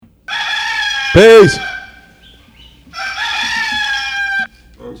Peace.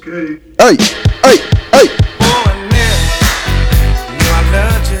 Okay. Hey, hey, hey.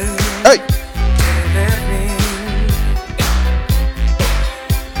 Hey.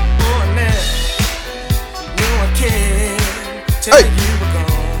 Hey.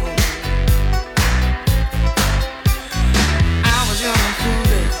 I was young and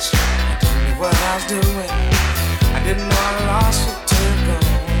foolish. I didn't know what I was doing. I didn't know I lost it to go.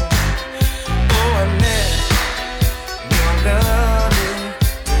 Oh, I knew I loved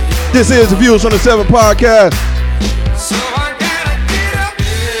you. This is the Views from the 7 podcast. So I gotta get up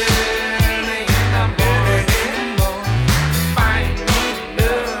early and I'm gonna get more. Find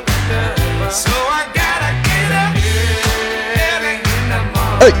love. So I gotta get up early in the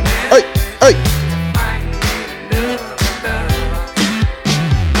Hey, morning. hey, hey.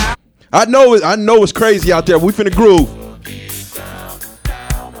 I know it's crazy out there. We finna groove.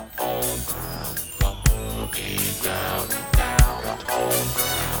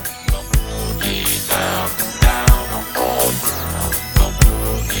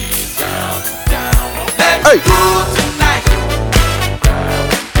 Hey. Tonight,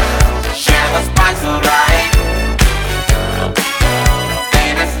 share the spice of life.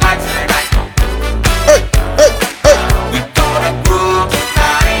 And it's like tonight, Hey, hey, hey. we gonna groove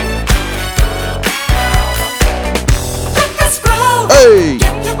tonight. Let us groove. Hey.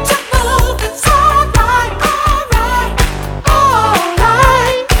 Get you to move. It's alright, alright,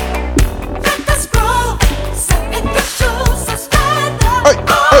 alright. Let us groove. Set in the shoes, so stand up. Hey,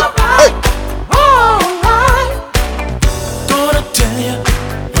 hey, hey. Alright. Gonna tell you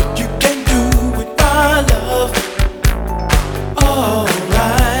what you can do with my love.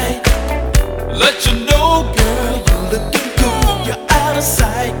 Alright. Let you know, girl, you're looking good. You're out of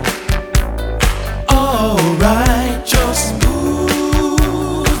sight. Alright. Just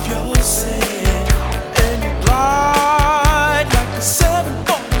move yourself and you glide like a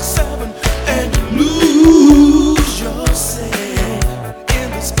 747 and you lose yourself in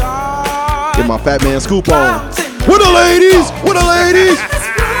the sky. Get my fat man scoop on. Where the ladies? Where the ladies?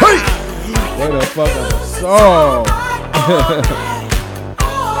 Hey. What the fuck is a song?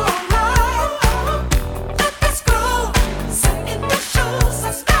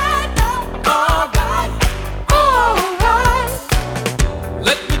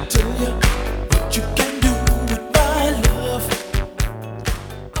 Let me tell you what you can do with my love.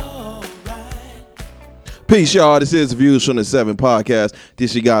 Alright. Peace, y'all. This is the Views from the 7 podcast.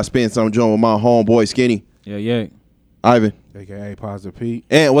 This your guy Spence. I'm joined with my homeboy Skinny, Yeah. Ivan, AKA Positive Pete.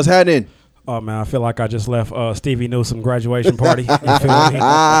 and what's happening? Oh man, I feel like I just left Stevie Newsom graduation party. You feel me?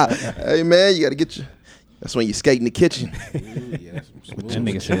 Hey man, you gotta get your. That's when you skate in the kitchen. Yeah, that's some That smooth,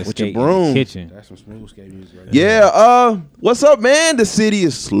 nigga said with your skate broom. in the kitchen. that's some smooth skate music right Yeah. What's up, man? The city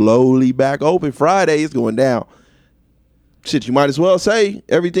is slowly back open. Friday is going down. Shit, you might as well say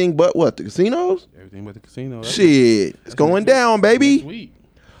everything but what? The casinos? there. Everything but the casino. Shit, it's going down, baby. Sweet.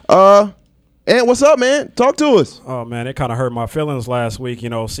 And what's up, man? Talk to us. Oh man, it kind of hurt my feelings last week. You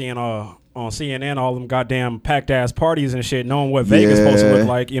know, seeing on CNN all them goddamn packed ass parties and shit, knowing what Vegas supposed to look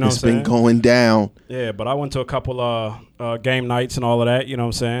like. You know it's what I'm been saying? going down. Yeah, but I went to a couple game nights and all of that. You know what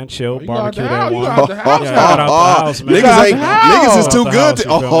I'm saying? Chill, You got barbecue the that house, you one. got the house. Yeah, I got out the house, man. Niggas is too Got out the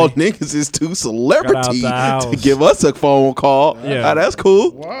good. house, you feel me? Niggas is too celebrity Got out the to house. give us a phone call. Yeah. Ah, that's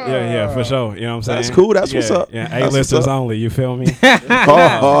cool. Wow. Yeah, for sure. You know what I'm saying? That's cool. That's what's Yeah, up. Yeah, That's what's A-listers up. only. You feel me?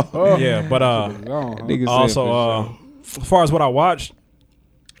 Oh, Yeah, but Nigga said also as far as what I watched.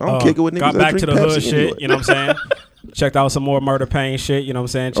 I don't kick it with niggas. Got that back to drink the Pepsi hood shit, anyway. you know what I'm saying? Checked out some more Murder Pain shit, you know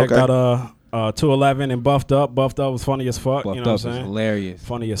what I'm saying? Checked Okay. out 211 and Buffed Up. Buffed Up was funny as fuck, Buffed you know up what I'm is saying? hilarious.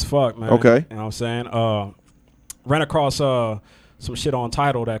 Funny as fuck, man. Okay. You know what I'm saying? Ran across some shit on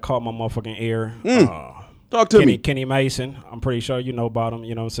Tidal that caught my motherfucking ear. Talk to me. Kenny Mason. I'm pretty sure you know about him,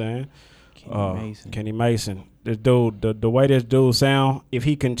 you know what I'm saying? Kenny Mason. This dude, the way this dude sound, if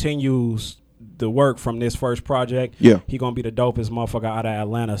he continues the work from this first project, Yeah. he gonna be the dopest motherfucker out of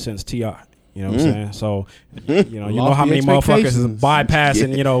Atlanta since T.I. You know what I'm saying? So, you know how many motherfuckers is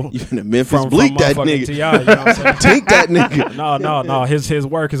bypassing, you know, You finna Memphis from bleak that motherfucking nigga. T.I., you know what I'm saying? Take that nigga. No. His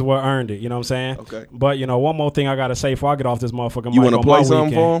work is what earned it. You know what I'm saying? Okay. But you know, one more thing I gotta say before I get off this motherfucking You mic wanna on play my something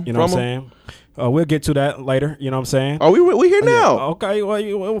weekend, for him? You know what I'm From saying? We'll get to that later. You know what I'm saying? Oh, we here now. Yeah, okay,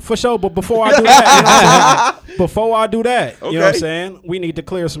 well, for sure. But before I do that, you know what I'm saying? Before I do that, you know what I'm Okay. saying? We need to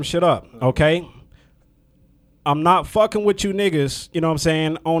clear some shit up. Okay. I'm not fucking with you niggas, you know what I'm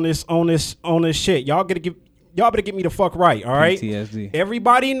saying, on this shit. Y'all better get me the fuck right, all right? PTSD.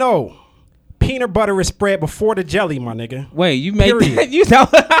 Everybody know peanut butter is spread before the jelly, my nigga. Wait, you made Period. that? You know,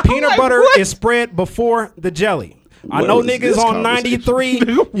 Peanut butter is spread before the jelly. I know Where was niggas this on conversation? 93, you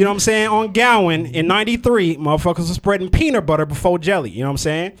know what I'm saying, on Gowan in 93, motherfuckers was spreading peanut butter before jelly, you know what I'm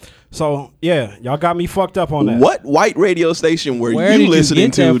saying? So, yeah, y'all got me fucked up on that. What white radio station were Where you did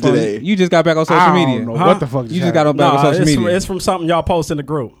listening get that to from? today? You just got back on social I media. don't know Huh? what the fuck You just got on back on Nah, social it's, media. it's from something y'all post in the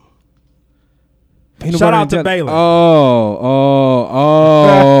group. Peanut Shout butter out and to jelly. Baylor.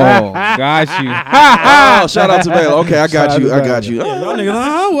 Oh, got you. Oh, shout out to Baylor. Okay, I got Shout you. out I to got you. Y'all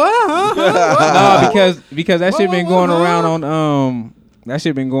niggas, what? No, because that shit been going around on that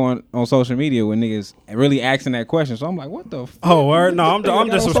shit been going on social media with niggas really asking that question. So I'm like, what the fuck? Oh, word? No, I'm got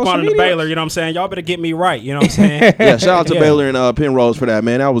just on social responding to media? Baylor, you know what I'm saying? Y'all better get me right, you know what I'm saying? Yeah, shout out to Yeah. Baylor and Penrose for that,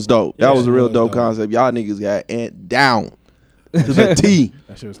 man. That was dope. That Yeah, was a real really dope dope. concept. Y'all niggas got ant down to the T.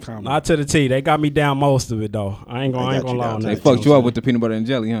 That shit was common. Not to the T. They got me down most of it, though. I ain't They gonna got you lie down on to They the that. fucked you up with the peanut butter and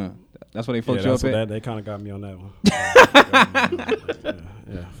jelly, huh? That's what they fucked you that's up what at. they kind of got me on that one.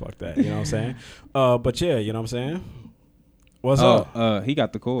 Yeah, fuck that. You know what I'm saying? But yeah, you know what I'm saying? What's up? He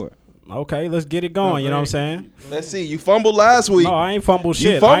got the cord. Okay, let's get it going. You know what I'm saying? Let's see. You fumbled last week. No, I ain't fumbled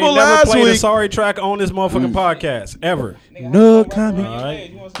shit. I fumbled ain't never last played a week. sorry track on this motherfucking podcast ever. No comment. All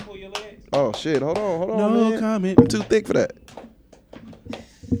right. Oh shit! Hold on, No man. comment. I'm too thick for that.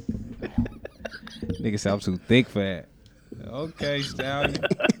 Nigga said I'm too thick for that. Okay, Stallion.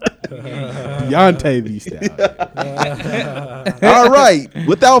 Deontay B style. All right.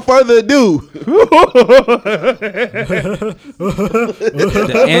 Without further ado,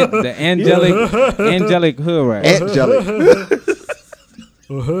 the angelic hood right. Angelic.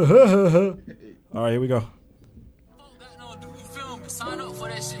 All right, here we go. Sign up for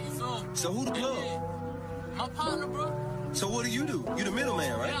that shit, you feel me? So who the plug? My partner, bro. So what do? You the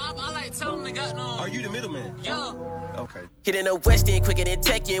middleman, right? Yeah, I like telling the goddamn. Are you the middleman? Yeah. Okay. Hitting a West End quicker than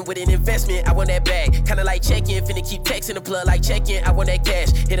Tekken with an investment. I want that bag. Kinda like check-in, finna keep texting the plug like check-in. I want that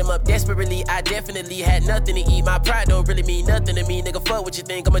cash. Hit him up desperately. I definitely had nothing to eat. My pride don't really mean nothing to me. Nigga, fuck what you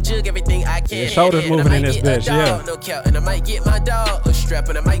think. I'ma jug everything I can. Your shoulders And I moving in might this get a bitch, dog, yeah. No count. And I might get my dog a strap.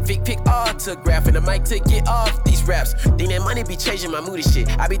 And I might Vic pick autograph. And I might to get off these raps. Think that money be changing my mood and shit.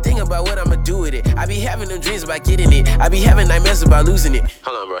 I be thinking about what I'ma do with it. I be having them dreams about getting it. I be having nightmares about losing it.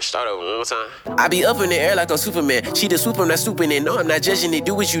 Hold on, bro. Start over one more time. I be up in the air like I'm Superman. She the swoop, I'm not swooping it. No, I'm not judging it.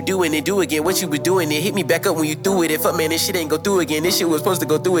 Do what you do and then do again. What you was doing it. Hit me back up when you threw it. If fuck man, this shit ain't go through again. This shit was supposed to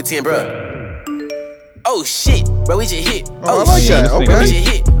go through at 10, bro. Oh shit, bro, we just hit. Oh, I like shit, that. bro, we Okay. just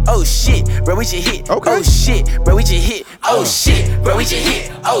hit. Oh shit, bro, we just hit. Okay. Oh shit, bro, we just hit. Oh shit, bro, we just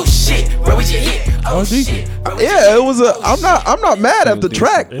hit. Oh shit, bro, we just hit. Oh shit. bro, we just Yeah, it was a. I'm not mad at the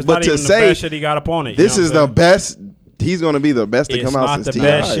track, It's but not to even the say best shit he got up on it. this you know is what the I'm best. He's gonna be the best to saying? come It's out not since the T.I.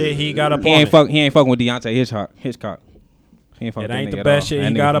 best shit he got up He on ain't it. fuck. He ain't fucking with Deontay Hitchcock. He ain't fuck It with ain't that the nigga best at shit all.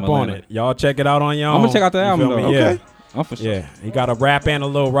 he That got nigga up from on Atlanta. it. Y'all check it out on your own. I'm gonna check out the You album feel me? though. Yeah. Okay. I'm for sure. Yeah, he got a rap and a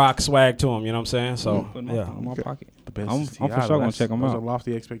little rock swag to him. You know what I'm saying? So Put my, yeah, in my pocket. The best I'm is for T.I., sure gonna that's- check him those are out.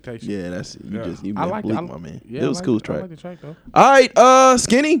 lofty expectations. Yeah, that's you. Yeah. Just you I been like bleak, it. my man. Yeah, It was I a cool like track. I like the track though. All right,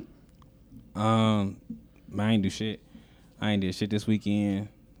 Skinny. Man, I ain't do shit. I ain't did shit this weekend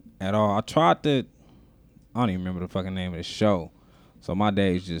at all. I tried to. I don't even remember the fucking name of the show. So my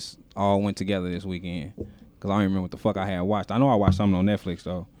days just all went together this weekend because I don't even remember what the fuck I had watched. I know I watched something on Netflix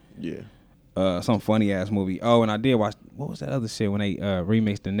though. Yeah. Some funny ass movie. Oh, and I did watch. What was that other shit when they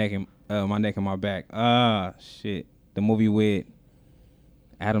remixed the neck and my neck and my back? Shit. The movie with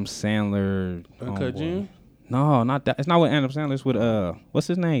Adam Sandler. Uncut homeboy. Gems? No, not that. It's not with Adam Sandler. It's with what's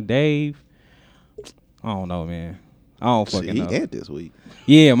his name? Dave. I don't know, man. I don't Shit, fucking he know. ant this week.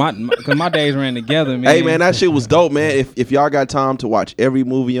 Yeah, cause my days ran together, man. Hey man, that shit was dope, man. If y'all got time to watch every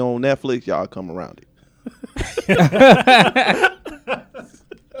movie on Netflix, y'all come around it.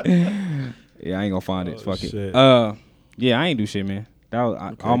 Yeah, I ain't gonna find it. Fuck shit. it. Yeah, I ain't do shit, man. That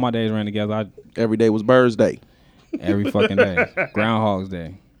was all my days ran together. Every day was Birds Day. Every fucking day. Groundhog's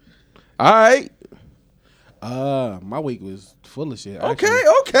Day. All right. My week was full of shit. Okay.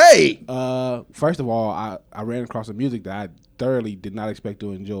 actually. First of all, I ran across some music that I thoroughly did not expect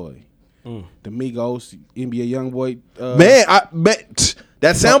to enjoy. The Migos, NBA YoungBoy.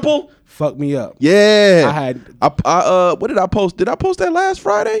 That sample. Fucked me up. Yeah. I had- what did I post? Did I post that last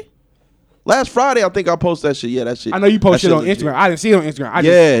Friday? Last Friday, I think I posted that shit. Yeah, that shit. I know you that posted shit on legit. Instagram. I didn't see it on Instagram.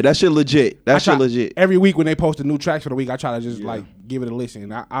 Yeah, that shit legit. That I shit try- legit. Every week when they post the new tracks for the week, I try to just like give it a listen.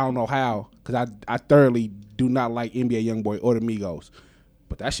 And I don't know how because I thoroughly do not like NBA YoungBoy or the Migos,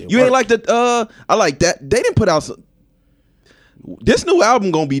 but that shit. You ain't worked. like the. I like that. They didn't put out some. This new album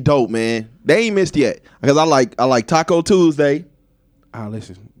gonna be dope, man. They ain't missed yet because I like Taco Tuesday.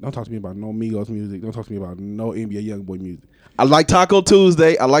 Listen, don't talk to me about no Migos music. Don't talk to me about no NBA YoungBoy music. I like Taco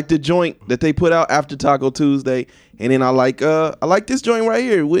Tuesday. I like the joint that they put out after Taco Tuesday, and then I like this joint right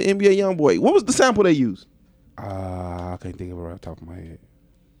here with NBA YoungBoy. What was the sample they used? I can't think of it right off the top of my head.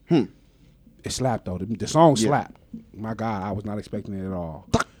 It slapped though. The song slapped. My God, I was not expecting it at all.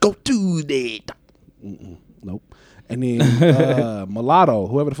 Taco Tuesday. Nope. And then Mulatto,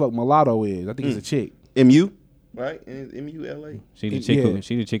 whoever the fuck Mulatto is, I think it's a chick. MU, right? MULA. She the chick. Yeah.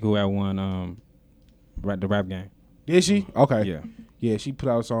 She the chick who had won the rap game. Is she? Okay. Yeah. Yeah, she put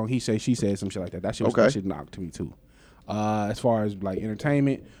out a song. He say, she said, some shit like that. That shit, Okay. that shit knocked to me too. As far as like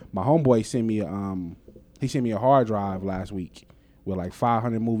entertainment, my homeboy sent me a hard drive last week with like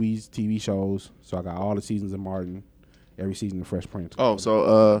 500 movies, TV shows. So I got all the seasons of Martin, every season of Fresh Prince. Oh,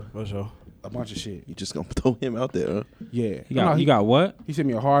 so For sure. A bunch of shit. you just gonna throw him out there, huh? Yeah. You got what? He sent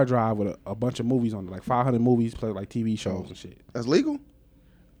me a hard drive with a bunch of movies on it, like 500 movies plus like TV shows and shit. That's legal?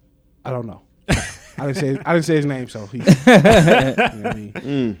 I don't know. I didn't say his name, so he. You know what I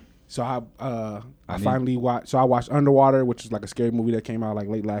mean? So I finally watched. So I watched Underwater, which is like a scary movie that came out like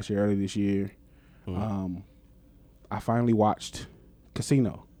late last year, early this year. I finally watched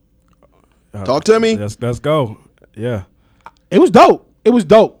Casino. Talk to me. Let's go. Yeah. It was dope. It was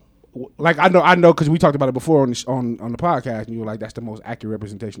dope. Like I know, because we talked about it before on the podcast, and you were like, "That's the most accurate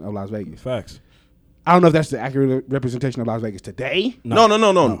representation of Las Vegas." Facts. I don't know if that's the accurate representation of Las Vegas today.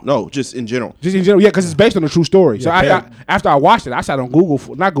 No. Just in general. Just in general, yeah, because it's based on a true story. So Yeah, after I watched it, I sat on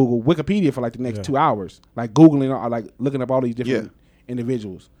Wikipedia for like the next 2 hours, like Googling, like looking up all these different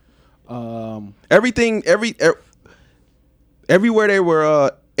individuals. Everything, everywhere they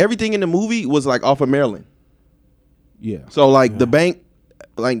were, everything in the movie was like off of Maryland. Yeah. So like the bank,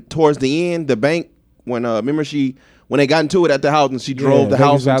 like towards the end, the bank when when they got into it at the house and she drove the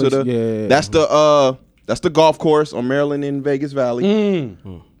Vegas house into Valley, that's the golf course on Maryland in Vegas Valley.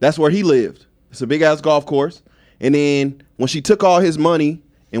 That's where he lived. It's a big ass golf course. And then when she took all his money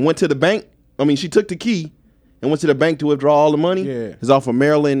and went to the bank, she took the key and went to the bank to withdraw all the money. Yeah. It's off of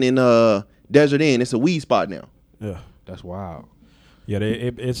Maryland in Desert Inn. It's a weed spot now. Yeah. That's wild. Yeah.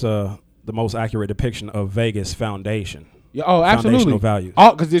 It's the most accurate depiction of Vegas foundation. Yeah, oh, absolutely. Foundational values.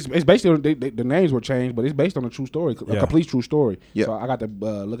 Oh, because it's based on the names were changed, but it's based on a true story, a complete true story. Yeah. So I got to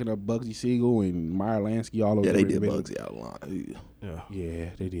looking up Bugsy Siegel and Meyer Lansky, all over. Yeah, they did Bugsy out of line.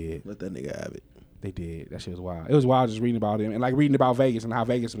 Yeah, they did. Let that nigga have it. They did. That shit was wild. It was wild just reading about him and like reading about Vegas and how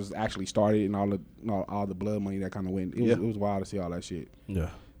Vegas was actually started and all the blood money that kind of went. It was wild to see all that shit.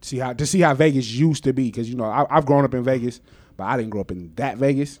 Yeah. To see how Vegas used to be, because I've grown up in Vegas, but I didn't grow up in that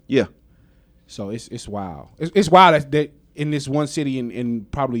Vegas. Yeah. So it's wild. It's wild that in this one city in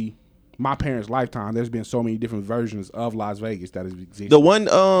probably my parents' lifetime, there's been so many different versions of Las Vegas that has existed. The one,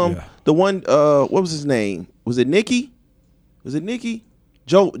 what was his name? Was it Nicky?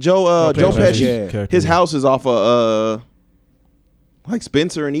 Joe Pesci. Yeah. His house is off of like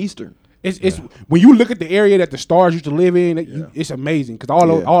Spencer and Eastern. It's when you look at the area that the stars used to live in, it's amazing because all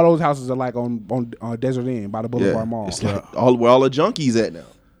those houses are like on Desert Inn by the Boulevard Mall. It's like where all the junkies at now.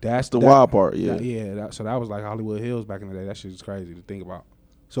 That's the wild part. So that was like Hollywood Hills back in the day. That shit is crazy to think about.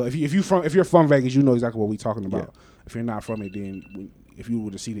 So if you're from Vegas, you know exactly what we're talking about. Yeah. If you're not from it, then if you were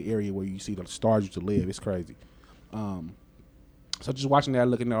to see the area where you see the stars used to live, it's crazy. So just watching that,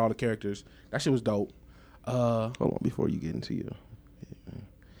 looking at all the characters, that shit was dope. Hold on, before you get into your,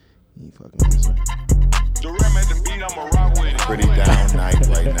 you fucking this way. Pretty down night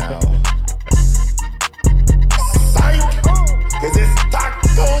right now. Cause it's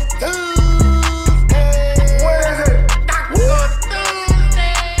Taco Tuesday. Where is it?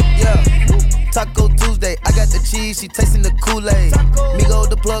 Yeah, Taco Tuesday. I got the cheese, she tasting the Kool-Aid. Migo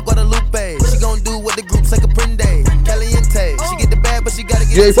the plug, Guadalupe. She gon' do what the group say Caprende. Caliente. She get the bag, but she gotta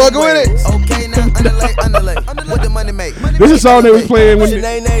get it. Fucking with it. Okay, now underlay. What the money make? This is a song they was playing when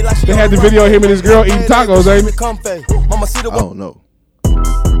they had the video of him and his girl eating tacos, ain't it? Oh no.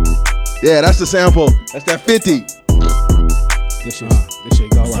 Yeah, that's the sample. That's that 50. This shit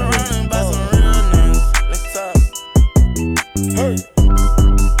go right here.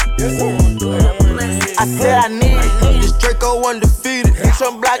 I said I need this Draco undefeated.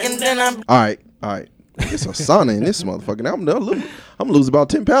 Some block and then I'm. All right. It's a sauna in this motherfucker. I'm gonna lose about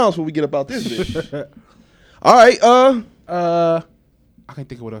 10 pounds when we get up out this bitch. All right. I can't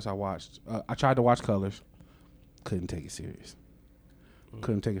think of what else I watched. I tried to watch Colors. Couldn't take it serious. I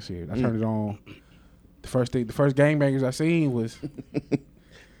turned it on. The first gangbangers I seen was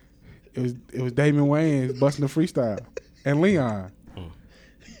it was Damon Wayans busting the freestyle and Leon.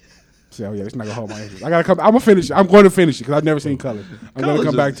 said, "Oh yeah, it's not gonna hold my interest." I gotta come. I'm gonna finish it. I'm going to finish it because I've never seen Colors. I'm gonna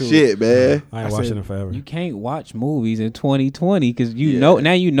come back to shit, man. I ain't watching it forever. You can't watch movies in 2020 because know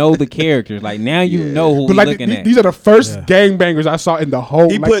now you know the characters. Like now you know who But we like looking at. these are the first gangbangers I saw in the whole.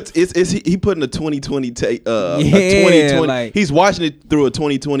 He like, puts he putting a 2020 tape. Yeah, 2020. like- He's watching it through a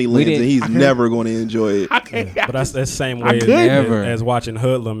 2020 lens, didn't- and he's never going to enjoy it. But that's the same I way couldn't. Never. as watching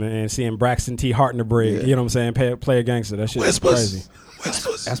Hoodlum and seeing Braxton T. Hartnebrig. You know what I'm saying? Play a gangster. That shit is crazy.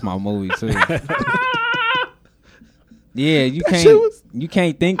 That's my movie too. Yeah, you shit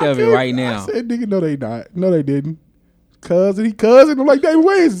can't think of it right now. I said, "Nigga, no, they not. No, they didn't." Cousin. I'm like, Damon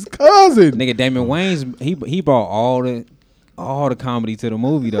Wayans' his cousin. Nigga, Damon Wayans, he brought all the comedy to the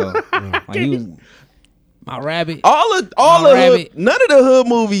movie though. Like he was my rabbit. All the hood, none of the hood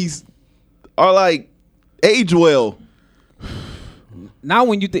movies are like age well. Not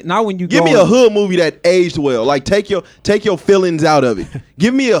when you Give me a hood movie that aged well. Like take your feelings out of it.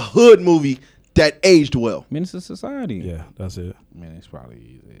 Give me a hood movie that aged well. Menace to Society. Yeah, that's it. Man, it's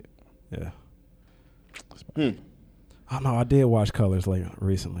probably it. Yeah. Oh no, I did watch Colors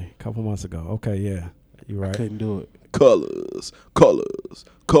recently, a couple months ago. Okay, yeah, you right. Couldn't do it. Colors.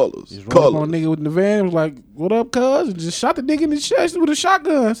 Just rolled up on a nigga with the van and was like, "What up, cuz?" And just shot the nigga in the chest with a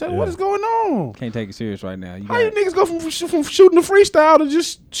shotgun. Said, "What is going on?" Can't take it serious right now. How you niggas go from shooting the freestyle to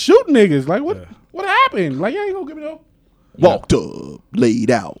just shooting niggas? Like what? What happened? Like you ain't gonna give me no. Walked up,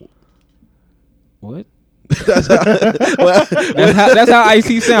 laid out. What? That's how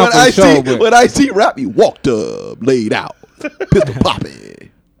Ice-T sound for the show. But When Ice-T rap, he walked up, laid out, pistol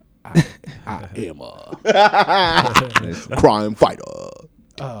popping. I am a crime fighter.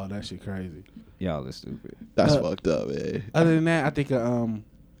 Oh, that shit crazy. Y'all are stupid. That's fucked up, man. Other than that, I think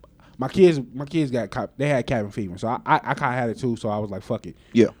my kids they had cabin fever, so I kind of had it too. So I was like, fuck it.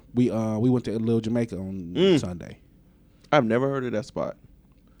 Yeah, we went to Little Jamaica on Sunday. I've never heard of that spot.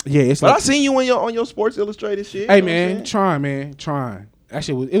 Yeah, it's But like I seen you on your Sports Illustrated shit. Hey you know man, what trying. That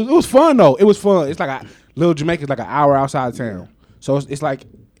shit it was fun though. It was fun. It's like Little Jamaica's like an hour outside of town. So it's like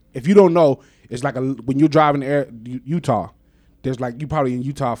if you don't know, it's like when you're driving to Utah, there's like you probably in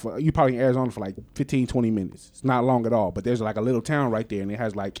Arizona for like 15, 20 minutes. It's not long at all. But there's like a little town right there, and it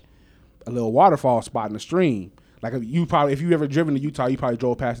has like a little waterfall spot in the stream. Like if you ever driven to Utah, you probably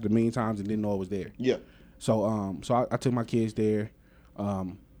drove past it a million times and didn't know it was there. Yeah. So I took my kids there.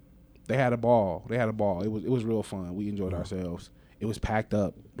 They had a ball. It was real fun. We enjoyed ourselves. It was packed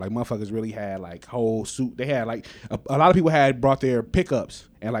up. Like motherfuckers really had like whole suit. They had like a lot of people had brought their pickups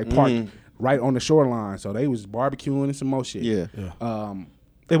and like parked right on the shoreline. So they was barbecuing and some more shit. Yeah.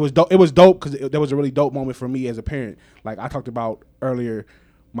 It was dope. It was dope because there was a really dope moment for me as a parent. Like I talked about earlier,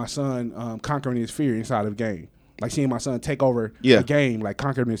 my son conquering his fear inside of the game. Like seeing my son take over the game, like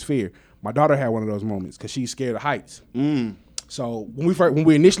conquering his fear. My daughter had one of those moments because she's scared of heights. So when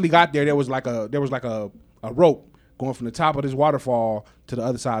we initially got there, there was like a rope going from the top of this waterfall to the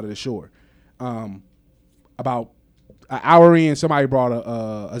other side of the shore. About an hour in, somebody brought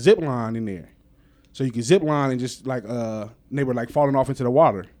a zip line in there, so you could zip line and just like they were like falling off into the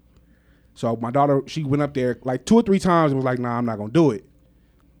water. So my daughter, she went up there like 2 or 3 times and was like, "Nah, I'm not gonna do it."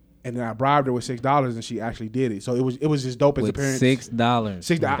 And then I bribed her with $6, and she actually did it. So it was just dope as a parent. $6.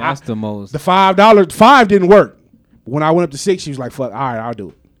 That's the most. The $5 didn't work. When I went up to 6, she was like, "Fuck, all right, I'll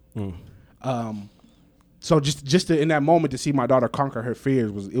do it." So just in that moment to see my daughter conquer her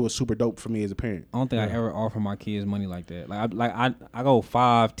fears was super dope for me as a parent. I don't think I ever offer my kids money like that. I go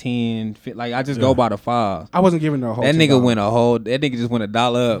 5, 10, 50, like I just go by the 5. I wasn't giving her a whole. That nigga just went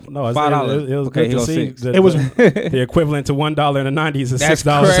 $1 up. No, $5. It was okay, good to see. $6. It was the equivalent to $1 in the 90s and That's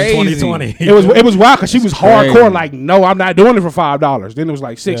 $6 crazy. in 2020. It was wild because she was crazy. hardcore. Like, no, I'm not doing it for $5. Then it was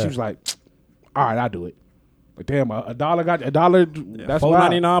like 6. She was like, "All right, I'll do it." But damn, $1 got $1. That's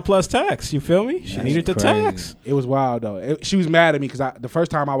 $4.99 plus tax. You feel me? She needed the tax. It was wild though. She was mad at me because the first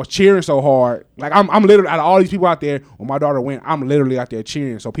time I was cheering so hard. Like I'm literally out of all these people out there. When my daughter went, I'm literally out there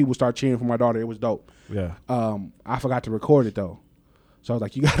cheering. So people start cheering for my daughter. It was dope. Yeah. I forgot to record it though, so I was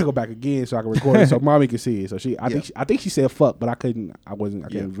like, "You got to go back again so I can record it so mommy can see it." So I think she said "fuck," but I couldn't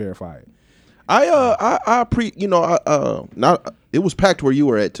verify it. It was packed where you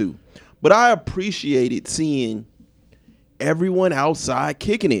were at too. But I appreciated seeing everyone outside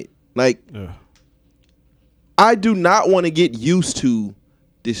kicking it. Like, I do not want to get used to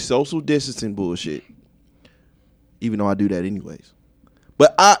this social distancing bullshit, even though I do that anyways.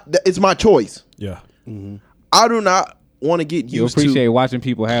 But it's my choice. Yeah. Mm-hmm. I do not want to get used to. You appreciate watching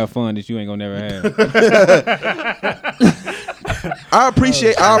people have fun that you ain't gonna never have. I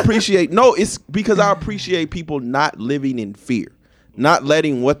appreciate. No, it's because I appreciate people not living in fear, not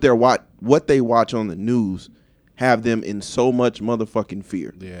letting what they watch on the news have them in so much motherfucking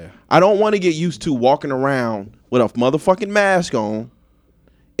fear. Yeah. I don't want to get used to walking around with a motherfucking mask on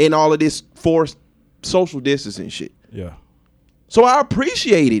and all of this forced social distancing shit. Yeah. So I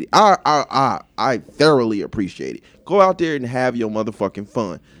appreciate it. I thoroughly appreciate it. Go out there and have your motherfucking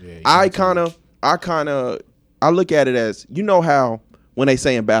fun. Yeah, I look at it as, you know how when they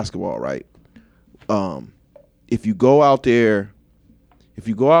say in basketball, right? If you go out there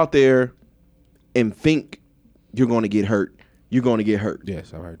and think you're going to get hurt, you're going to get hurt.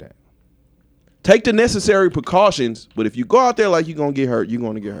 Yes, I've heard that. Take the necessary precautions, but if you go out there like you're going to get hurt, you're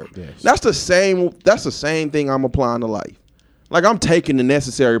going to get hurt. Yes. That's the same thing I'm applying to life. Like, I'm taking the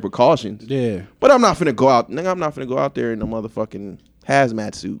necessary precautions. Yeah. But I'm not finna go out. Nigga, I'm not finna go out there in a motherfucking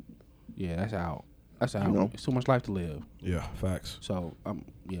hazmat suit. Yeah, that's out. That's out. You know? It's too much life to live. Yeah, facts. So,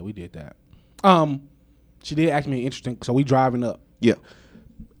 yeah, we did that. She did ask me interesting. So we driving up, Yeah.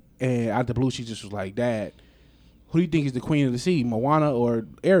 and out the blue, she just was like, "Dad, who do you think is the queen of the sea, Moana or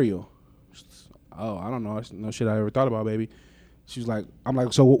Ariel?" Oh, I don't know. That's no shit I ever thought about, baby. She's like, I'm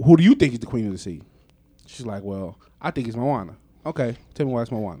like, so who do you think is the queen of the sea? She's like, well, I think it's Moana. Okay, tell me why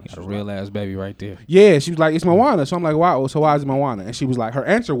it's Moana. Got a real ass baby right there. Yeah, she was like, it's Moana. So I'm like, wow, so why is it Moana? And she was like, her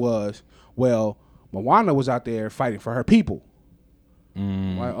answer was, well, Moana was out there fighting for her people.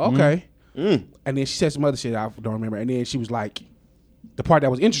 I'm like, okay. And then she said some other shit I don't remember. And then she was like, the part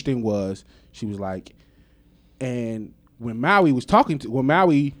that was interesting was, she was like, and when Maui was talking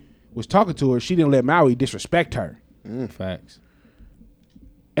to her, she didn't let Maui disrespect her. Facts.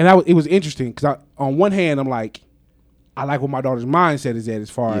 And it was interesting because on one hand, I'm like, I like what my daughter's mindset is at as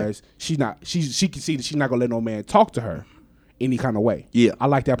far as she can see that she's not gonna let no man talk to her any kind of way. Yeah. I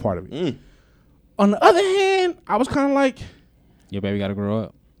like that part of it. On the other hand, I was kind of like, Your baby got to grow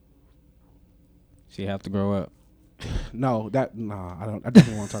up. She have to grow up. no, I don't. I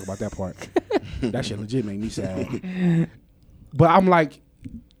definitely want to talk about that part. That shit legit make me sad. But I'm like,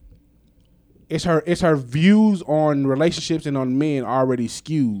 it's her views on relationships and on men already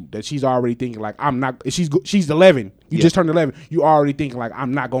skewed, that she's already thinking like, I'm not. She's 11. You just turned 11. You already thinking like,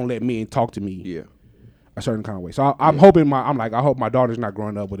 I'm not gonna let men talk to me. Yeah. A certain kind of way. So I'm hoping I hope my daughter's not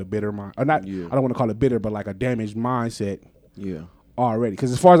growing up with a bitter mind. Or not. Yeah. I don't want to call it bitter, but like a damaged mindset. Yeah. Already,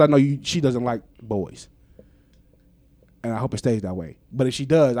 because as far as I know, she doesn't like boys, and I hope it stays that way. But if she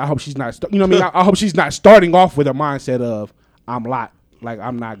does, I hope she's not. You know what I mean? I hope she's not starting off with a mindset of I'm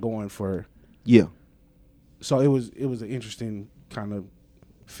not going for. Yeah. So it was an interesting kind of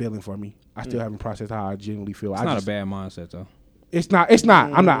feeling for me. I still haven't processed how I genuinely feel. It's not a bad mindset though. It's not.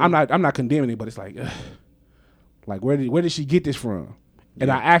 I'm not condemning it, but it's like, like where did she get this from?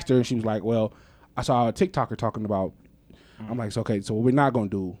 And I asked her, and she was like, "Well, I saw a TikToker talking about." I'm like, okay, so what we're not gonna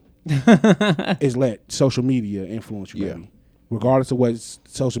do is let social media influence you, baby. Regardless of what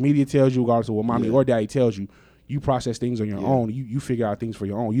social media tells you, regardless of what mommy or daddy tells you, you process things on your own. You figure out things for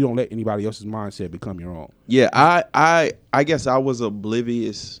your own. You don't let anybody else's mindset become your own. Yeah, I guess I was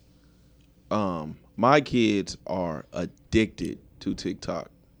oblivious. My kids are addicted to TikTok.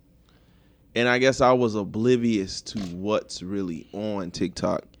 And I guess I was oblivious to what's really on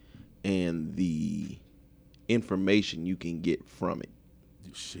TikTok and the information you can get from it.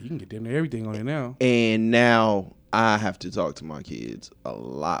 Shit, you can get damn near everything on it now. And now I have to talk to my kids a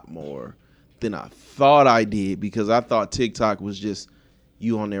lot more than I thought I did, because I thought TikTok was just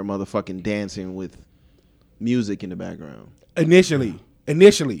you on there motherfucking dancing with music in the background. Initially,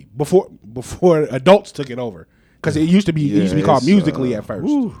 before adults took it over, because it used to be called Musical.ly at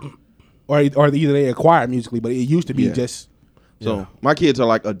first, or either they acquired Musical.ly, but it used to be just. So my kids are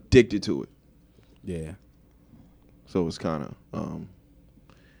like addicted to it. Yeah. So it's kind of,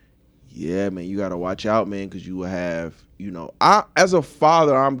 yeah, man, you got to watch out, man, because you will have, as a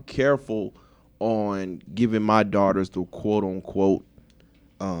father, I'm careful on giving my daughters the quote unquote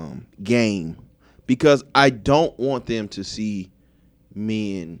game, because I don't want them to see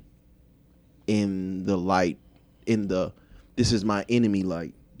men in the light, this is my enemy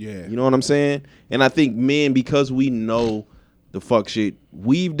light. Yeah. You know what I'm saying? And I think men, because we know the fuck shit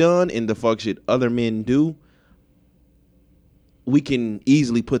we've done and the fuck shit other men do, we can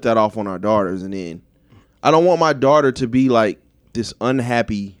easily put that off on our daughters. And then I don't want my daughter to be like this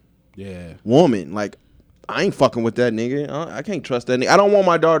unhappy woman. Like, I ain't fucking with that nigga. I can't trust that nigga. I don't want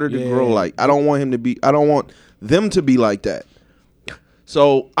my daughter to grow like, I don't want them to be like that.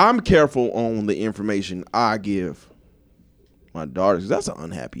 So I'm careful on the information I give my daughters. That's an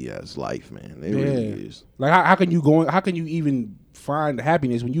unhappy ass life, man. It really is. Like, how can you even find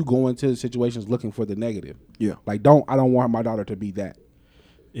happiness when you go into situations looking for the negative? Yeah. Like, I don't want my daughter to be that.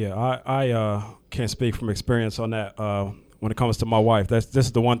 Yeah, I can't speak from experience on that. When it comes to my wife, this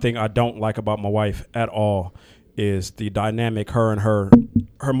is the one thing I don't like about my wife at all, is the dynamic her and her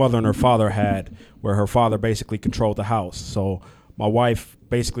mother and her father had, where her father basically controlled the house. So my wife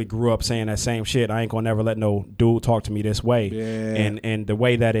basically grew up saying that same shit. I ain't gonna never let no dude talk to me this way. Yeah. And the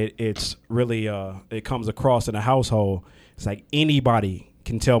way that it's really it comes across in a household, it's like anybody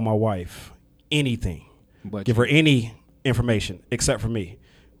can tell my wife anything, But give her any information except for me.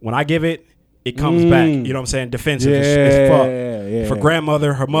 When I give it, it comes back. You know what I'm saying? Defensive as fuck. Yeah. For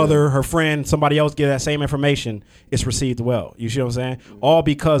grandmother, her mother, her friend, somebody else give that same information, it's received well. You see what I'm saying? All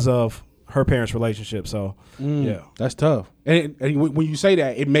because of her parents' relationship. So yeah, That's tough. And when you say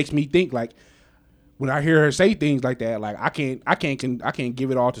that, it makes me think like when I hear her say things like that, like I can't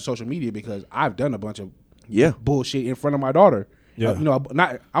give it all to social media because I've done a bunch of bullshit in front of my daughter. Yeah.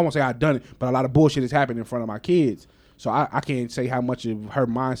 I won't say I've done it, but a lot of bullshit has happened in front of my kids. So I can't say how much of her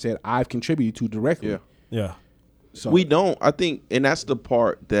mindset I've contributed to directly. Yeah. yeah, So We don't. I think, and that's the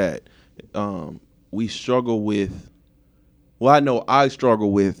part that we struggle with. Well, I know I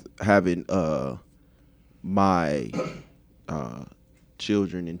struggle with having my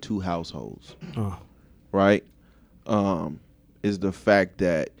children in two households, right? Is the fact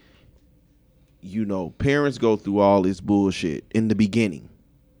that, you know, parents go through all this bullshit in the beginning,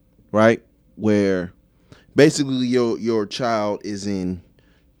 right? Where basically your child is in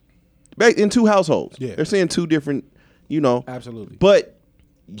two households. Yeah. They're saying two different, you know. Absolutely. But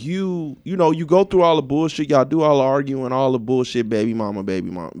you go through all the bullshit. Y'all do all the arguing, all the bullshit, baby mama, baby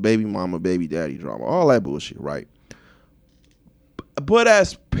daddy drama, all that bullshit, right? But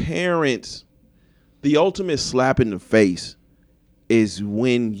as parents, the ultimate slap in the face is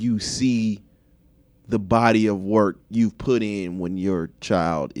when you see the body of work you've put in when your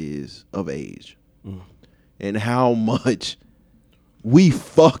child is of age. And how much we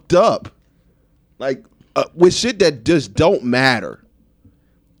fucked up. Like, with shit that just don't matter.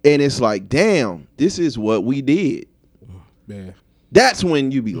 And it's like, damn, this is what we did. Man. That's when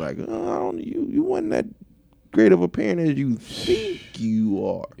you be like, oh, you wasn't that great of a parent as you think you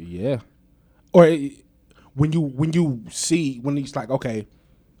are. Yeah. Or when it's like, okay,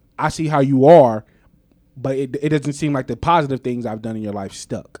 I see how you are, but it doesn't seem like the positive things I've done in your life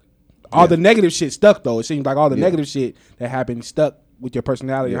stuck. All the negative shit stuck, though. It seems like all the negative shit that happened stuck with your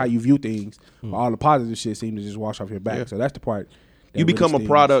personality and how you view things. All the positive shit seemed to just wash off your back. So that's the part. You become a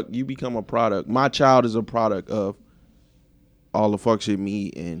product. You become a product. My child is a product of all the fuck shit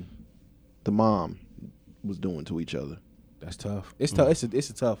me and the mom was doing to each other. That's tough. It's tough.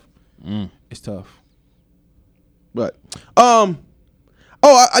 It's tough. It's tough. But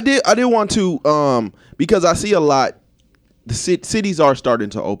I did want to because I see a lot. The cities are starting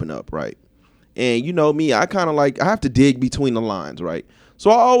to open up, right? And you know me, I kind of like I have to dig between the lines, right?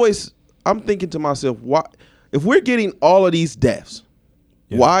 So I'm thinking to myself, why, if we're getting all of these deaths,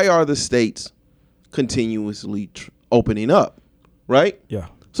 why are the states continuously opening up, right? yeah,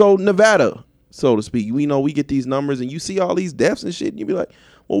 So Nevada, so to speak, we know we get these numbers and you see all these deaths and shit, and you be like,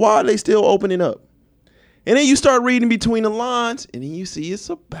 well, why are they still opening up? And then you start reading between the lines, and then you see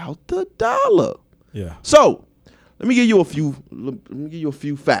it's about the dollar. yeah. So let me give you a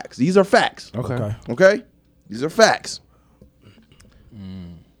few facts. These are facts. Okay. Okay? These are facts.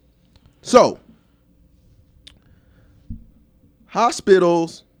 So,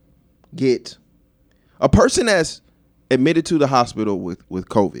 hospitals get a person that's admitted to the hospital with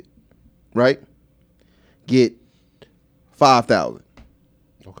COVID, right? Get $5,000.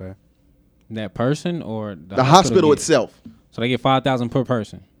 Okay. That person or The hospital itself. So they get $5,000 per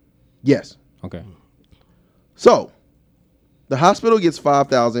person. Yes. Okay. So, the hospital gets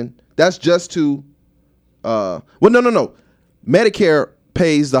 $5,000. That's just to, no. Medicare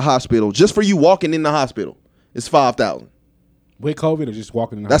pays the hospital just for you walking in the hospital. It's $5,000. With COVID or just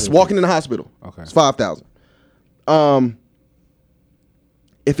walking in the That's hospital? walking in the hospital. Okay. It's $5,000.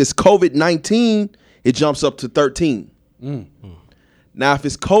 If it's COVID-19, it jumps up to $13,000. Now, if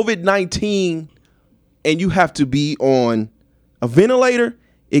it's COVID-19 and you have to be on a ventilator,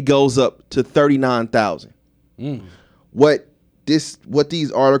 it goes up to $39,000. What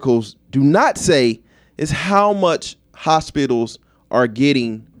these articles do not say is how much hospitals are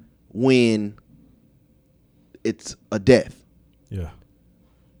getting when it's a death. Yeah.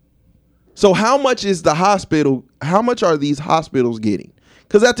 So how much is the hospital? How much are these hospitals getting?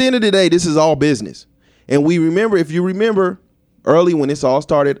 Because at the end of the day, this is all business. And we remember, if you remember early when this all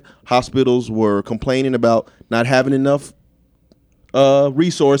started, hospitals were complaining about not having enough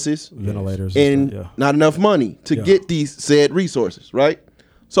resources, Ventilators and stuff, yeah. not enough money to get these said resources, right?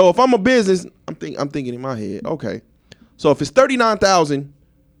 So if I'm a business, I'm thinking in my head, okay, so if it's $39,000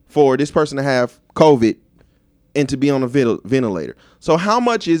 for this person to have COVID and to be on a ventilator, so how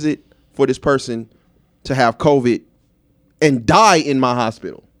much is it for this person to have COVID and die in my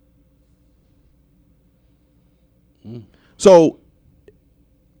hospital. So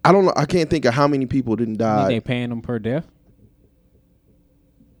I don't know. I can't think of how many people didn't die. They paying them per death?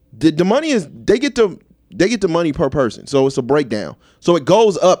 The money is they get the money per person, so it's a breakdown. So it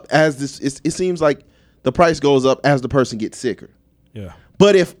goes up as this. It seems like the price goes up as the person gets sicker. Yeah.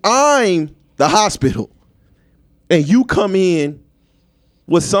 But if I'm the hospital and you come in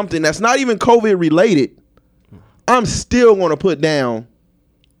with something that's not even COVID related, I'm still going to put down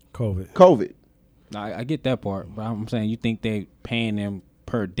COVID. I get that part, but I'm saying you think they paying them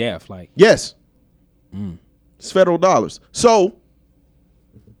per death, like yes, it's federal dollars. So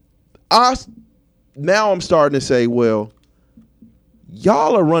now I'm starting to say, well,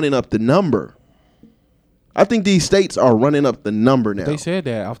 y'all are running up the number. I think these states are running up the number now. They said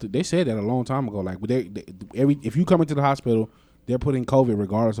that a long time ago. Like if you come into the hospital, they're putting COVID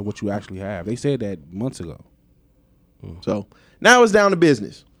regardless of what you actually have. They said that months ago. So now it's down to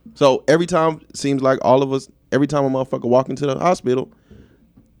business. So every time it seems like all of us, every time a motherfucker walk into the hospital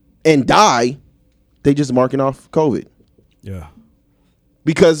and die, they just marking off COVID. Yeah.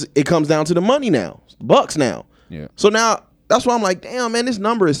 Because it comes down to the money now, bucks now. Yeah. So now that's why I'm like, damn, man, this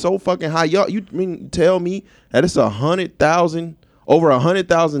number is so fucking high. Y'all, you mean tell me that it's 100,000, over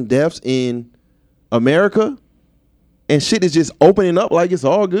 100,000 deaths in America, and shit is just opening up like it's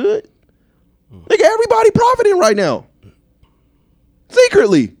all good? Nigga, everybody profiting right now,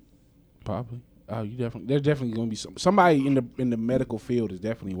 secretly. Probably. Oh, you definitely. There's definitely going to be somebody in the medical field is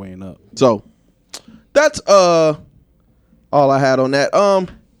definitely weighing up. So that's all I had on that.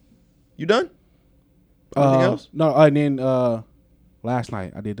 You done? Anything else? No, and then last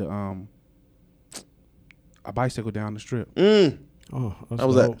night I did a bicycle down the strip. Oh, how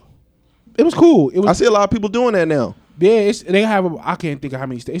was that? It was cool. I see a lot of people doing that now. Yeah, they have. I can't think of how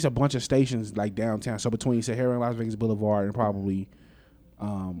many. It's a bunch of stations like downtown. So between Sahara and Las Vegas Boulevard, and probably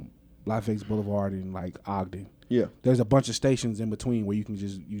Las Vegas Boulevard and like Ogden. Yeah, there's a bunch of stations in between where you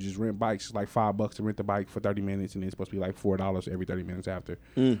just rent bikes. It's like $5 to rent the bike for 30 minutes, and it's supposed to be like $4 every 30 minutes after.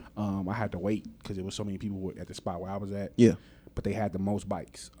 I had to wait because there was so many people at the spot where I was at. Yeah, but they had the most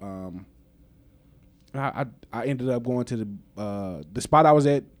bikes. I ended up going to the spot I was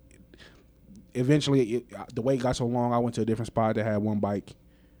at. Eventually, the wait got so long, I went to a different spot that had one bike.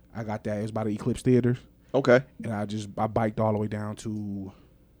 I got that. It was by the Eclipse Theater. Okay. And I biked all the way down to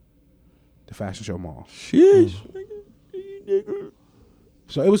the Fashion Show Mall. Sheesh.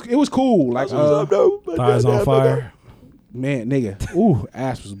 So it was cool. Like thighs on fire. Man, nigga. Ooh,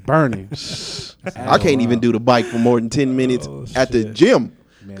 ass was burning. I can't even do the bike for more than 10 minutes at the gym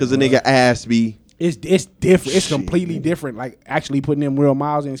because the nigga ass be. It's different. It's completely different. Like actually putting them real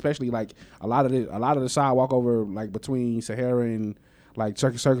miles in, especially like a lot of the sidewalk over like between Sahara and like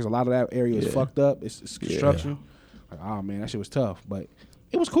Circus. A lot of that area is fucked up. It's construction. Like, oh man, that shit was tough, but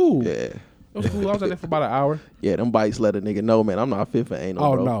it was cool. Yeah, it was cool. I was out there for about an hour. Yeah, them bikes let a nigga know, man. I'm not fit for anal.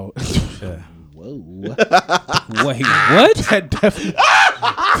 Oh bro. no. Yeah. Whoa. Wait, what? That definitely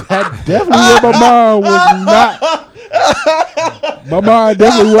where my mind was not. My mind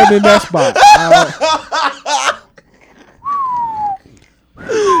definitely wasn't in that spot.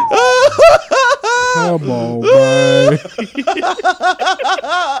 Come on, man.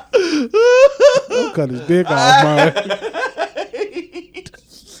 Don't cut his dick off, man.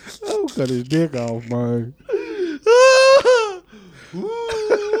 Don't cut his dick off, man.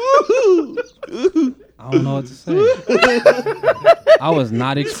 I don't know what to say. I was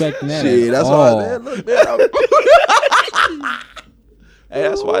not expecting that. Shit, that's all. why, man. Look, man. Hey,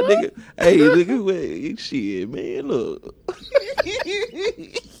 that's why, nigga. Hey, nigga, wait, shit, man. Look.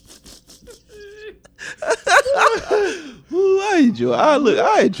 Ooh, I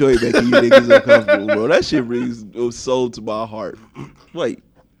enjoy making you niggas uncomfortable, bro. That shit brings soul to my heart. Wait.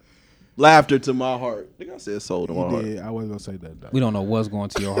 Laughter to my heart. I think I said soul to my heart. Yeah, I wasn't gonna say that. Though. We don't know what's going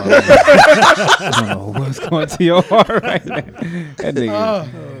to your heart. We don't know what's going to your heart right now. That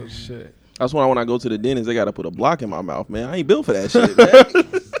nigga. Oh shit. That's why when I go to the dentist, they gotta put a block in my mouth, man. I ain't built for that shit, man.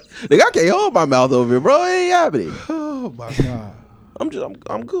 Nigga, I can't hold my mouth over here, bro. It ain't happening. Oh my god. I'm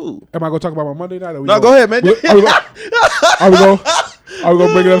cool. Am I gonna talk about my Monday night? Or No, go ahead, man. Are we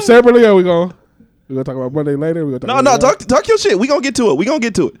gonna bring it up separately, or we gonna talk about Monday later? We gonna talk your shit. We gonna get to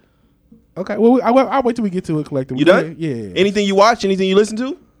it. Okay. Well, I'll wait till we get to it collectively. You done? Yeah. Anything you watch? Anything you listen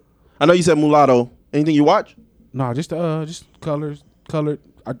to? I know you said mulatto. Anything you watch? No, just colored.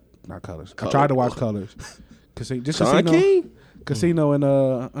 Not colors. I tried to watch colors. Casino and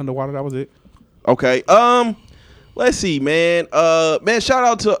Underwater. That was it. Okay. Let's see, man. Man, shout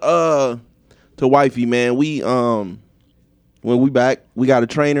out to wifey, man. We when we back, we got a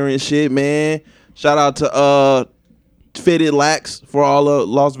trainer and shit, man. Shout out to Fitted Lax for all the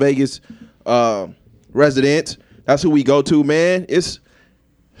Las Vegas residents. That's who we go to, man. It's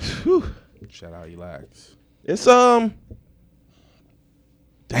Shout out Elax. It's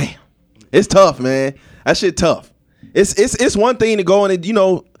damn. It's tough, man. That shit tough. It's one thing to go in and, you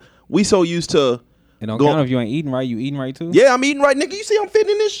know, we so used to. It don't count if you ain't eating right. You eating right too? Yeah, I'm eating right, nigga. You see I'm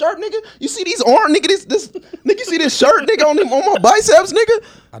fitting in this shirt, nigga? You see these arms, nigga? This nigga, you see this shirt, nigga, on my biceps, nigga?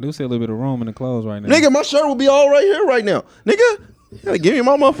 I do see a little bit of room in the clothes right now. Nigga, my shirt will be all right here right now. Nigga, you gotta give me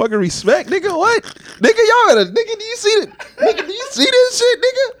my motherfucking respect, nigga. What? Nigga, y'all gotta, nigga, do you see it? Nigga, do you see this shit,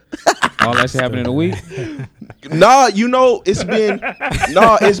 nigga? All that shit happened in a week? Nah, you know, it's been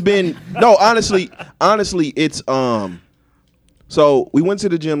honestly, it's so we went to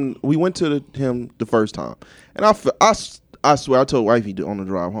the gym, him the first time. And I swear, I told wifey on the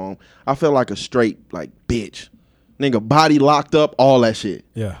drive home, I felt like a straight, like, bitch. Nigga, body locked up, all that shit.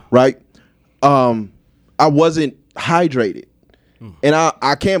 Yeah. Right? I wasn't hydrated. And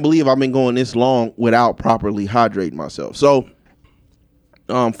I can't believe I've been going this long without properly hydrating myself. So,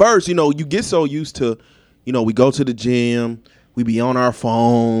 first, you know, you get so used to, you know, we go to the gym, we be on our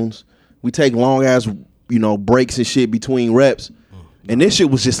phones, we take long ass, you know, breaks and shit between reps. And this shit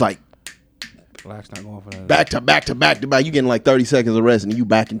was just like Black's not going for that. back to back to back to back. You getting like 30 seconds of rest and you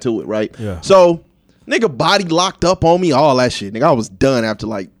back into it, right? Yeah. So, nigga, body locked up on me, all that shit. Nigga, I was done after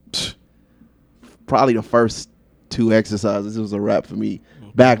like probably the first 2 exercises. It was a wrap for me.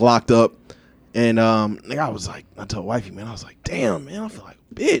 Back locked up. And nigga, I was like, I told wifey, man, I was like, damn, man, I feel like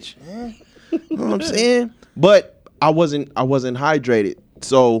a bitch, man. You know what I'm saying? But I wasn't hydrated.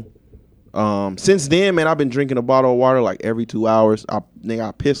 So since then, man, I've been drinking a bottle of water like every 2 hours. I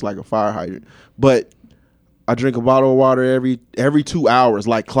piss like a fire hydrant. But I drink a bottle of water every 2 hours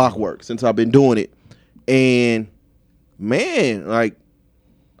like clockwork since I've been doing it. And man, like,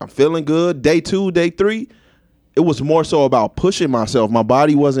 I'm feeling good. Day 2, day 3, it was more so about pushing myself. My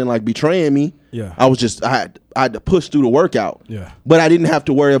body wasn't like betraying me. Yeah. I was just I had to push through the workout. Yeah. But I didn't have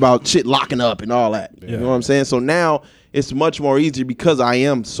to worry about shit locking up and all that. Yeah. You know what I'm saying? So now it's much more easier because I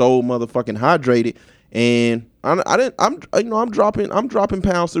am so motherfucking hydrated, and I'm dropping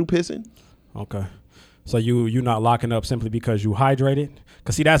pounds through pissing. Okay. So you not locking up simply because you hydrated?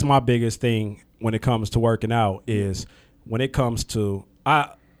 Cause see, that's my biggest thing when it comes to working out is when it comes to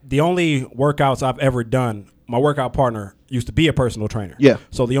the only workouts I've ever done. My workout partner used to be a personal trainer. Yeah.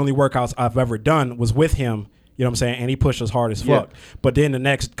 So the only workouts I've ever done was with him, you know what I'm saying? And he pushed as hard as fuck. Yeah. But then the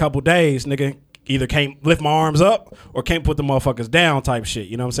next couple days, nigga, either can't lift my arms up or can't put the motherfuckers down type shit.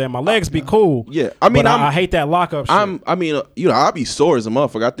 You know what I'm saying? My legs be cool. Yeah. I mean, but I hate that lockup shit. You know, I'll be sore as a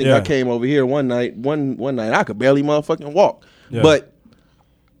motherfucker. I think Yeah. I came over here one night I could barely motherfucking walk. Yeah. But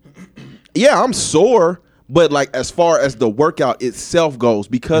yeah, I'm sore. But like as far as the workout itself goes,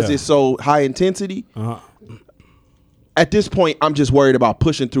 because Yeah. it's so high intensity, Uh-huh. at this point, I'm just worried about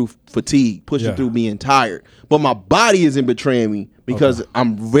pushing through fatigue, pushing Yeah. through being tired. But my body isn't betraying me because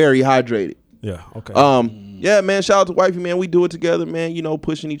I'm very hydrated. Yeah. Okay. Yeah, man. Shout out to wifey, man. We do it together, man. You know,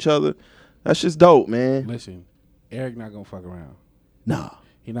 pushing each other. That's just dope, man. Listen, Eric not gonna fuck around. Nah.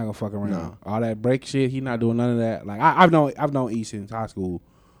 He not gonna fuck around. Nah. All that break shit, he not doing none of that. Like I've known E since high school,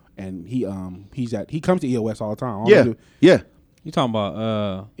 and he comes to EOS all the time. Yeah. You talking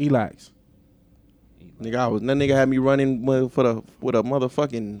about Elax. That nigga had me running with a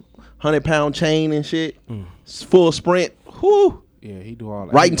motherfucking 100-pound chain and shit. Full sprint. Whoo. Yeah, he do all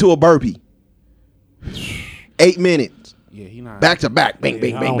that. Right into a burpee. 8 minutes. Yeah, he not Back to back. Bang, I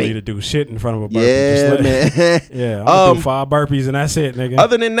bang, don't bang, need to bang. do shit in front of a burpee. Yeah, Just let- man. Yeah, I'm gonna do 5 burpees and that's it, nigga.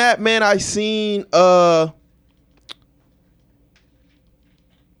 Other than that, man, I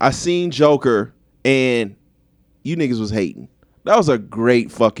seen Joker, and you niggas was hating. That was a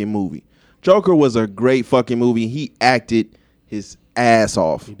great fucking movie. Joker was a great fucking movie. He acted his ass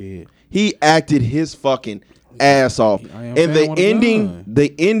off. He did. He acted his fucking ass off. And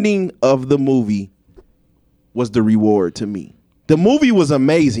the ending of the movie was the reward to me. The movie was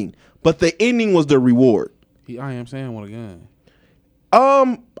amazing, but the ending was the reward. I am saying one again.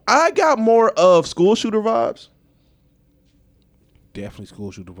 I got more of school shooter vibes. Definitely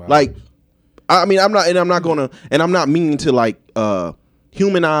school shooter vibes. Like, I mean, I'm not meaning to like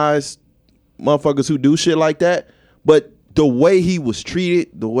humanize motherfuckers who do shit like that, but the way he was treated,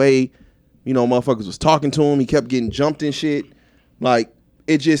 the way, you know, motherfuckers was talking to him, he kept getting jumped and shit. Like,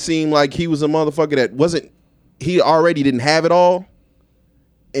 it just seemed like he was a motherfucker that he already didn't have it all,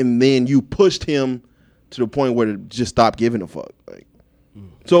 and then you pushed him to the point where it just stopped giving a fuck. Like,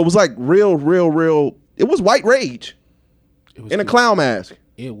 so it was like real. It was white rage in a clown mask.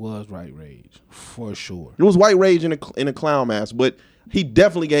 It was white rage for sure. It was white rage in a clown mask, but he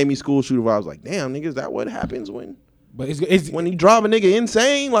definitely gave me school shooter vibes. Like, damn, nigga, is that what happens when But when he drive a nigga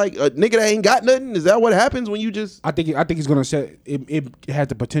insane? Like a nigga that ain't got nothing? Is that what happens when you just? I think it's gonna set it. It has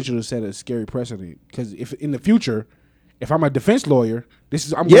the potential to set a scary precedent because if in the future, if I'm a defense lawyer, this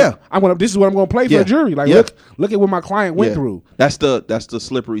is what I'm gonna play for a jury. Like look at what my client went through. That's the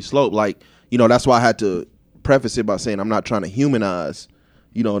slippery slope. Like, you know, that's why I had to preface it by saying I'm not trying to humanize,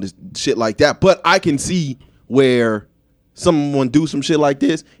 you know, this shit like that. But I can see where someone do some shit like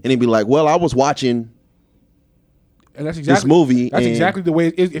this and then be like, well, I was watching. And that's exactly this movie. That's exactly the way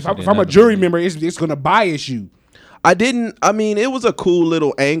it is. If I'm a jury member, it's going to bias you. I mean, it was a cool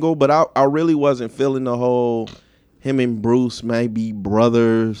little angle, but I really wasn't feeling the whole him and Bruce may be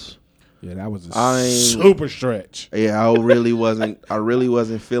brothers. Yeah, that was a super stretch. Yeah, I really wasn't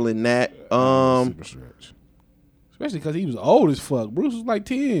feeling that. Super stretch. Especially because he was old as fuck. Bruce was like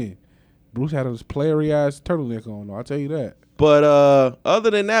 10. Bruce had his playery ass turtleneck on, though. I'll tell you that. But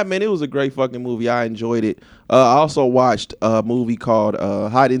other than that, man, it was a great fucking movie. I enjoyed it. I also watched a movie called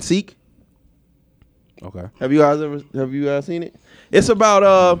Hide and Seek. Okay. Have you guys seen it? It's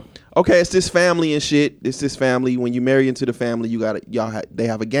about it's this family and shit. It's this family. When you marry into the family, they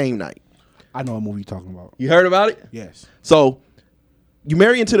have a game night. I know what movie you're talking about. You heard about it? Yes. So you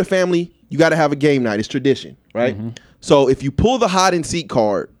marry into the family, you got to have a game night. It's tradition, right? Mm-hmm. So if you pull the hide and seek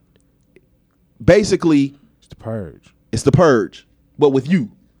card, basically it's the purge. It's the purge, but with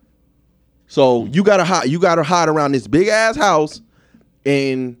you. So you gotta hide around this big ass house,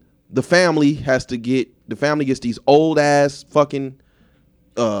 and the family gets these old ass fucking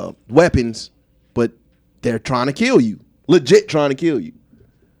weapons, but they're trying to kill you, legit trying to kill you.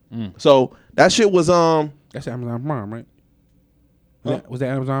 So that shit was That's Amazon Prime, right? Huh? Was that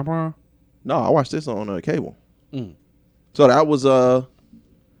Amazon Prime? No, I watched this on cable. So that was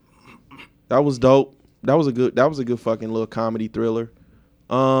dope. That was a good fucking little comedy thriller.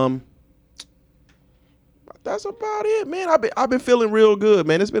 That's about it, man. I've been feeling real good,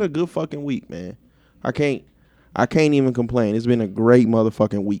 man. It's been a good fucking week, man. I can't even complain. It's been a great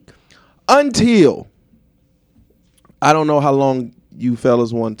motherfucking week. Until I don't know how long you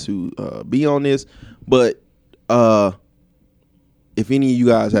fellas want to be on this, but if any of you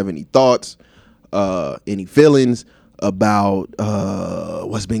guys have any thoughts, any feelings about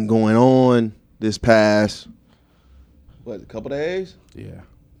what's been going on this past a couple days? Yeah.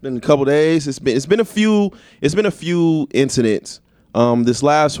 Been a couple days. It's been a few incidents. This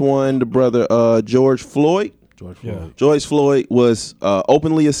last one, the brother George Floyd. George Floyd was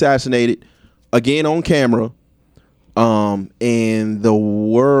openly assassinated again on camera. And the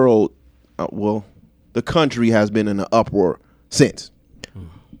world, the country has been in an uproar since.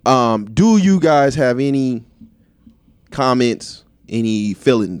 Do you guys have any comments, any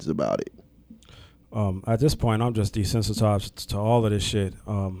feelings about it? At this point, I'm just desensitized to all of this shit.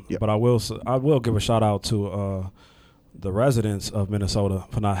 But I will give a shout out to the residents of Minnesota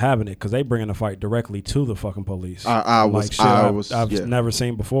for not having it, because they bringing the fight directly to the fucking police. I've never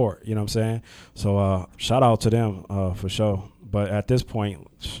seen before. You know what I'm saying? So shout out to them for sure. But at this point,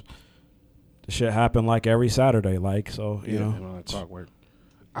 the shit happened like every Saturday. Like, so you know, clockwork.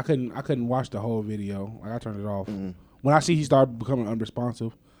 I couldn't watch the whole video. Like, I turned it off. When I see he started becoming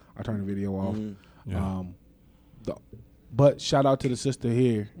unresponsive, I turned the video off. Yeah. But shout out to the sister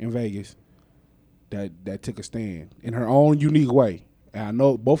here in Vegas that took a stand in her own unique way. And I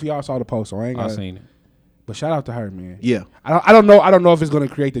know both of y'all saw the post, so I seen it. But shout out to her, man. Yeah. I don't know if it's gonna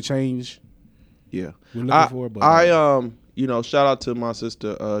create the change. Yeah. We're looking for, but shout out to my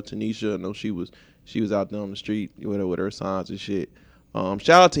sister Tanisha. I know she was out there on the street with her signs and shit. Shout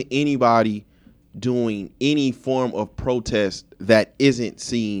out to anybody doing any form of protest that isn't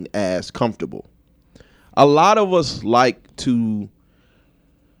seen as comfortable. A lot of us like to...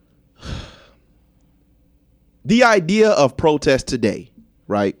 The idea of protest today,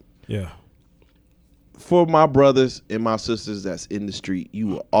 right? Yeah. For my brothers and my sisters that's in the street, you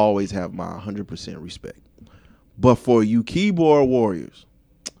will always have my 100% respect. But for you keyboard warriors,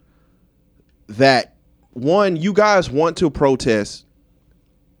 that one, you guys want to protest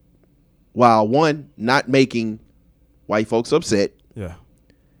while one, not making white folks upset. Yeah.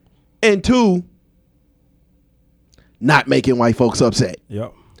 And two, not making white folks upset.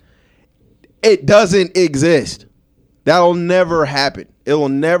 Yep. It doesn't exist. That'll never happen. It'll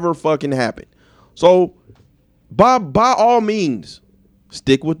never fucking happen. So by all means,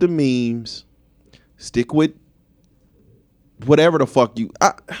 stick with the memes. Stick with whatever the fuck you...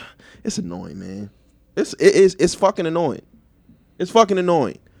 it's annoying, man. It's fucking annoying. It's fucking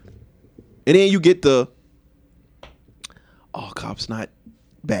annoying. And then you get cops not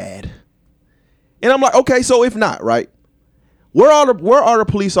bad. And I'm like, okay, so if not, right? Where are the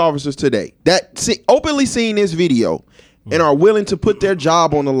police officers today that openly seen this video and are willing to put their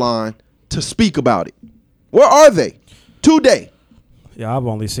job on the line to speak about it? Where are they today? Yeah, I've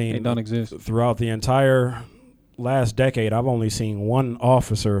only seen They don't exist. throughout the entire last decade. I've only seen one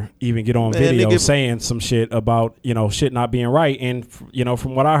officer even get on Man, video nigga- saying some shit about shit not being right, and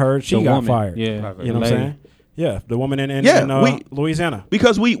from what I heard, she The got woman, fired. yeah, you know the what I'm lady. saying? Yeah, the woman in Yeah, Louisiana.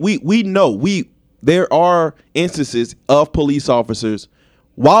 Because we know there are instances of police officers,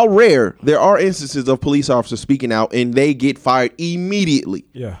 while rare, there are instances of police officers speaking out and they get fired immediately.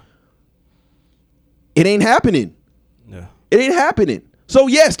 Yeah, It ain't happening. yeah, It ain't happening. So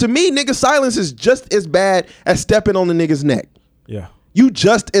yes, to me, nigga, silence is just as bad as stepping on the nigga's neck. yeah, You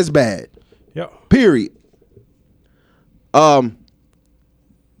just as bad. yeah, Period. And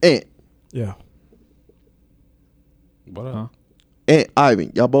yeah. and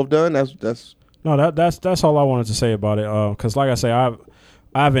Ivan, y'all both done? That's No, that's all I wanted to say about it. Because like I say, I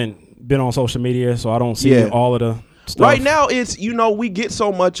haven't been on social media, so I don't see Yeah. all of the stuff. right now. It's we get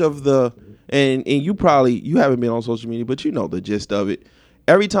so much of the and you haven't been on social media, but you know the gist of it.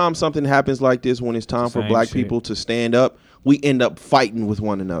 Every time something happens like this, when it's time for Same black shit. people to stand up, we end up fighting with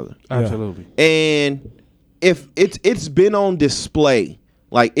one another. Absolutely. And if it's been on display,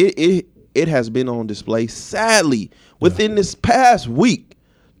 like it has been on display, sadly, within this past week,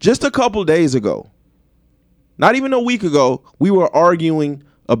 just a couple days ago, not even a week ago, we were arguing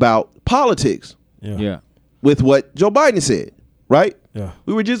about politics Yeah. with what Joe Biden said, right? Yeah.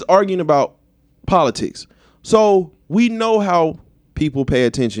 We were just arguing about politics. So we know how people pay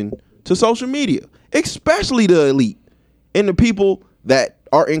attention to social media, especially the elite and the people that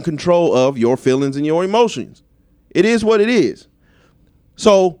are in control of your feelings and your emotions. It is what it is.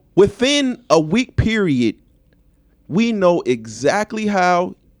 So within a week period, we know exactly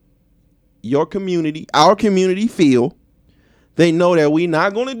how your community, our community feel. They know that we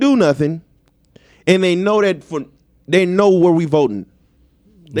not going to do nothing. And they know that they know where we voting.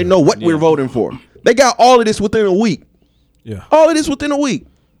 They know what we're voting for. They got all of this within a week. Yeah. All of this within a week.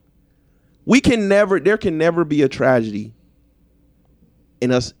 There can never be a tragedy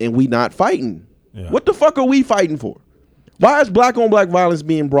in us and we not fighting. Yeah. What the fuck are we fighting for? Why is black on black violence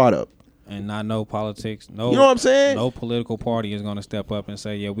being brought up? And not no politics. No, You know what I'm saying? No political party is gonna step up and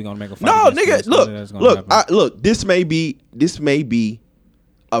say, "Yeah, we're gonna make a fight." No, against nigga, this, look, that's gonna happen. look. This may be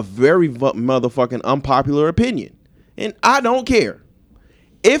a very motherfucking unpopular opinion, and I don't care.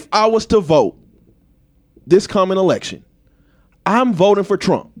 If I was to vote this coming election, I'm voting for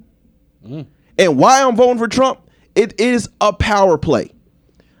Trump. And why I'm voting for Trump? It is a power play.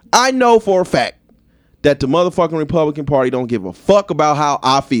 I know for a fact that the motherfucking Republican Party don't give a fuck about how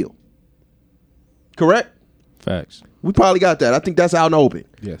I feel. Correct? Facts. We probably got that. I think that's out in the open.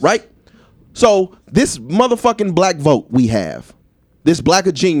 Yes. Right? So this motherfucking black vote we have, this black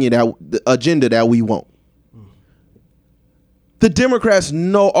agenda that we want, the Democrats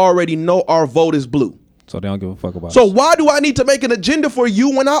already know our vote is blue. So they don't give a fuck about. So us. why do I need to make an agenda for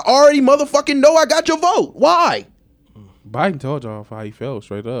you when I already motherfucking know I got your vote? Why? Biden told y'all how he felt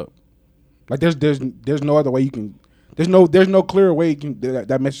straight up. Like there's no other way you can. There's no clearer way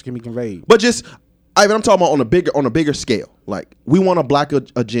that message can be conveyed. But just, Ivan, I'm talking about on a bigger scale. Like we want a black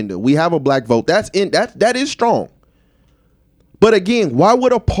agenda. We have a black vote. That is strong. But again, why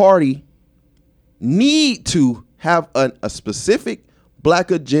would a party need to have a specific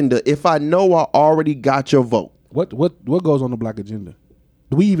black agenda if I know I already got your vote? What goes on the black agenda?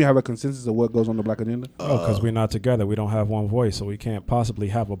 Do we even have a consensus of what goes on the black agenda? Oh, because we're not together. We don't have one voice, so we can't possibly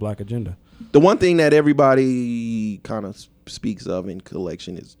have a black agenda. The one thing that everybody kind of speaks of in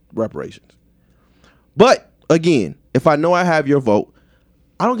collection is reparations. But again, if I know I have your vote,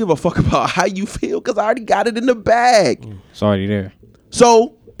 I don't give a fuck about how you feel because I already got it in the bag. It's already there.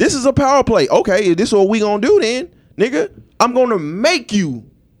 So this is a power play. Okay, this is what we gonna do then, nigga. I'm gonna make you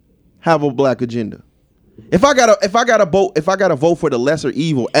have a black agenda. If I gotta vote for the lesser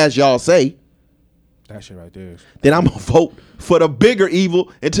evil, as y'all say, That shit right there. then I'm gonna vote for the bigger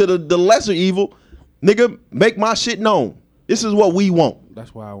evil until the lesser evil, nigga, make my shit known. This is what we want.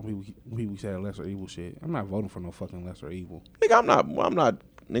 That's why when we said lesser evil shit, I'm not voting for no fucking lesser evil. Nigga, I'm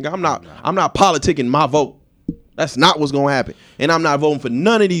not politicking my vote. That's not what's gonna happen. And I'm not voting for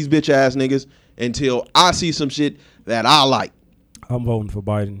none of these bitch ass niggas until I see some shit that I like. I'm voting for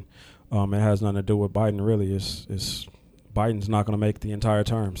Biden. It has nothing to do with Biden, really. It's Biden's not going to make the entire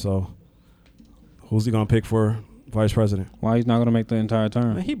term. So who's he going to pick for vice president? Why he's not gonna make the entire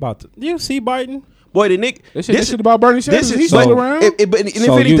term? Man, he about to. You see Biden? Boy, the Nick. This shit about Bernie Sanders. He's but still around. But if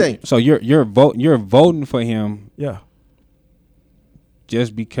anything, you're voting for him Yeah.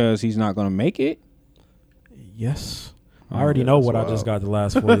 just because he's not gonna make it? Yes. I already know what I just got the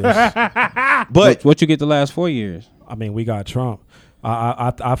last 4 years. But What you get the last 4 years? I mean, we got Trump.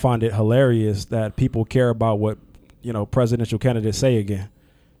 I find it hilarious that people care about what presidential candidates say again.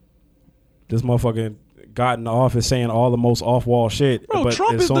 This motherfucker got in the office saying all the most off-wall shit. bro, but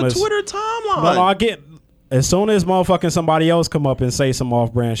Trump as is soon the as- Twitter timeline. No, I get. As soon as motherfucking somebody else come up and say some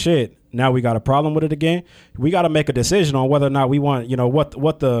off-brand shit, now we got a problem with it again. We got to make a decision on whether or not we want,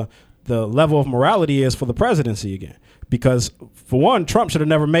 what the level of morality is for the presidency again. Because for one, Trump should have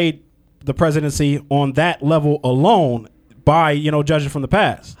never made the presidency on that level alone by judging from the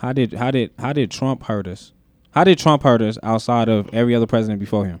past. How did Trump hurt us? How did Trump hurt us outside of every other president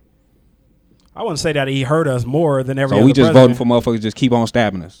before him? I wouldn't say that he hurt us more than every So other we just president. voting for motherfuckers just keep on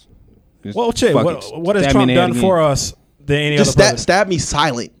stabbing us. Just Well, shit. fuck What it. has Stab me Trump in the head done again. for us than any Just other president? stab me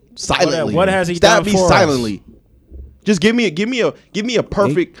silently. What has he stab done me for us? silently? Just give me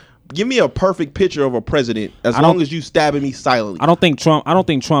a perfect picture of a president. As I long don't- as you stabbing me silently. I don't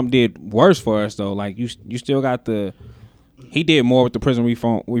think Trump did worse for us though. Like you still got he did more with the prison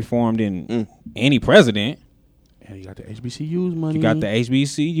reform than any president. And you got the HBCUs money. You got the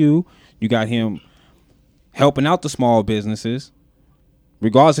HBCU. You got him helping out the small businesses.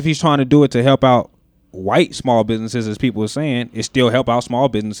 Regardless if he's trying to do it to help out white small businesses, as people are saying, it still help out small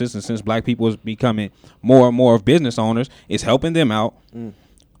businesses. And since black people is becoming more and more of business owners, it's helping them out.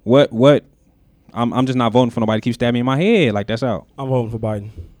 What? I'm just not voting for nobody to keep stabbing me in my head. Like, that's out. I'm voting for Biden.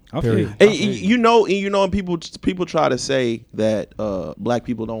 I feel Period. you. And people try to say that black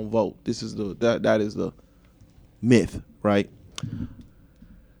people don't vote. That is the myth, right?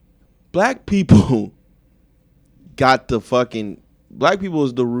 Black people black people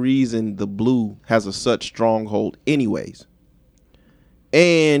is the reason the blue has such stronghold anyways.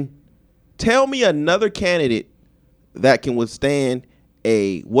 And tell me another candidate that can withstand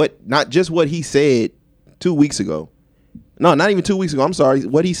not just what he said 2 weeks ago. No, not even 2 weeks ago. I'm sorry.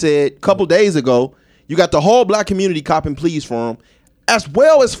 What he said a couple days ago. You got the whole black community copping pleas for him, as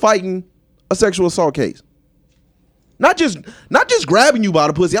well as fighting a sexual assault case. Not just grabbing you by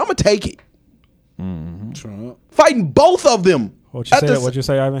the pussy. I'm gonna take it. Trump. Fighting both of them. What'd you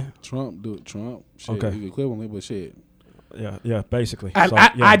say, Ivan? Trump do it. Trump. Shit, Okay. he's equivalent, but shit. Yeah, basically. I, So,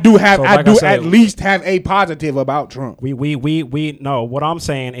 I, yeah. I do have. So, I like do said, at least have a positive about Trump. We no. What I'm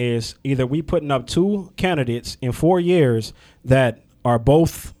saying is either we putting up two candidates in 4 years that are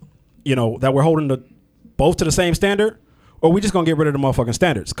both, that we're holding both to the same standard, or we just gonna get rid of the motherfucking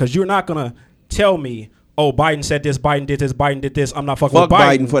standards. Because you're not gonna tell me, oh, Biden said this, Biden did this, Biden did this. I'm not fucking Fuck with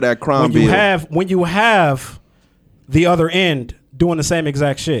Biden Biden for that crime when bill. When you have the other end doing the same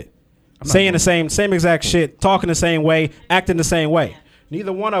exact shit, saying the same exact shit, talking the same way, acting the same way.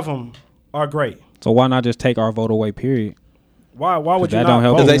 Neither one of them are great. So why not just take our vote away? Period. Why would you that not don't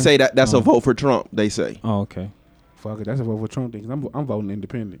help vote? Because they say that's a vote for Trump. They say. Oh, okay. Fuck it. That's a vote for Trump thing. 'Cause I'm voting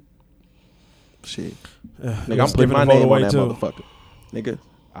independent. Shit. You're Nigga, I'm putting giving my the vote name away on that too. motherfucker. Nigga.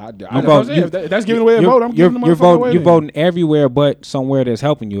 If that's giving away a vote, I'm giving the You're motherfucker voting. away. You're then. voting everywhere but somewhere that's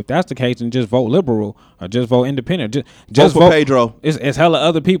helping you. If that's the case, then just vote liberal or just vote independent. Just Vote for Pedro. It's hella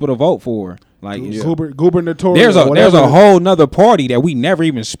other people to vote for. Like Gubernatorial. there's a whole nother party that we never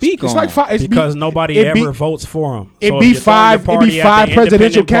even speak It's on. like five. Because nobody ever votes for him. It be five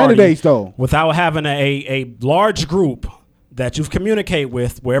presidential candidates though. Without having a large group that you've communicated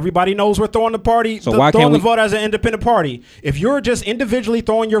with, where everybody knows we're throwing the party, So why throwing can't the we- vote as an independent party. If you're just individually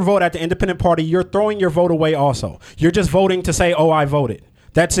throwing your vote at the independent party, you're throwing your vote away also. You're just voting to say, oh, I voted.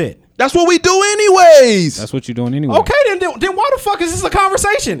 That's it. That's what we do anyways. That's what you're doing anyway. Okay, then why the fuck is this a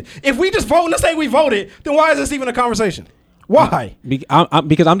conversation? If we just voting to say we voted, then why is this even a conversation? Why?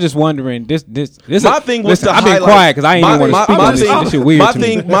 Because I'm just wondering. This My thing was to I've been highlight- quiet because I ain't my- even want to my- speak my on this. thing- This shit weird My to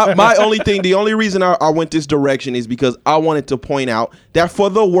me. thing, the only reason I went this direction is because I wanted to point out that for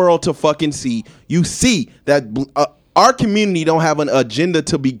the world to fucking see, you see that our community don't have an agenda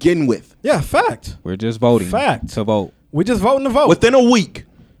to begin with. Yeah, fact. We're just voting Fact. to vote. We just voting to vote. Within a week,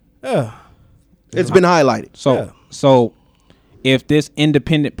 Yeah. it's been highlighted. So if this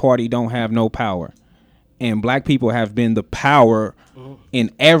independent party don't have no power, and black people have been the power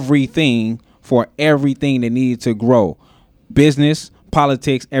in everything for everything that needed to grow, business,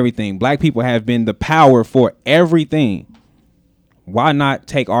 politics, everything. Black people have been the power for everything. Why not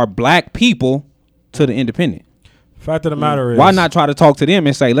take our black people to the independent? Fact of the matter is, Why not try to talk to them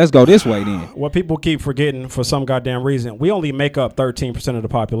and say, let's go this way then? what people keep forgetting for some goddamn reason, we only make up 13% of the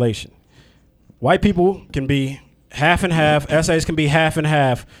population. White people can be half and half. SAs can be half and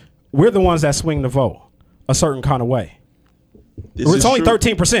half. We're the ones that swing the vote a certain kind of way. It's only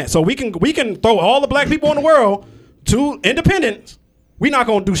 13%. So we can throw all the black people in the world to independents. We're not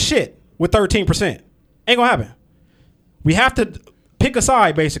gonna do shit with 13%. Ain't gonna happen. We have to pick a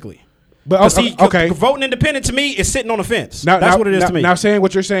side, basically. But see, okay, voting independent to me is sitting on the fence. Now, That's what it is to me. Now, saying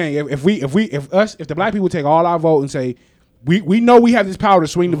what you're saying, if the black people take all our vote and say we know we have this power to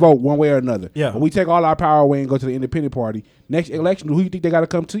swing the vote one way or another. Yeah. But we take all our power away and go to the independent party. Next election, who you think they got to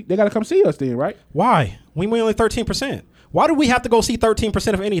come to? They got to come see us then, right? Why? We only 13%. Why do we have to go see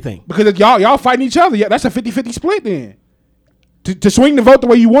 13% of anything? Because y'all fighting each other. Yeah, that's a 50-50 split then. To swing the vote the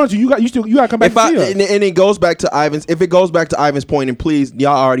way you want to, you got to come back and see us. And it goes back to Ivan's. If it goes back to Ivan's point, and please,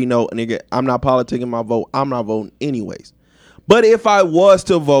 y'all already know, nigga, I'm not politicking my vote. I'm not voting anyways. But if I was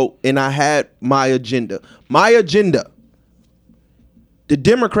to vote and I had my agenda, the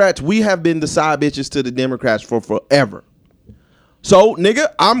Democrats, we have been the side bitches to the Democrats for forever. So, nigga,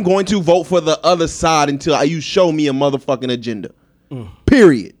 I'm going to vote for the other side until you show me a motherfucking agenda.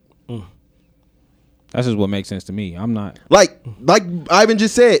 Period. That's just what makes sense to me. I'm not like Ivan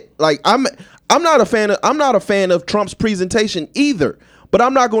just said. Like I'm not a fan of Trump's presentation either. But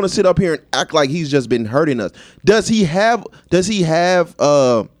I'm not going to sit up here and act like he's just been hurting us. Does he have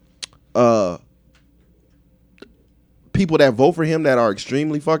people that vote for him that are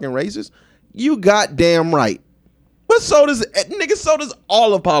extremely fucking racist? You goddamn right. But so does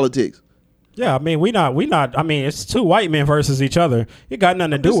all of politics. Yeah, I mean, we not. I mean, it's two white men versus each other. It got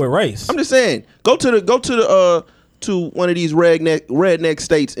nothing to do with race. I'm just saying, go to one of these redneck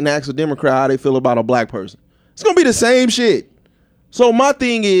states and ask a Democrat how they feel about a black person. It's gonna be the same shit. So my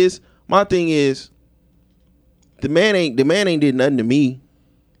thing is, the man ain't did nothing to me.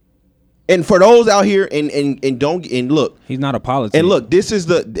 And for those out here and look, he's not a politician. And look, this is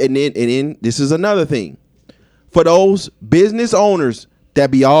this is another thing. For those business owners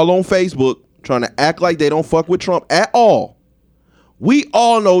that be all on Facebook trying to act like they don't fuck with Trump at all. We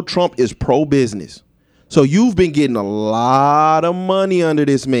all know Trump is pro-business. So you've been getting a lot of money under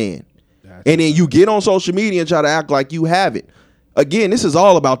this man. And then you get on social media and try to act like you have it. Again, this is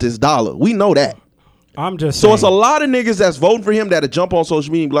all about this dollar. We know that. I'm just so saying. It's a lot of niggas that's voting for him that'll jump on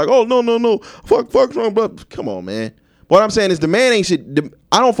social media and be like, oh, no. Fuck Trump. But come on, man. What I'm saying is the man ain't shit.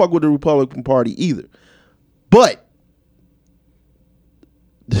 I don't fuck with the Republican Party either. But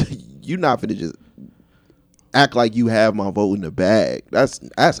you're not finna just act like you have my vote in the bag. That's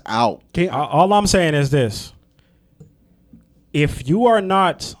out. All I'm saying is this. If you are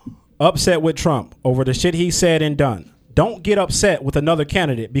not upset with Trump over the shit he said and done, don't get upset with another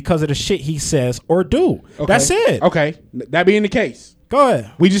candidate because of the shit he says or do. Okay. That's it. Okay. That being the case. Go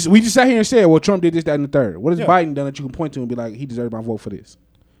ahead. We just sat here and said, well, Trump did this, that, and the third. What has Biden done that you can point to and be like, he deserves my vote for this?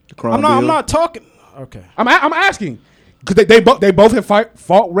 I'm not talking. Okay. I'm asking. Because they both have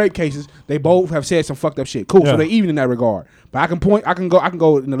fought rape cases. They both have said some fucked up shit. Cool. Yeah. So they're even in that regard. But I can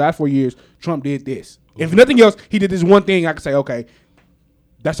go in the last 4 years, Trump did this. If nothing else, he did this one thing. I can say, okay,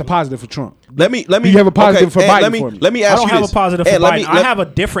 that's a positive for Trump. Let me. You have a positive for Biden for me. Let me ask you this. I don't have a positive for Biden. I have a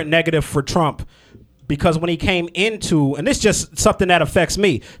different negative for Trump because when he came into, and this is just something that affects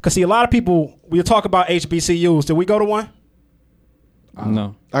me. Because see, a lot of people, we'll talk about HBCUs. Did we go to one?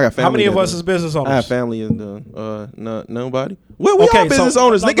 No. I got family. How many of us is business owners? I have family and nobody. We all business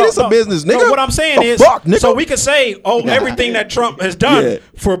owners, nigga. It's a business, nigga. No, what I'm saying is, so we could say, everything that Trump has done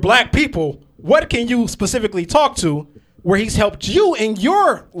for black people. What can you specifically talk to where he's helped you in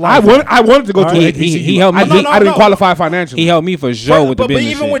your life? I wanted to go to an HBCU. He helped me. I didn't qualify financially. He helped me for sure with the business.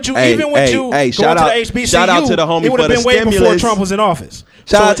 But even with you, going to the HBCU, shout out to the homie it would have for been the way before stimulus. Trump was in office.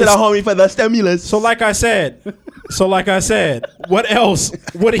 Shout out to the homie for the stimulus. So like I said, what else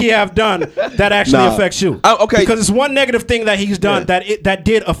would he have done that actually affects you? Okay, because it's one negative thing that he's done that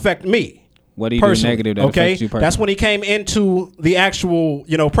did affect me. What do you do negative that affects you personally? That's when he came into the actual,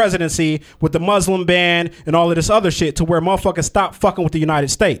 presidency with the Muslim ban and all of this other shit to where motherfuckers stopped fucking with the United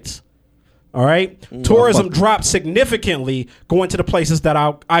States. All right? Tourism dropped significantly going to the places that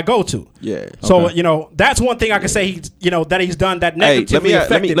I go to. Yeah. So, that's one thing I can say that he's done that negatively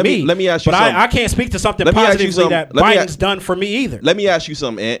affected me. Let me ask you something. But I can't speak to something positively that Biden's done for me either. Let me ask you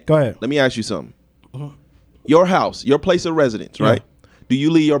something, Ant. Go ahead. Let me ask you something. Your house, your place of residence, right? Do you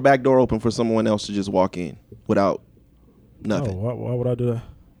leave your back door open for someone else to just walk in without nothing? Why would I do that?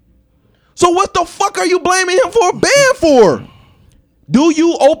 So what the fuck are you blaming him for a ban for? Do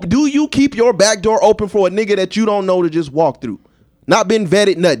you keep your back door open for a nigga that you don't know to just walk through? Not been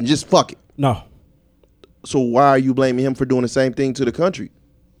vetted, nothing, just fuck it. No. So why are you blaming him for doing the same thing to the country?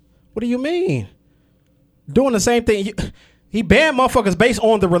 What do you mean? Doing the same thing? He banned motherfuckers based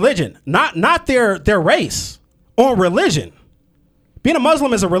on the religion, not their race, on religion. Being a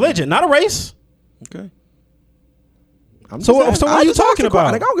Muslim is a religion, not a race. Okay. So what are you talking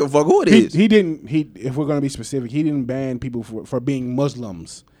about? I don't give a fuck who it is. He didn't. If we're gonna be specific, he didn't ban people for being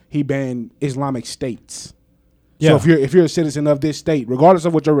Muslims. He banned Islamic states. Yeah. So if you're a citizen of this state, regardless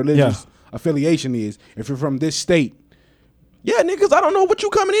of what your religious affiliation is, if you're from this state, Yeah, niggas, I don't know what you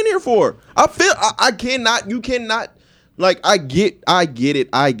coming in here for. I cannot, you cannot, like, I get it.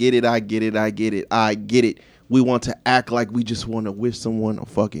 We want to act like we just want to wish someone a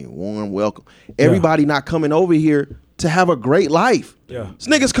fucking warm welcome. Everybody not coming over here to have a great life. Yeah. This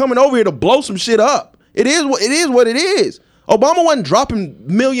nigga's coming over here to blow some shit up. It is what it is. Obama wasn't dropping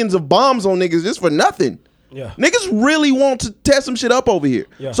millions of bombs on niggas just for nothing. Yeah. Niggas really want to test some shit up over here.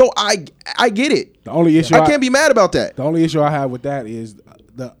 Yeah. So I get it. the only issue I can't be mad about that. The only issue I have with that is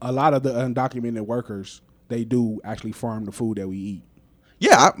a lot of the undocumented workers, they do actually farm the food that we eat.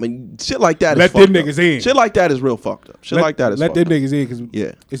 Yeah, I mean, shit like that Let is them fucked up. niggas in. Shit like that is real fucked up. Shit like that is let fucked them up. niggas in because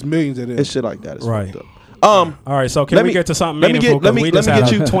Yeah. it's millions of them. It's shit like that is Right. fucked up. All right, so can let we me- get to something let me meaningful? get- let me- We let just me had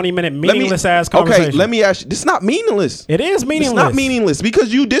get a you- 20-minute Let me- meaningless ass conversation. Okay, let me ask you. This is not meaningless. It is meaningless. It's not meaningless because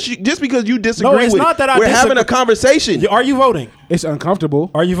just because you disagree No, it's with not it. that I We're having disagree. a conversation. Are you voting? It's uncomfortable.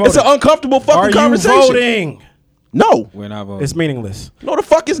 Are you voting? It's an uncomfortable fucking Are you conversation. voting? No. We're not voting. It's meaningless. No, the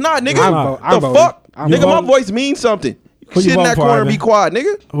fuck it's not, nigga. I'm the voting. fuck? I'm Nigga, voting. my voice means something. Who you Sit in voting that for, corner and be Ivan? quiet,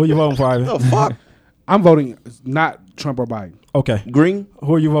 nigga. Who are you voting for, Ivan? The fuck? I'm voting not Trump or Biden. Okay. Green?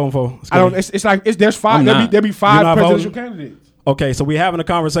 Who are you voting for? I don't. It's like there's five. I'm not. There be You're five not presidential voting? candidates. Okay, so we're having a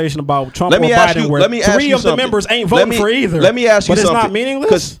conversation about Trump Let or me ask Biden you. where Let me ask three you of something. the members ain't Let voting me- for either. Let me ask you but something. it's not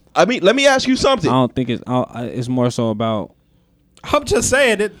meaningless? Let me ask you something. I don't think it's more so about. I'm just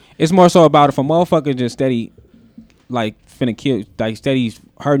saying it. It's more so about if a motherfucker just steady, like finna kill, like steady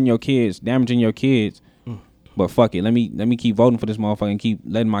hurting your kids, damaging your kids. But fuck it, let me keep voting for this motherfucker and keep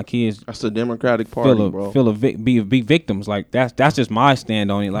letting my kids That's the Democratic Party, bro. be victims. Like that's just my stand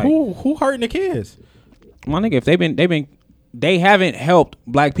on it. Like Who hurting the kids? my nigga, if they haven't helped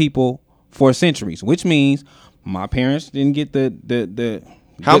black people for centuries, which means my parents didn't get the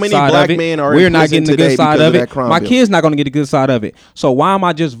How good many side black of it. men are We're in not prison getting the today good side because of of that it. crime My bill? kids not gonna get the good side of it. So why am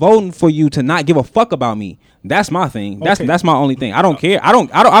I just voting for you to not give a fuck about me? That's my thing. That's my only thing. I don't care.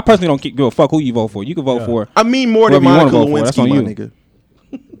 I personally don't give a fuck who you vote for. You can vote for. I mean more than whoever you Monica wanna vote for. That's Lewinsky, on my you.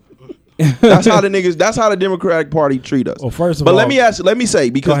 nigga. That's how the niggas. That's how the Democratic Party treat us. Well, first of but all- let me say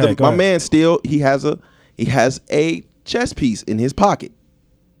because Go ahead, go my ahead. man still he has a chess piece in his pocket,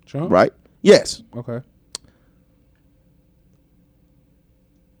 Trump? right? Yes, Okay.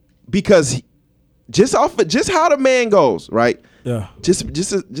 because just how the man goes, right? Yeah.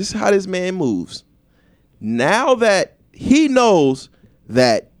 Just how this man moves. Now that he knows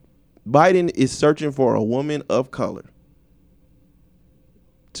that Biden is searching for a woman of color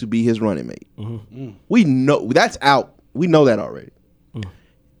to be his running mate. We know that's out. We know that already.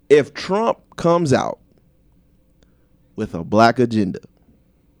 If Trump comes out with a black agenda,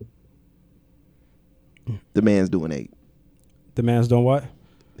 the man's doing 8. The man's doing what?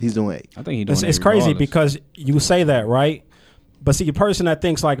 He's doing 8. I think he doing It's it crazy regardless. because you say that, right? But see, a person that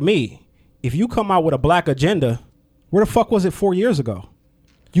thinks like me, if you come out with a black agenda, where the fuck was it 4 years ago?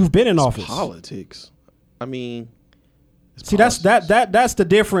 You've been in office. Politics. I mean, it's See, politics. that's the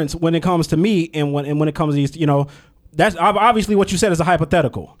difference when it comes to me and when it comes to these, that's obviously what you said is a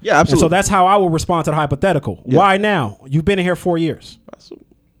hypothetical. Yeah, absolutely. And so that's how I will respond to the hypothetical. Yeah. Why now? You've been in here 4 years.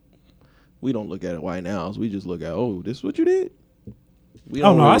 We don't look at it white now. We just look at, oh, this is what you did. We Oh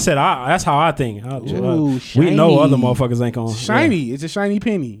don't no, really- I said that's how I think. Ooh, We know shiny. other motherfuckers ain't gonna Shiny. It's a shiny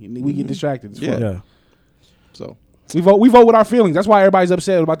penny. And we get distracted. Yeah. Yeah. So We vote with our feelings. That's why everybody's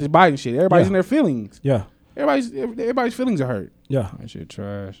upset about this Biden shit. Everybody's Yeah. in their feelings. Yeah. Everybody's feelings are hurt. Yeah. That shit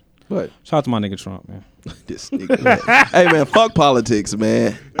trash. but Shout out to my nigga Trump, man. this nigga, man. Hey man, fuck politics,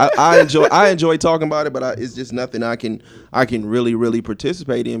 man. I enjoy talking about it, but it's just nothing I can really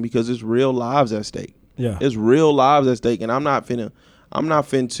participate in because it's real lives at stake. Yeah. It's real lives at stake, and I'm not finna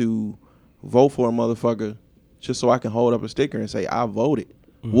to vote for a motherfucker just so I can hold up a sticker and say I voted.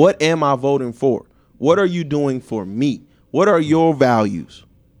 What am I voting for? What are you doing for me? What are your values?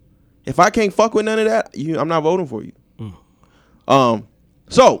 If I can't fuck with none of that, I'm not voting for you.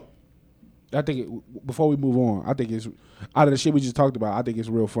 So I think before we move on, I think it's out of the shit we just talked about. I think it's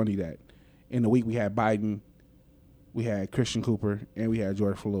real funny that in the week we had Biden, we had Christian Cooper, and we had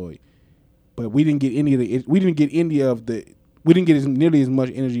George Floyd, but we didn't get nearly as much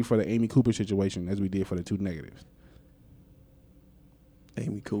energy for the Amy Cooper situation as we did for the two negatives.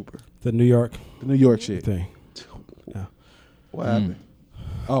 Amy Cooper, The New York shit. thing. what happened?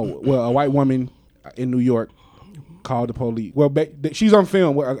 Oh well, a white woman in New York called the police. Well, she's on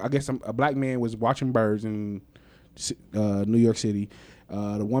film. Well, I guess a black man was watching birds in New York City.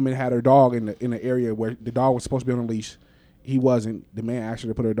 The woman had her dog in the area where the dog was supposed to be on a leash. He wasn't. The man asked her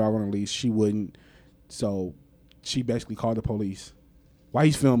to put her dog on a leash. She wouldn't. So she basically called the police while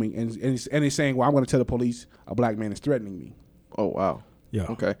he's filming, and it's saying, "Well, I'm going to tell the police a black man is threatening me." Oh wow. Yeah.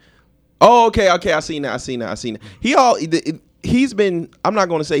 Okay. Oh, okay. I seen that. He's been. I'm not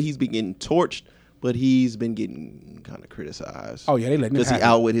going to say he's been getting torched, but he's been getting kind of criticized. Oh yeah, they letting him because he have it.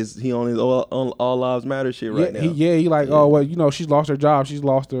 out with he on his all lives matter shit right now. He like, oh well, you know, she's lost her job, she's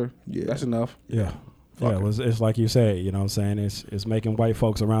lost her. Yeah. That's enough. Yeah. Yeah, it's like you said, you know what I'm saying? It's making white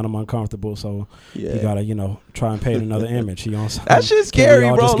folks around him uncomfortable, so you gotta, try and paint another image. You know what I'm saying? That shit's scary,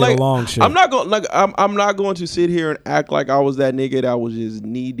 bro. Like, shit? I'm not going to sit here and act like I was that nigga that was just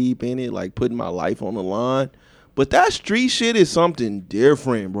knee deep in it, like putting my life on the line. But that street shit is something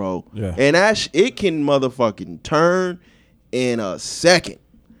different, bro. Yeah. And it can motherfucking turn in a second.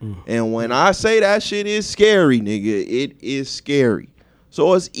 And when I say that shit is scary, nigga, it is scary.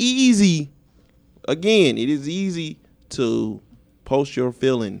 So it's easy. Again, it is easy to post your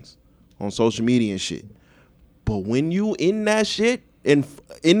feelings on social media and shit. But when you in that shit and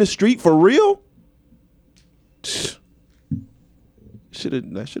in the street for real, that should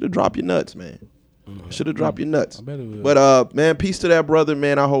have dropped your nuts, man. Should have dropped your nuts. I bet it will. But man, peace to that brother,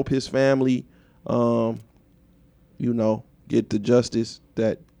 man. I hope his family get the justice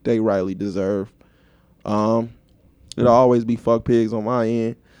that they rightly deserve. It'll always be fuck pigs on my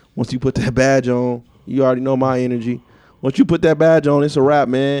end. Once you put that badge on, you already know my energy. Once you put that badge on, it's a wrap,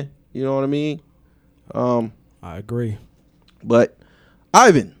 man. You know what I mean? I agree. But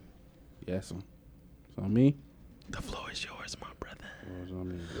Ivan. Yes. It's on me. The floor is yours, my brother.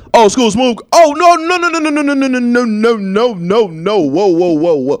 Oh, School Smooth. Oh, no.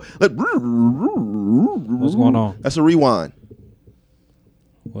 Whoa. What's going on? That's a rewind.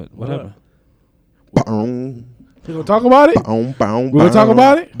 What happened? Boom. We gonna talk about it? Boom. We gonna talk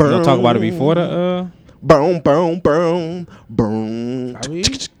about it? You gonna talk about it before the Boom. I mean,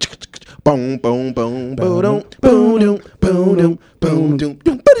 Boom, boom, boom, boom, boom.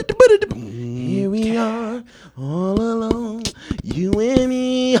 Here we are, all alone, you and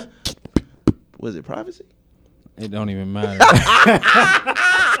me. Was it privacy? It don't even matter.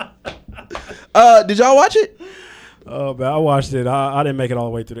 Did y'all watch it? Oh, but I watched it. I didn't make it all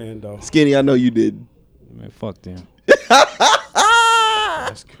the way to the end though. Skinny, I know you did. Man, fuck them.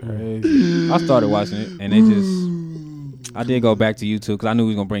 that's crazy. I started watching it, and they just. I did go back to YouTube because I knew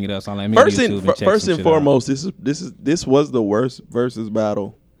we was gonna bring it up. So I let me First YouTube and check and some shit foremost, this was the worst versus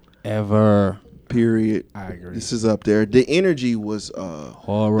battle out. Ever. Period. I agree. This is up there. The energy was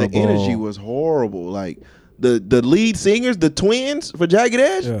Horrible. The energy was horrible. Like the lead singers, the twins for Jagged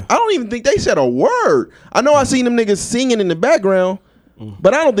Edge. Yeah. I don't even think they said a word. I know I seen them niggas singing in the background,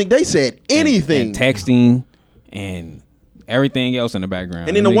 but I don't think they said anything. And texting and everything else in the background.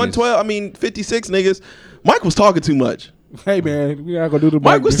 And then the Them 112, 56 niggas. Mike was talking too much. Hey man, we not gonna do the.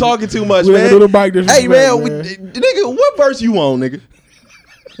 Mike was talking too much, we man. Gonna do the mic hey man, nigga, what verse you on, nigga?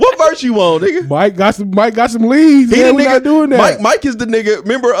 What verse you on, nigga? Mike got some leads. He Man, the we nigga, not doing that. Mike is the nigga.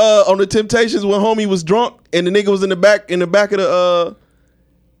 Remember on the Temptations when homie was drunk and the nigga was in the back of the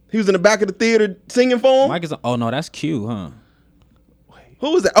he was in the back of the theater singing for him. Mike is. Oh no, that's Q, huh?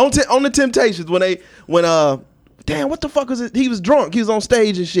 Who was that on the Temptations when damn, what the fuck was it? He was drunk. He was on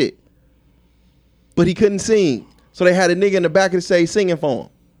stage and shit, but he couldn't sing. So they had a nigga in the back of the stage singing for him.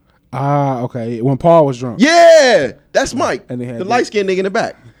 Ah, okay. When Paul was drunk. Yeah, that's Mike. And they had the light skinned nigga in the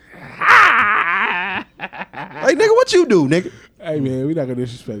back. Like, nigga, what you do, nigga? Hey man, we not gonna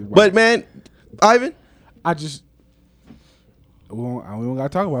disrespect. Bro. But man, Ivan, we don't gotta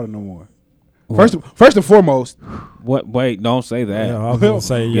talk about it no more. First and foremost, What? Wait, don't say that. Yeah, I was gonna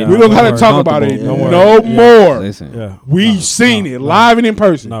say Yeah. we don't gotta worry. talk about it Don't worry. no more. Listen. Yeah. We seen it live and in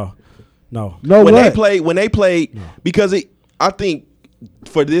person. No. No when what? they played because I think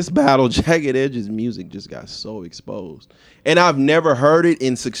for this battle, Jagged Edge's music just got so exposed, and I've never heard it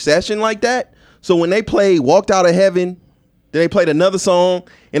in succession like that. So when they played "Walked Out of Heaven," then they played another song,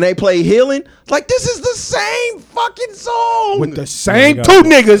 and they played "Healing." It's like, this is the same fucking song With the same Yeah, two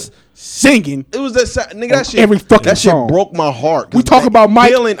niggas singing. It was nigga. That shit, every fucking that shit song. broke my heart. We talk about Mike.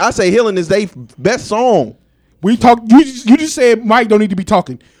 "Healing." I say "Healing" is their best song. We talk. You just said Mike don't need to be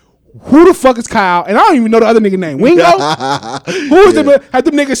talking. Who the fuck is Kyle? And I don't even know the other nigga name. Wingo? Who is them? Have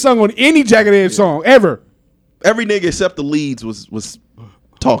them niggas sung on any Jagged Edge song ever? Every nigga except the leads was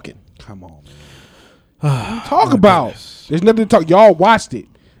talking. Come on, man. Talk about. There's nothing to talk. Y'all watched it.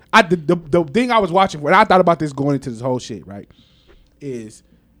 The thing I was watching, when I thought about this going into this whole shit, right, is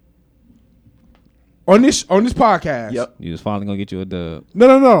on this podcast. Yep. You was finally gonna get you a dub.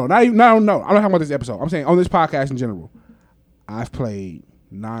 No. Not even. No. I'm not talking about this episode. I'm saying on this podcast in general. I've played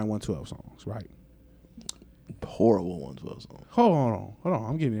 9 112 songs, right? Horrible 112 songs. Hold on.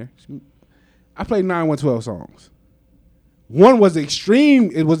 I'm getting there. I played 9 112 songs. One was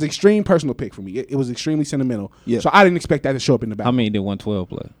extreme. It was extreme personal pick for me. It was extremely sentimental. Yeah. So I didn't expect that to show up in the How battle. many did 112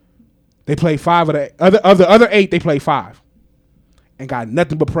 play? They played 5 of the other 8. They played 5, and got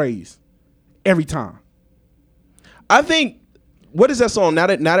nothing but praise every time. I think. What is that song? Now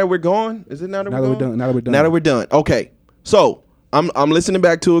that we're gone. Is it now that we're done? Now that we're done. Now that we're done. Okay. So I'm listening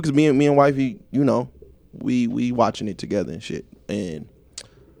back to it because me and wifey, we watching it together and shit. And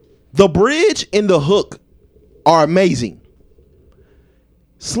the bridge and the hook are amazing.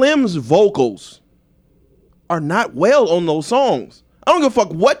 Slim's vocals are not well on those songs. I don't give a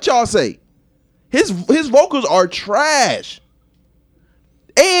fuck what y'all say. His vocals are trash.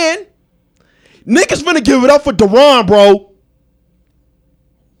 And niggas finna give it up for Deron, bro.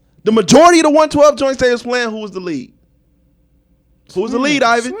 The majority of the 112 joints they was playing, who was the lead? Who was the lead,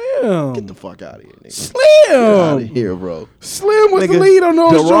 Ivan? Slim. Get the fuck out of here, nigga. Slim. Get out of here, bro. Slim was Nigga, the lead on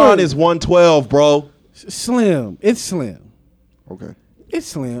those Deron joints. is 112, bro. Slim. It's Slim. Okay. It's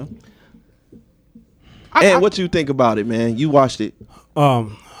Slim. And what you think about it, man? You watched it.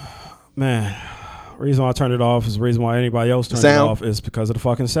 Man, reason why I turned it off is the reason why anybody else turned it Sound? off is because of the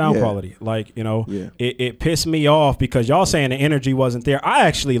fucking sound Yeah. quality. Like, Yeah. it pissed me off because y'all saying the energy wasn't there. I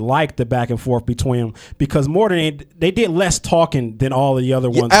actually liked the back and forth between them because more than they did less talking than all of the other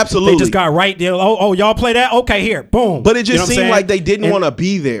ones. absolutely. They just got right there. Oh, y'all play that? Okay, here, boom. But it You know just what I'm seemed saying? like they didn't And- want to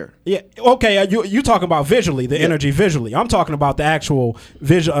be there. Yeah, okay. You talking about visually, the energy visually. I'm talking about the actual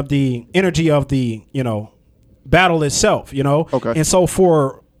vision of the energy of the battle itself. Okay. And so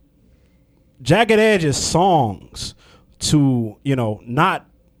for Jagged Edge's songs to not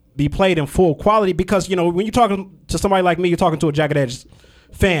be played in full quality, because when you're talking to somebody like me, you're talking to a Jagged Edge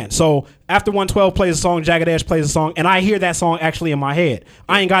fan. So after 112 plays a song, Jagged Edge plays a song, and I hear that song actually in my head.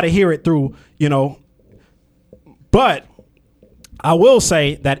 I ain't got to hear it through but I will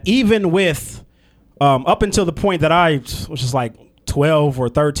say that even with up until the point that I was just like 12 or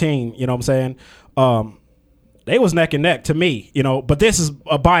 13, you know what I'm saying? They was neck and neck to me, but this is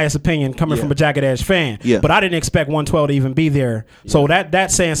a biased opinion coming from a Jagged Edge fan. Yeah. But I didn't expect 112 to even be there. So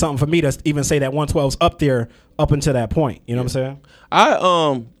that's saying something for me to even say that 112's up there up until that point. You know what I'm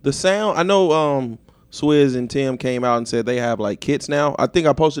saying? The sound, I know Swizz and Tim came out and said they have like kits now. I think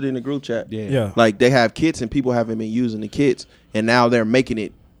I posted it in the group chat. Yeah. Like they have kits and people haven't been using the kits, and now they're making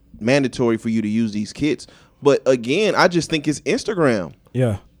it mandatory for you to use these kits. But again, I just think it's Instagram.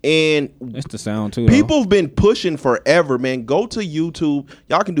 Yeah. And It's the sound too. people have been pushing forever, man. Go to YouTube.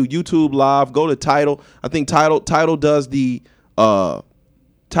 Y'all can do YouTube Live. Go to Tidal. I think Tidal does the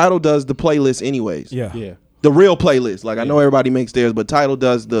playlist anyways. Yeah. Yeah. The real playlist. Like I know everybody makes theirs, but Tidal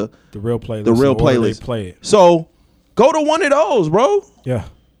does the real playlist. The real the order they playlist. play it. So go to one of those, bro. Yeah.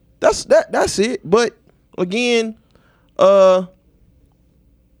 That's it. But again, shout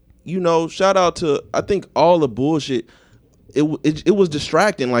out to I think all the bullshit. It was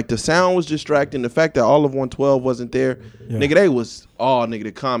distracting. Like the sound was distracting. The fact that all of 112 wasn't there, nigga,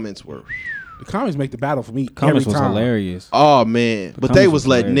 the comments were. The comments make the battle for me. Comments every was time. hilarious. Oh man, but they comments was was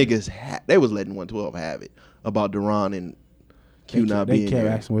letting hilarious. niggas. They was letting 112 have it about Deron and Q not They being kept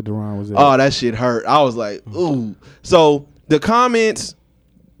there. asking what Deron was at. Oh, that shit hurt. I was like, ooh. So the comments,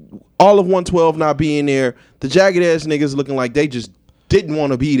 all of 112 not being there, the Jagged Edge niggas looking like they just didn't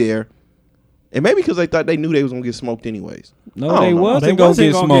want to be there. And maybe because they thought they knew they was gonna get smoked anyways. No, I don't they know. wasn't They gonna wasn't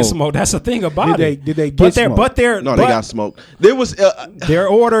get gonna smoked. get smoked. That's the thing about it. Did they get smoked? No, they got smoked. There was Their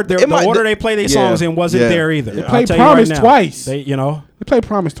order, the order they play their songs in wasn't there either. They I'll played tell you right Promise now. twice. They, They played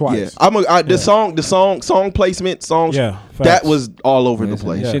Promise twice. yeah. The song placement, songs. Yeah, that facts. was all over the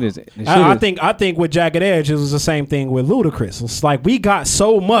place. Shit is. I think with Jagged Edge, it was the same thing with Ludacris. It's like we got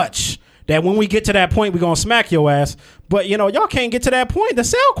so much that when we get to that point, we're gonna smack your ass. But y'all can't get to that point. The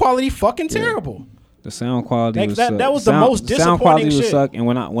sound quality fucking terrible. The sound quality was that was the most the sound quality disappointing was shit. suck. And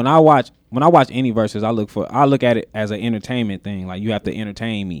when I watch any verses, I look at it as an entertainment thing. Like you have to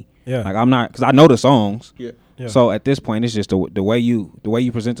entertain me. Yeah. Like I'm not, because I know the songs. Yeah. Yeah. So at this point, it's just the way you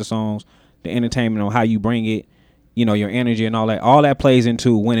present the songs, the entertainment on how you bring it, your energy and all that. All that plays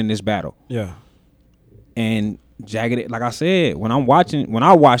into winning this battle. Yeah. And Jagged, like I said, when I watched it, when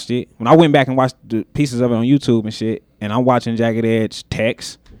I went back and watched the pieces of it on YouTube and shit, and I'm watching Jagged Edge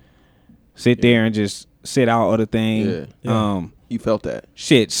text, sit there and just sit out other thing. Yeah. You felt that.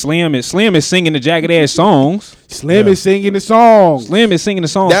 Shit, Slim is singing the Jagged Edge songs. Slim is singing the songs. Slim is singing the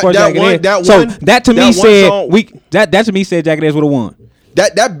songs That- for that Jagged one- Edge. that So one- that to that me one said song- that to me said Jagged Edge would have won.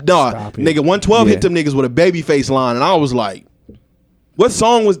 Nigga, 112 hit them niggas with a baby face line, and I was like, what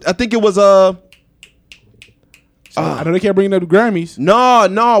song was? I think it was I know they kept bringing up the Grammys.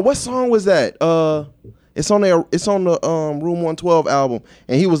 No, what song was that? It's on there. It's on the Room 112 album,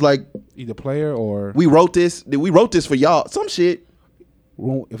 and he was like, Either player or "We wrote this. We wrote this for y'all. Some shit."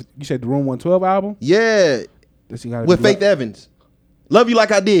 If you said the Room 112 album, Yeah, does he gotta with be Faith Evans. Love You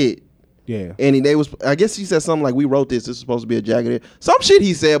Like I Did. Yeah. And they was, I guess he said something like, "We wrote this. This is supposed to be a Jagged Edge." Some shit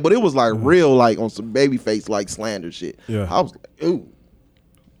he said, but it was like real, like on some Babyface like slander shit. Yeah. I was like, ooh.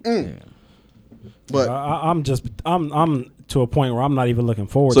 But I'm to a point where I'm not even looking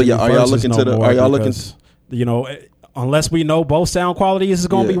forward. So to yeah, these are y'all verses looking no to the? more Are y'all looking? because, you know, unless we know both sound qualities is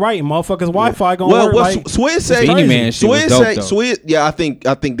gonna Yeah. be right, and motherfuckers Wi-Fi gonna Well, work. what Like, Swizz say? Beanie Man shit was dope, though. Swizz. Yeah, I think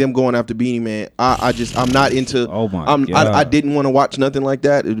them going after Beanie Man. I'm not into. Oh my God. I didn't want to watch nothing like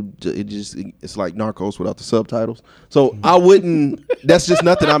that. It's like Narcos without the subtitles. So I wouldn't. That's just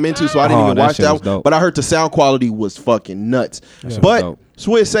nothing I'm into. So I didn't even that watch shit that was one. dope. But I heard the sound quality was fucking nuts. shit was But dope.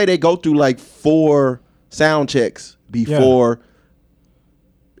 Swizz say they go through like 4 sound checks before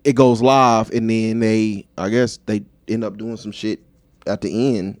it goes live, and then I guess they end up doing some shit at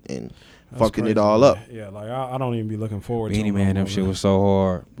the end and fucking crazy, it all man. up. Yeah, like I don't even be looking forward to Beanie them Man, no them more, shit was so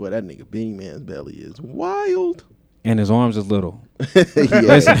hard. Boy, that nigga Beanie Man's belly is wild. And his arms is little. Yeah.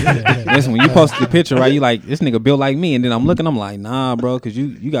 Listen, when you posted the picture, right, you like, this nigga built like me. And then I'm looking, I'm like, nah, bro, because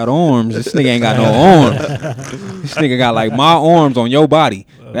you got arms. This nigga ain't got no arms. This nigga got like my arms on your body.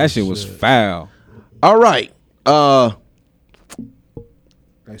 That shit was foul. All right.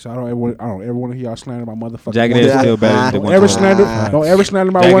 So I don't ever want to hear y'all slander my motherfucking. Jagged Edge still better than Don't ever 112. don't ever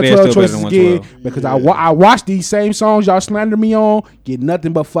slander my Jagged Edge 112 still better choices than again 112. because I watch these same songs y'all slander me on, get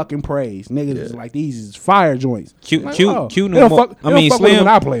nothing but fucking praise. Niggas is like these is fire joints. Q Like, knew they more. don't fuck- they I don't mean, fuck with it Slim.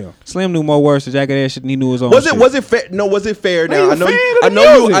 when I play 'em. Slim knew more words to Jagged Edge shit than he knew his own. Was shit. it fair? No, was it fair? Now you I know a fan you, of I the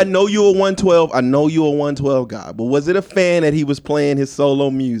know you music? I know you a 112. I know you a 112 guy. But was it a fan that he was playing his solo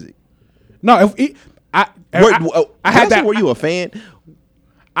music? No, I had that. Were you a fan?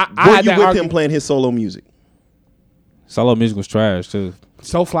 I Were had you that with argument. him playing his solo music? Solo music was trash too.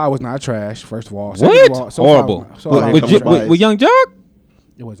 Soulfly was not trash. First of all, What? Second of all, Soulfly Horrible. was- Soulfly With- was with- trash. With Young Jock?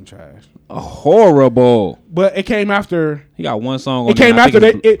 It wasn't trash. Horrible. But it came after. He got one song on It came there. I after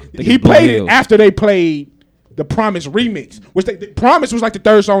think they. it's- I think He it's Blue played it Hills. after they played the Promise remix, which the Promise was like the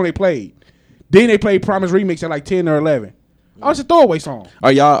third song they played. Then they played Promise remix at like 10 or 11. Oh, it's a throwaway song.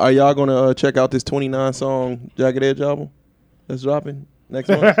 Are y'all gonna check out this 29 song Jagged Edge album that's dropping next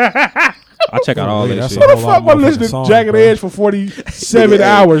month? I check out all Yeah, that that's shit. a Who the whole lot fuck of wanna listen to motherfucking songs, Jagged bro. Edge for 47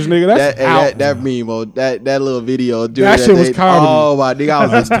 hours, nigga? That's out. that meme, that little video. Dude, That shit was day- comedy. Oh my nigga, I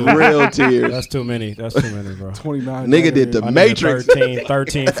was in real tears. That's too many. That's too many, bro. 29. Nigga Jagged did the Edge. I need a Matrix.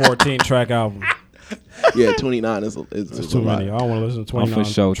 13, 14 track album. Yeah, 29 is That's a too lot. many. I don't want to listen to I'm 29 for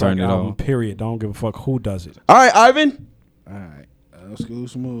sure track turn it album. on. Period. Don't give a fuck who does it. All right, Ivan. All right. Old school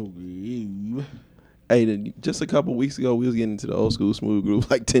smooth. Hey, just a couple weeks ago, we was getting into the old school smooth group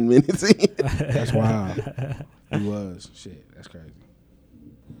like 10 minutes in. That's wild. He was. Shit. That's crazy.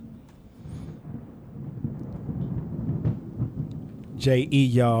 J.E.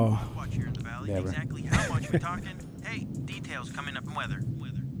 y'all. Watch here in the valley. Never. Exactly how much we're talking? Hey, details coming up in weather.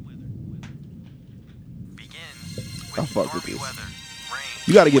 Begins with I fuck with stormy this. weather. Rain.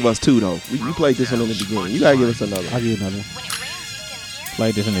 You got to give us two though. You played this one in the beginning. You got to give us another. I'll give you another one.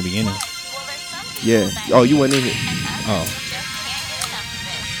 Played this in the beginning. Yeah. Oh, you went in here. Oh.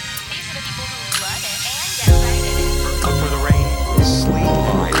 Look for the rain. Sleet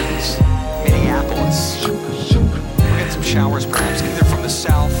lines. Minneapolis. We'll get some showers perhaps either from the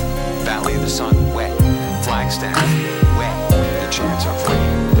south, Valley of the Sun, wet. Flagstaff, wet. The chance of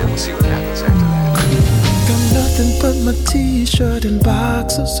rain. Then we'll see what happens after that. Got nothing but my t-shirt and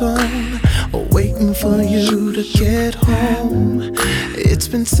boxers on, waiting for you to get home. It's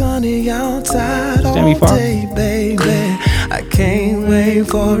been sunny outside all Jamie Foxx. day, baby. I can't wait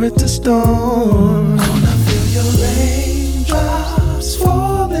for it to storm. Gonna feel your raindrops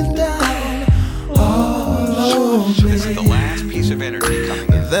falling down all over This is the me. last piece of energy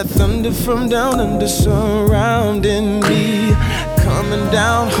coming in. That thunder from down under surrounding me, coming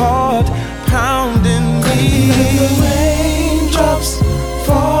down hard, pounding me. The raindrops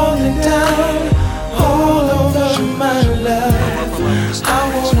falling down all over my life.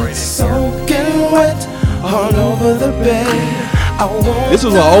 I want it soaking wet all over the bed. I want This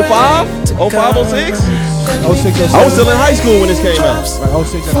was the a 05? rain to 05, 06? come. 06, I was still in high school when this came out. Like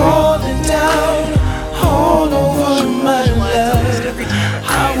 06, I think. Falling down all over my life.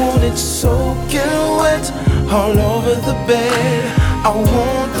 I want it soaking wet all over the bed. I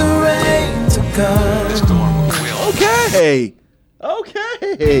want the rain to come. Storm will. Okay.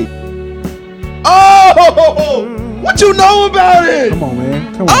 Oh, what you know about it? Come on,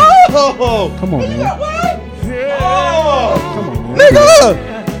 man. Come on. Oh, Come on, man. what? Oh, Come on, man.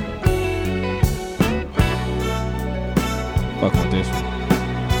 nigga.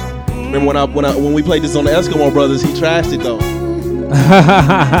 Remember when we played this on the Eskimo Brothers, he trashed it though.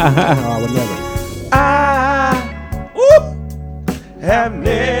 I would never. I have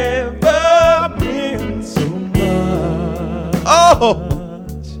never been so much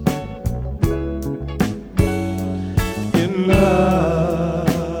in love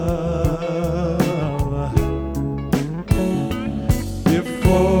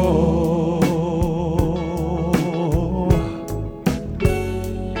before.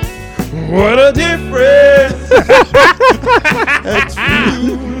 What a difference!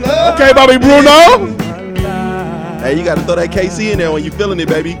 Okay, Bobby Bruno. Hey, you gotta throw that KC in there when you feeling it,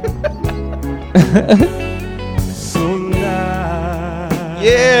 baby. So nice.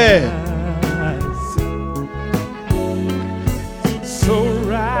 Yeah. So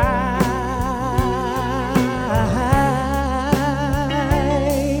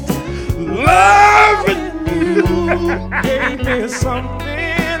right. Loving you gave me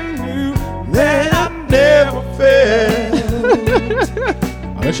something new that I never felt.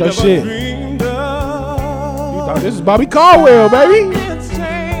 Oh, that's your Never shit. dreamed of. Oh, this is Bobby Caldwell, baby. It's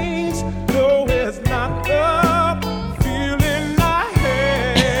changed. No, it's not the feeling I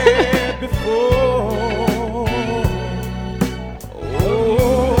had before.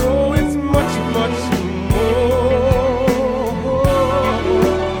 Oh, it's much, much more.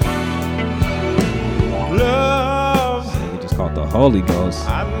 Love, We just called the Holy Ghost.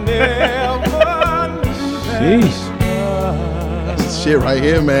 I never knew that. Sheesh. That's the shit right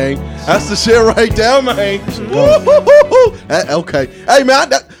here, man. That's the shit right there, man. Woo-hoo-hoo-hoo. Okay. Hey, man,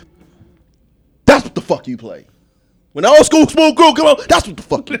 that's what the fuck you play. When the old school smooth crew come on, that's what the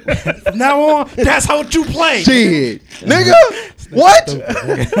fuck you play. From now on, that's how you play. Shit. Nigga, what?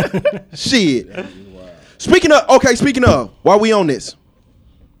 Shit. Speaking of, while we on this,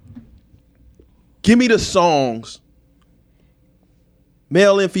 give me the songs,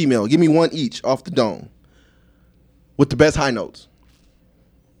 male and female. Give me one each off the dome with the best high notes.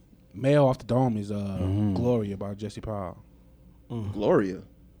 Male off the dome is Gloria by Jesse Powell. Gloria.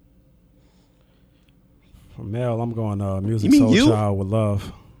 For male, I'm going Music You mean Soul you? Child with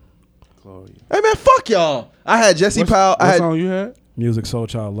Love. Gloria. Hey man, fuck y'all. I had Jesse Powell. What song you had? Music Soul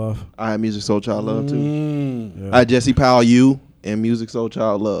Child Love. I had Music Soul Child Love too. Yeah. I had Jesse Powell, You, and Music Soul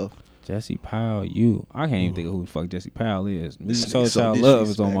Child Love. Jesse Powell, you. I can't even think of who the fuck Jesse Powell is. Music nigga Soul so Child Love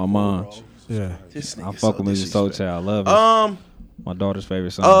is on my disrespectful, mind. bro. Yeah. This I nigga fuck so with Music Soul disrespectful. Child. Love is my daughter's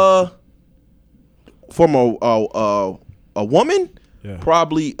favorite song. From a woman, Yeah.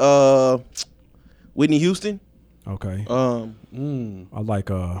 probably Whitney Houston. Okay. Uh, I like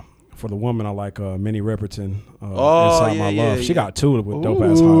for the woman, I like Minnie Riperton. Oh, Inside yeah, My yeah, Love. She yeah. got two with dope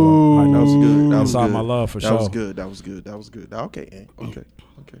ass high notes. that was good. That was Inside good. My Love for that sure. was good. That was good. That was good. Okay. Okay.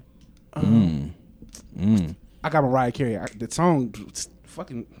 I got Mariah Carey. The song,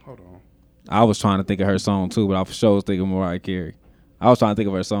 fucking, hold on. I was trying to think of her song too, but I for sure was thinking of Mariah Carey. I was trying to think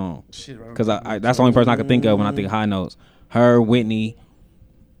of her song because that's the only person I could think of when I think of high notes. Her, Whitney.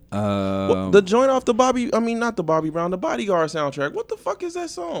 The joint off the not the Bobby Brown, the Bodyguard soundtrack. What the fuck is that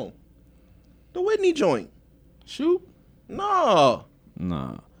song? The Whitney joint. Shoot. No.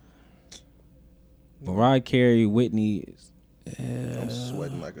 Nah. Mariah Carey, Whitney is. I'm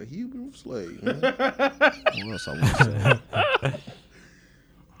sweating like a Hebrew slave. Man. What else I want to say?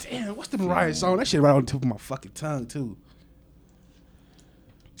 Damn, what's the Mariah song? That shit right on the tip of my fucking tongue, too.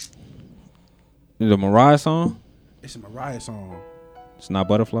 The Mariah song? It's a Mariah song. It's not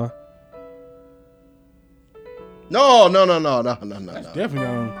Butterfly? No. Definitely not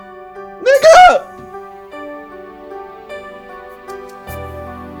on. Nigga!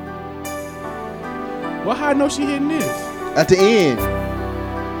 Well, how I know she hitting this? At the end.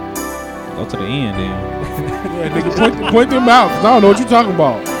 Go to the end then. Yeah, nigga, point them out, because I don't know what you're talking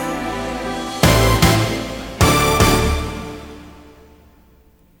about.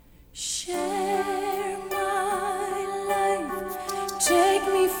 Share my life, take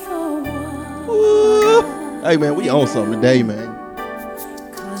me for one. Ooh. Hey man, we on something today, man.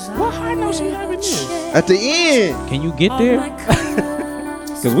 Well, how I know she having this? At the end. Can you get there?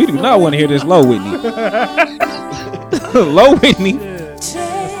 Because we do not want to hear this low Whitney. Low Whitney.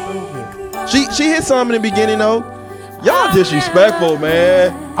 She hit something in the beginning though. Y'all disrespectful,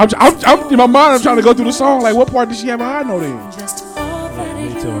 man. I'm in my mind. I'm trying to go through the song. Like, what part did she have a high note in? Me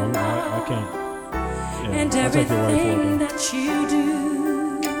too. I can't. And Yeah, I'll take your word for it, everything though. that you do.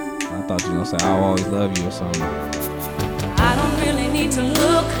 I thought you were going to say, I'll always love you or something. I don't really need to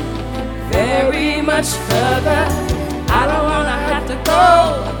look very much further. I don't wanna have to go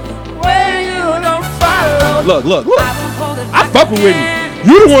where you don't follow. Look. I fuck with Whitney.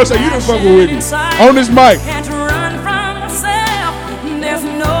 You the one say you don't fuck with Whitney. On this mic. Can't run from myself. There's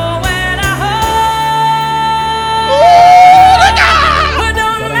nowhere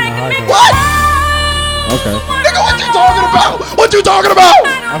talking about? What you talking about?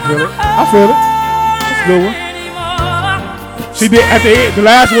 I feel it. That's a good one. She did at the end. The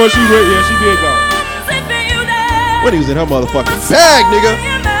last one she did. Yeah, she did go. When he was in her motherfucking bag, nigga.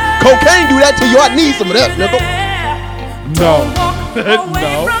 Cocaine do that to you. I need some of that, nigga. No.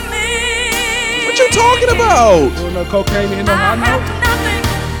 No. What you talking about? No cocaine in no high note.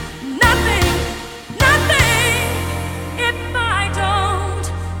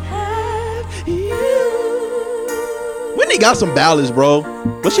 Whitney got some ballads, bro.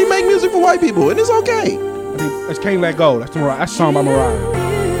 But she make music for white people, and it's okay. I think it's Can't Let Go. That's the song by Mariah.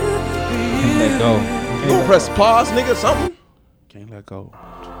 Can't let go. You gonna press pause, nigga, something? Can't Let Go.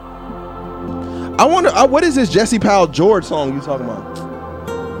 I wonder, what is this Jesse Powell George song you talking about?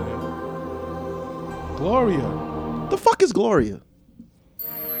 Gloria. The fuck is Gloria?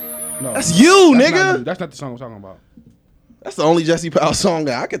 No. That's you, nigga. That's not the song I'm talking about. That's the only Jesse Powell song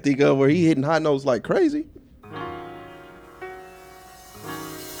that I can think of where he hitting high notes like crazy.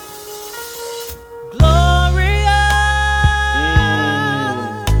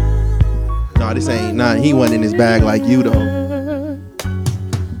 Nah, this ain't. Nah, he wasn't in his bag like you though.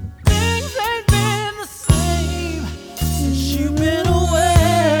 Things ain't been the same since you've been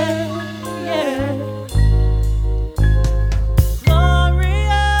away. Yeah.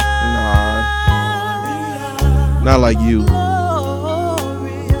 Gloria. Nah, not like you.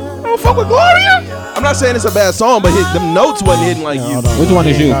 Don't fuck with Gloria. I'm not saying it's a bad song, but them notes wasn't hitting like you. Which one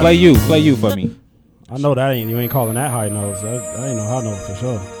is you? Play you for me. I know that you ain't calling that high notes. That ain't no high note for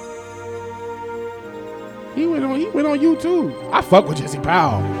sure. He went on you too. I fuck with Jesse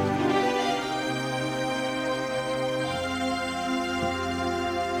Powell.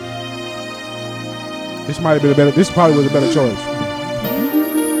 This might have been a better. This probably was a better choice.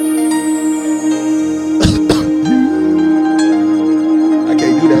 I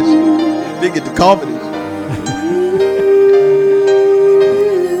can't do that shit. Didn't get the confidence.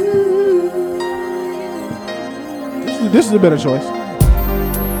 This is a better choice.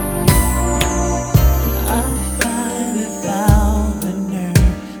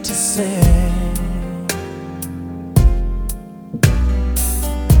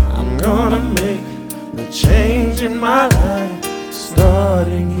 Gonna make a change in my life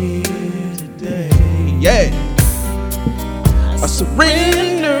starting here today. Yeah. I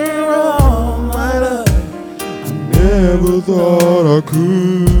surrender all my life. I never thought I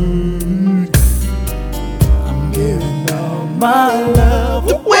could. I'm giving all my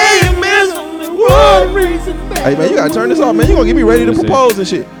love away, miss. Only one reason. Hey man, you gotta turn this off, man. You gonna get me ready to propose and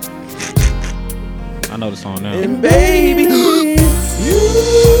shit. I know the song now. And baby, you.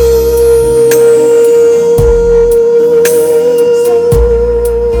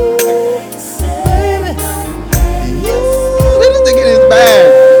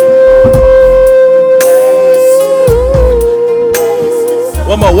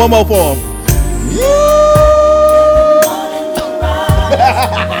 One more for him.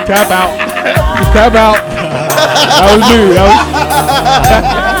 Tap out. Tap out. That was me.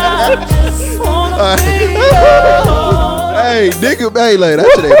 Hey, nigga, hey, like that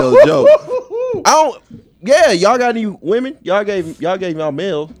shit ain't no joke. I don't. Yeah, y'all got any women? Y'all gave y'all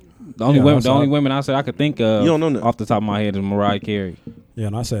males. The only women I said I could think of You don't know nothing. off the top of my head is Mariah Carey. Yeah,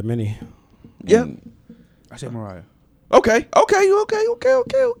 and I said many. Yeah. I said Mariah. Okay. All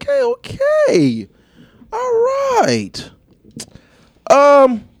right.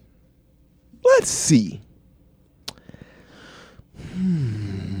 Let's see.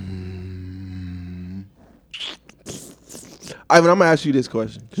 Ivan, I'm gonna ask you this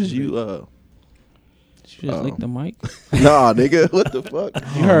question because you You just licked the mic. nah, nigga, what the fuck?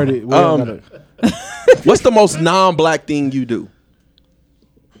 You heard it. What's the most non-black thing you do?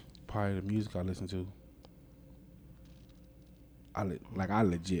 Probably the music I listen to. I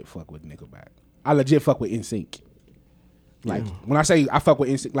legit fuck with Nickelback. I legit fuck with NSYNC. Like when I say I fuck with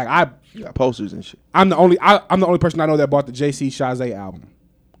NSYNC, like You got posters and shit. I'm the only person I know that bought the JC Chasez album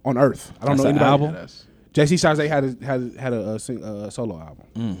on Earth. I don't know anybody. Album? JC Chasez had a solo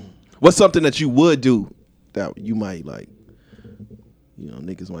album. What's something that you would do that you might like? You know,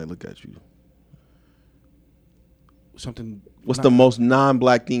 niggas might look at you. Something. What's the most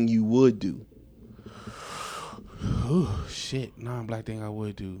non-black thing you would do? Ooh, shit, non-black thing I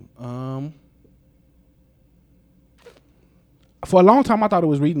would do. For a long time, I thought it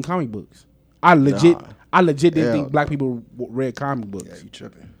was reading comic books. I legit didn't think black people read comic books. Yeah, you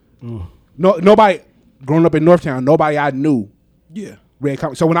tripping. No, nobody growing up in Northtown, nobody I knew read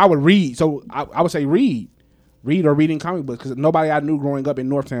comics. So when I would read, I would say read or reading comic books because nobody I knew growing up in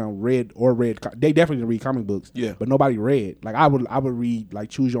Northtown read. They definitely didn't read comic books. Yeah, but nobody read. Like I would read like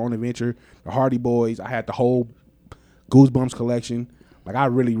Choose Your Own Adventure, the Hardy Boys. I had the whole Goosebumps collection. Like I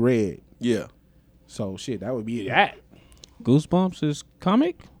really read. Yeah. So shit, that would be that. Goosebumps is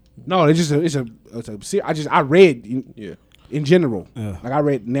comic. No, it's a I read in general. Yeah. Like I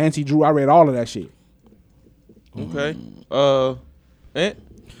read Nancy Drew. I read all of that shit. Okay. I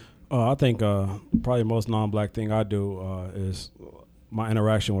think probably the most non-black thing I do is my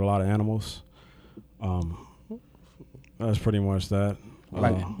interaction with a lot of animals. That's pretty much that.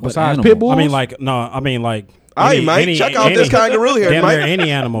 Like besides pit bulls? I mean, like Hey, mate, check out this kangaroo here, damn mate. near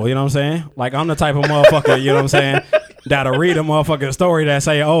any animal, you know what I'm saying? Like, I'm the type of motherfucker, you know what I'm saying, that'll read a motherfucking story that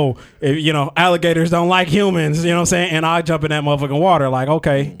say, oh, alligators don't like humans, you know what I'm saying? And I jump in that motherfucking water, like,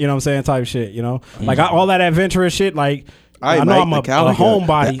 okay, you know what I'm saying, type shit, you know? Like, all that adventurous shit, like, I know I'm a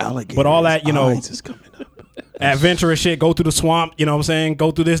homebody, but all that, adventurous shit, go through the swamp, you know what I'm saying?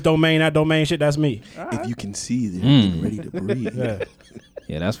 Go through this domain, that domain shit, that's me. If you can see them, ready to breathe. Yeah.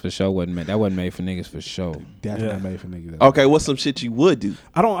 Yeah, that's for sure. That wasn't made for niggas for sure. That's not made for niggas. Okay, what's some shit you would do?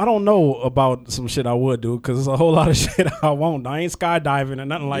 I don't know about some shit I would do because there's a whole lot of shit I won't. I ain't skydiving or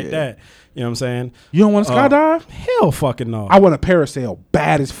nothing like that. You know what I'm saying? You don't want to skydive? Hell fucking no. I want a parasail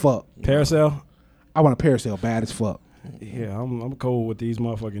bad as fuck. Parasail? I want a parasail bad as fuck. Yeah, I'm cold with these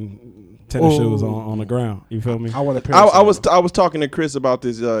motherfucking tennis shoes on the ground. You feel me? I want a parasail. I was talking to Chris about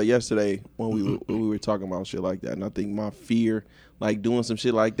this yesterday when we were talking about shit like that, and I think my fear, like doing some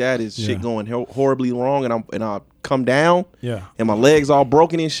shit like that, is shit going horribly wrong, and I come down, and my legs all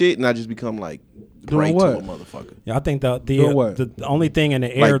broken and shit, and I just become like prey to a motherfucker. Yeah, I think the only thing in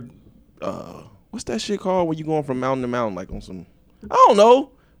the air, like, what's that shit called when you going from mountain to mountain, like on some, I don't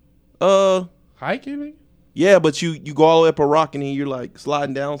know, hiking. Yeah, but you go all the way up a rock and then you're like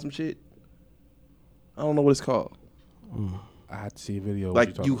sliding down some shit. I don't know what it's called. I had to see a video.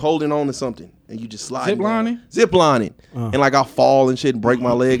 Like you holding on to something and you just slide. Zip lining? And like I fall and shit and break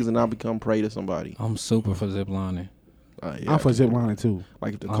my legs and I become prey to somebody. I'm super for zip lining. I'm for zip lining too.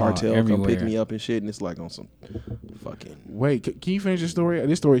 Like if the cartel come pick me up and shit and it's like on some fucking. Wait, can you finish this story?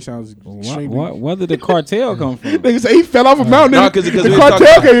 This story sounds extremely. Where did the cartel come from? Nigga say he fell off a mountain. No, because the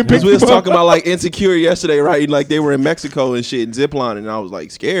cartel came and picked him up. We was talking about like Insecure yesterday, right? And like they were in Mexico and shit and ziplining, and I was like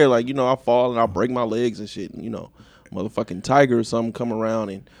scared, like I fall and I break my legs and shit, and motherfucking tiger or something come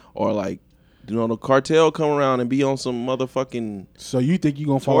around or like. The cartel come around and be on some motherfucking. So you think you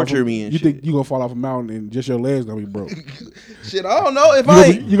gonna torture me and you shit? think you gonna fall off a mountain and just your legs gonna be broke? Shit, I don't know if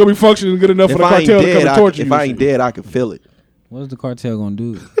you gonna be functioning good enough for the cartel to come and torture you. If I ain't dead, I can feel it. What's the cartel gonna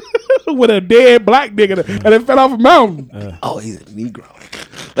do? With a dead black nigga and it fell off a mountain. Oh, he's a Negro.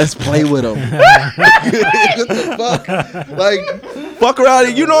 Let's play with him. What the fuck? Like, fuck around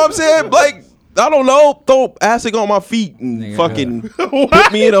and you know what I'm saying? Like. I don't know, throw acid on my feet and fucking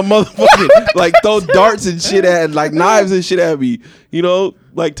put me in a motherfucking, like throw darts and shit at, like knives and shit at me,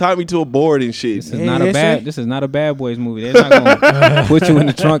 like tie me to a board and shit. This is not a Bad Boys movie. They're not gonna put you in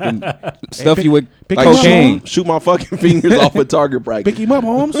the trunk and stuff you with cocaine. Shoot my fucking fingers off a target practice. Pick him up,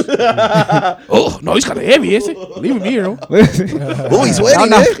 Holmes. Oh no, he's kind of heavy, is it? Leave him here. Oh, he's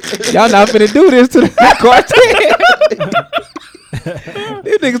sweating. Y'all not finna do this to the cartel.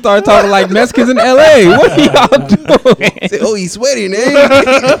 These niggas started talking like Mexicans in LA. What are y'all doing? Say, oh, he's sweating,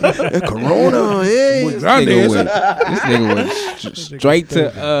 eh? Corona, eh? This nigga went straight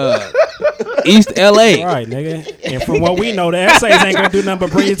to East LA. All right, nigga. And from what we know, the essays ain't gonna do nothing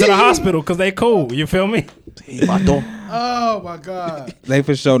but bring you to the hospital because they cool. You feel me? Hey, Vato. Oh my God. They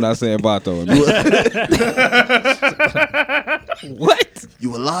for sure not saying Vato. What?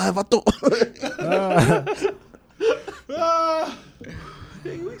 You alive, Vato?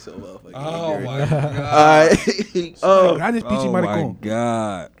 Oh my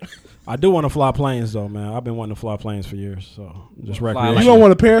God. I do want to fly planes though, man. I've been wanting to fly planes for years, so just recreational. You don't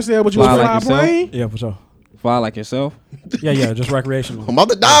want a parasail, but you want to fly a plane? Yeah, for sure. Fly like yourself? Yeah, just recreational. I'm about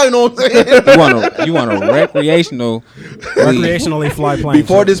to die, you know what I'm saying? You want a recreational recreationally fly plane.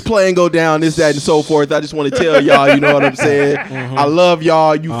 Before this plane go down, this, that, and so forth, I just want to tell y'all, you know what I'm saying? I love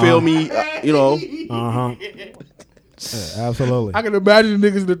y'all, you feel me? Yeah, absolutely. I can imagine the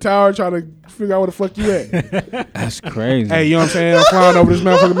niggas in the tower trying to figure out where the fuck you at. That's crazy. Hey, you know what I'm saying? I'm flying over this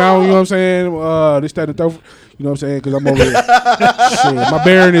motherfucking mountain, you know what I'm saying? This, that, and the third. You know what I'm saying? Because I'm over here. Shit. My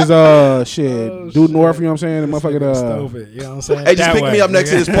bearing is, due north, you know what I'm saying? The motherfucking, you know what I'm saying? Hey, just pick me up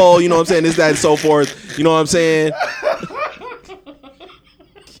next to this pole, you know what I'm saying? This, that, and so forth. You know what I'm saying?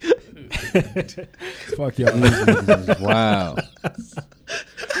 Fuck y'all. Wow.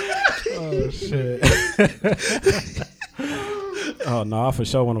 Oh, shit. Oh, no, I for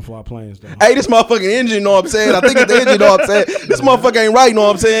sure want to fly planes, though. Hey, this motherfucking engine, you know what I'm saying? I think it's the engine, you know what I'm saying? This motherfucker ain't right, you know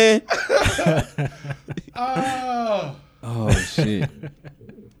what I'm saying? Oh, shit.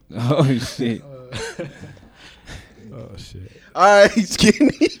 Oh, shit. Oh shit. All right, Skinny.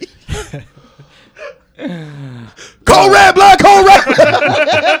 Cold red blood, cold red.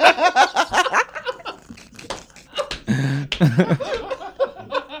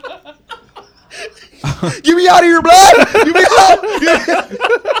 Get me out of here, blood. Get me out.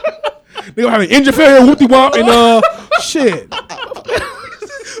 They gonna have an engine failure, whoopty wop, and shit.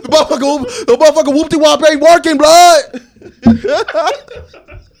 The motherfucker whoopty wop ain't working, blood.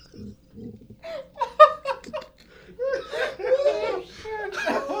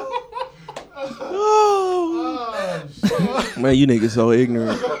 Man, you niggas so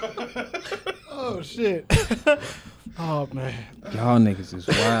ignorant. Oh shit. Oh man. Y'all niggas is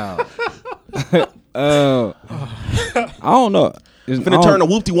wild. I don't know. I'm finna turn the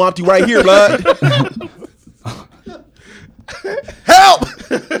whoopty wompty right here, blood. Help!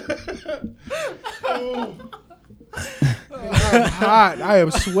 I'm hot. I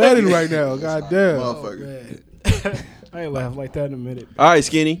am sweating right now. God damn. Motherfucker. I ain't laughed like that in a minute. All right,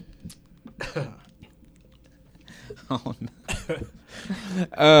 Skinny.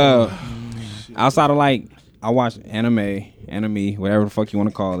 Outside of like, I watch anime, whatever the fuck you want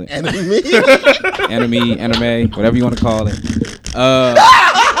to call it. Anime, whatever you want to call it.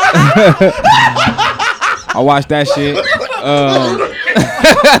 I watch that shit.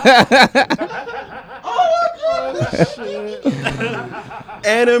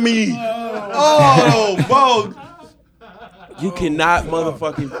 Enemy. Oh, bro. You cannot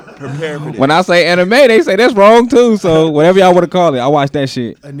motherfucking prepare for this. When I say anime, they say that's wrong too. So whatever y'all want to call it, I watch that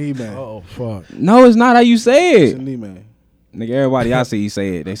shit. Anime. Oh fuck. No, it's not how you say It's it. anime. Nigga, everybody I see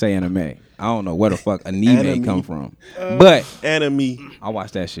say it. They say anime. I don't know where the fuck anime come from. But enemy. I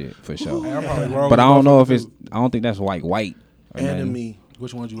watch that shit for sure. I'm probably wrong. But I don't know if it's. I don't think that's white. Or Enemy.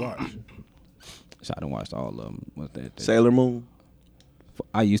 Which ones you watch? So I done watched all of them. What's that? Sailor Moon.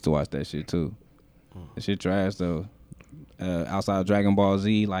 I used to watch that shit too. That shit trash though. Outside of Dragon Ball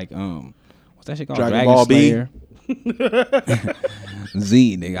Z, like what's that shit called? Dragon Ball B? Slayer.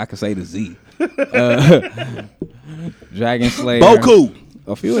 Z, nigga. I can say the Z. Dragon Slayer. Boku.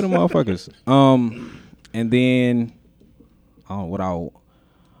 A few of them motherfuckers. And then I want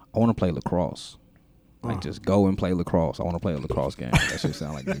to play lacrosse. Like just go and play lacrosse. I want to play a lacrosse game. That shit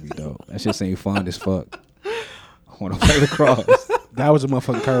sound like it'd be dope. That shit seem fun as fuck. I want to play lacrosse. That was a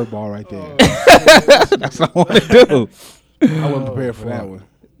motherfucking curveball right there. That's what I want to do. I wasn't prepared for that one.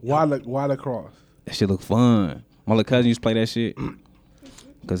 Why lacrosse? That shit look fun. My little cousin used to play that shit.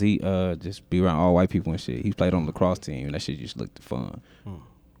 Cause he just be around all white people and shit. He played on the lacrosse team and that shit just looked fun.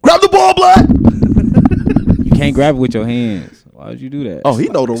 Grab the ball, blood. You can't grab it with your hands. Why would you do that? Oh, he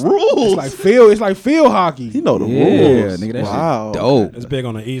know the rules. It's like field hockey. He know the Yeah, rules. nigga, that Wow. shit dope. It's big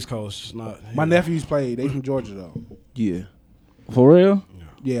on the East Coast. It's not. My nephews played. They from Georgia though. Yeah. For real?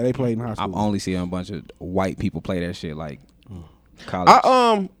 Yeah, they played in high I've school. only seen a bunch of white people play that shit like college.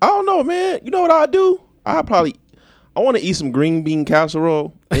 I don't know, man. You know what I do? I want to eat some green bean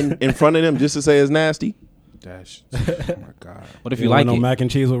casserole in front of them just to say it's nasty. Oh my god. What if you like no it? mac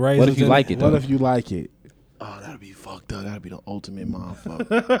and cheese with raisins? What if you in like it though? What if you like it? Oh, that'd be fucked up. That'd be the ultimate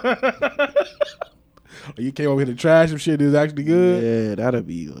motherfucker. You came over here to trash some shit that's actually good. Yeah, that'd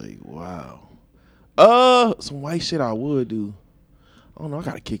be like wow. Some white shit I would do. I don't know. I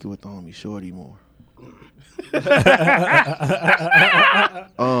gotta kick it with the homie Shorty more.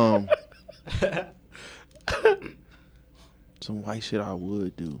 Some white shit I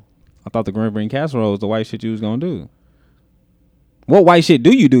would do. I thought the green bean casserole was the white shit you was gonna do. What white shit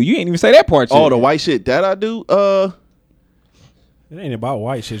do? You ain't even say that part yet. Oh, the white shit that I do. It ain't about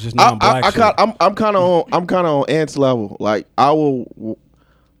white shit. It's just non-black shit. I'm kind of on Ant's level. Like I will.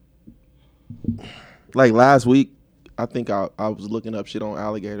 Like last week, I think I was looking up shit on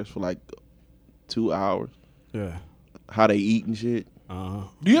alligators for like 2 hours. Yeah. How they eat and shit. Do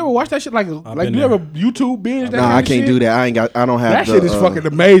you ever watch that shit? Like do been you ever YouTube binge that? Nah, kind I of can't shit? do that. I don't have That the, shit is fucking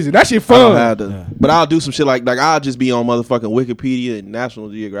amazing. That shit I fun. don't have the, but I'll do some shit like I'll just be on motherfucking Wikipedia and National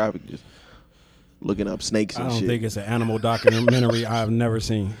Geographic just looking up snakes I and don't shit. think it's an animal documentary I've never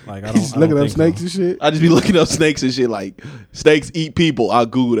seen. Like I Just don't looking up think snakes so. and shit. I just be looking up snakes and shit like snakes eat people. I'll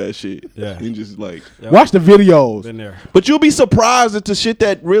Google that shit. Yeah. And just like Watch the videos. Been there. but you'll be surprised at the shit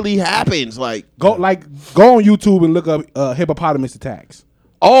that really happens. Like Go on YouTube and look up hippopotamus attacks.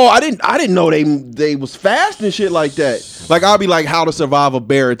 oh, I didn't know they was fast and shit like that. Like I'll be like how to survive a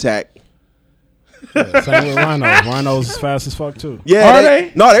bear attack. Yeah, same with rhinos. Rhinos is fast as fuck too. Yeah, Are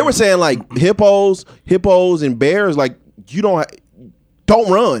they? No, they were saying like hippos and bears. Like you don't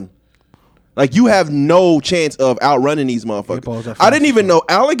run. Like you have no chance of outrunning these motherfuckers. Hippos are I didn't even know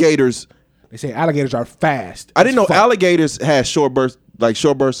alligators. They say alligators are fast. I didn't know alligators had short like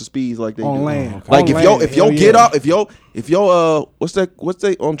short bursts of speeds like they On do. land. Like On if yo land. if yo Hell get yeah. up, if yo what's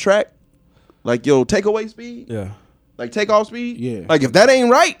that on track? Like yo takeaway speed? Yeah. Like takeoff speed? Yeah. Like if that ain't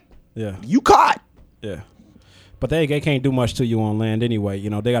right, Yeah. you caught. Yeah. But they can't do much to you on land anyway. You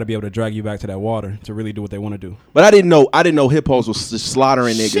know, they got to be able to drag you back to that water to really do what they want to do. But I didn't know hippos was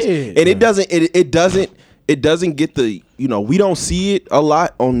slaughtering niggas. Shit. And it doesn't get the, you know, we don't see it a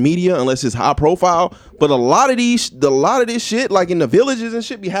lot on media unless it's high profile, but a lot of this shit like in the villages and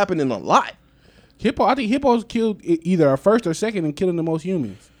shit be happening a lot. I think hippos killed either a first or second in killing the most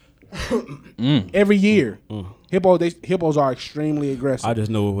humans. Every year. Hippos are extremely aggressive. I just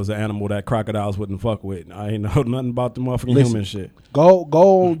knew it was an animal that crocodiles wouldn't fuck with. I ain't know nothing about the motherfucking human shit. Go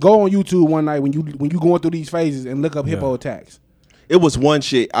on YouTube one night when you going through these phases and look up hippo attacks. It was one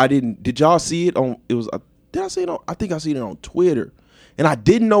shit did y'all see it on, it was, did I see it on, I think I seen it on Twitter. And I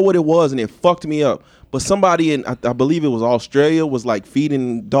didn't know what it was and it fucked me up. But somebody in, I believe it was Australia, was like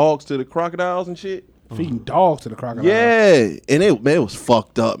feeding dogs to the crocodiles and shit. Feeding dogs to the crocodiles. Yeah. And it was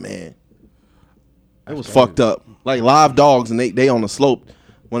fucked up, man. It was fucked up. Like live dogs and they on the slope.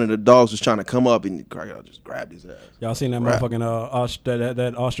 One of the dogs was trying to come up and the crocodile just grabbed his ass. Y'all seen that motherfucking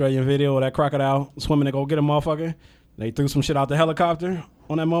that Australian video of that crocodile swimming to go get a motherfucker? They threw some shit out the helicopter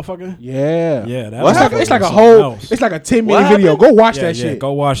on that motherfucker. Yeah. Yeah. That It's like a something whole. else. It's like a 10-minute video. Go watch that shit.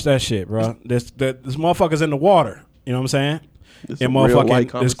 Go watch that shit, bro. This motherfucker's in the water. You know what I'm saying? This And a real light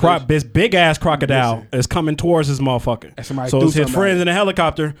motherfucking this big ass crocodile is coming towards his motherfucker. somebody So threw it's his something friends at in the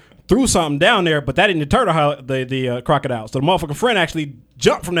helicopter threw something down there, but that didn't deter the crocodile. So the motherfucking friend actually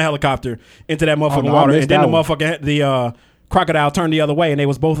jumped from the helicopter into that motherfucking no, I water, missed and then that one. crocodile turned the other way, and they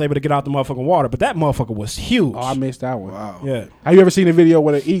was both able to get out the motherfucking water. But that motherfucker was huge. Oh, I missed that one. Wow. Yeah. Have you ever seen a video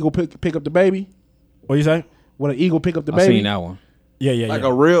where an eagle pick up the baby? What you say? When an eagle pick up the I baby? seen that one. Yeah. Like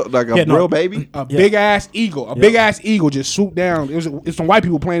a real baby? A big ass eagle. Big ass eagle just swooped down. It's some white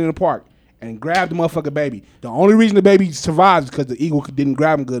people playing in the park and grabbed the motherfucking baby. The only reason the baby survived is because the eagle didn't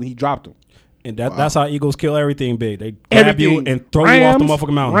grab him good and he dropped him. And that's how eagles kill everything big. They grab you and throw you off the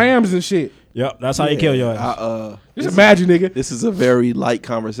motherfucking mountain. Rams and shit. Yep, that's how you kill your ass. Just imagine, nigga. This is a very light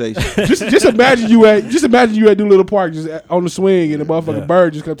conversation. just imagine you at Doolittle Park just on the swing and the motherfucking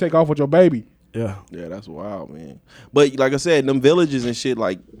bird just come take off with your baby. Yeah. Yeah, that's wild, man. But like I said, them villages and shit,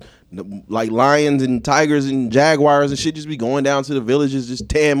 like lions and tigers and jaguars and shit, just be going down to the villages, just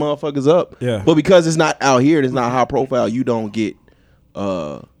tearing motherfuckers up. Yeah. But because it's not out here, and it's not high profile, you don't get,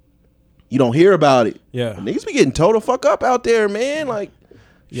 you don't hear about it. Yeah. But niggas be getting towed the fuck up out there, man. Like,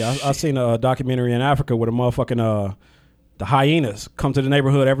 Yeah, I seen a documentary in Africa where the motherfucking the hyenas come to the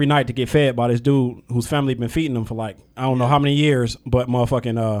neighborhood every night to get fed by this dude whose family been feeding them for like I don't know how many years, but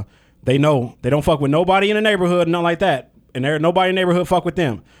motherfucking they know they don't fuck with nobody in the neighborhood, nothing like that, and there nobody in the neighborhood fuck with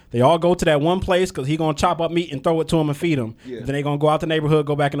them. They all go to that one place because he gonna chop up meat and throw it to them and feed them. Yeah. Then they gonna go out the neighborhood,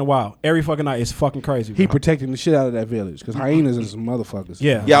 go back in the wild every fucking night. It's fucking crazy. He Bro. protecting the shit out of that village because hyenas are some motherfuckers.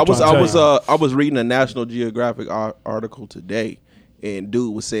 Yeah, yeah, I'm trying to tell you. I was reading a National Geographic article today, and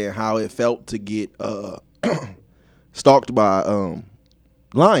dude was saying how it felt to get stalked by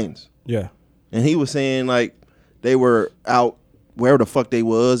lions. Yeah. And he was saying like they were out wherever the fuck they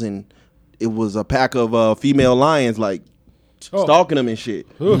was, and it was a pack of female lions like stalking them and shit.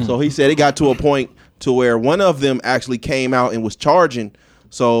 So he said it got to a point to where one of them actually came out and was charging.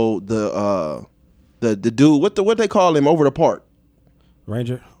 So the dude, what they call him over the park?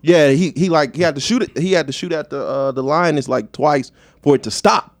 Ranger. Yeah, he had to shoot it. He had to shoot at the lioness like twice for it to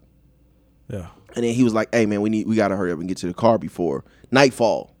stop. Yeah. And then he was like, "Hey man, we gotta hurry up and get to the car before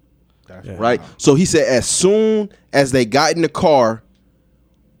nightfall." Yeah. Right. So he said as soon as they got in the car,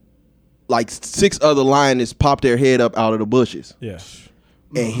 like 6 other lioness popped their head up out of the bushes. Yeah.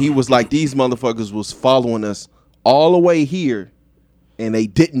 And he was like, these motherfuckers was following us all the way here, and they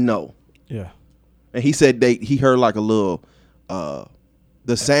didn't know. Yeah. And he said he heard like a little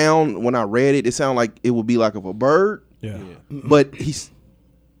the sound when I read it. It sounded like it would be like of a bird. Yeah. But he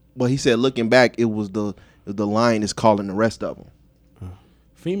said looking back, it was the lion is calling the rest of them.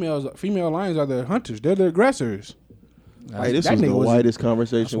 Female lions are the hunters. They're the aggressors. Hey, this was the whitest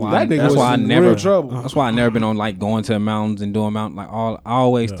conversation. That's why I never been on like going to the mountains and doing mountain. Like I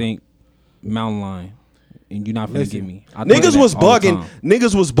always think mountain lion, and you're not finna get me. Niggas was bugging.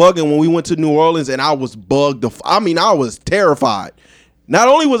 Niggas was bugging when we went to New Orleans, and I was bugged. I was terrified. Not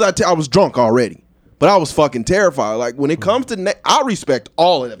only was I was drunk already, but I was fucking terrified. Like when it comes to, I respect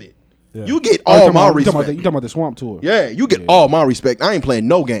all of it. Yeah. You get all my respect. You talking about the swamp tour? Yeah, you get all my respect. I ain't playing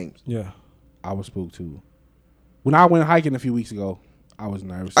no games. Yeah, I was spooked too. When I went hiking a few weeks ago, I was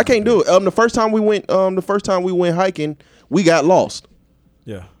nervous. I can't do it. The first time we went hiking, we got lost.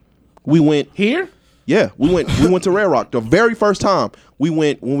 Yeah, we went here. Yeah, we went to Red Rock the very first time. We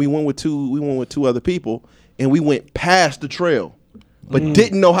went with two other people, and we went past the trail, but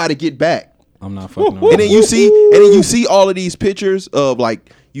didn't know how to get back. I'm not fucking around. And then you see all of these pictures of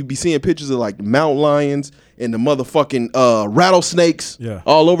like you be seeing pictures of like mountain lions and the motherfucking rattlesnakes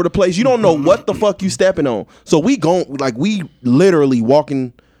all over the place. You don't know what the fuck you stepping on. So we literally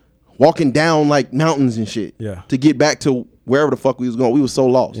walking down like mountains and shit to get back to wherever the fuck we was going. We was so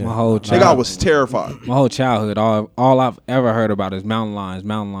lost. My whole I was terrified. My whole childhood, all I've ever heard about is mountain lions.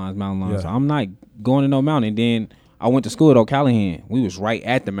 Yeah. So I'm not going to no mountain. And then I went to school at O'Callahan. We was right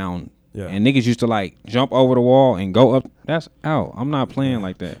at the mountain. Yeah. And niggas used to like jump over the wall and go up. That's out. I'm not playing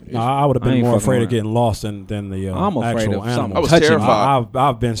like that. No, I would have been more afraid of getting lost than the I'm afraid actual of animals. something I was touching terrified.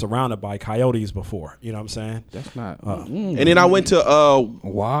 I've been surrounded by coyotes before. You know what I'm saying? That's not. And then I went to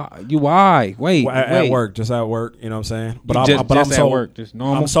why? Wait. At work, just at work. You know what I'm saying? But You I'm just so at work, just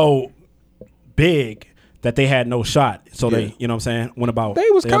normal? I'm so big that they had no shot. So they, you know what I'm saying, went about. They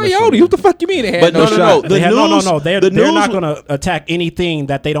was coyotes. What the fuck you mean they had no shot? They're not going to attack anything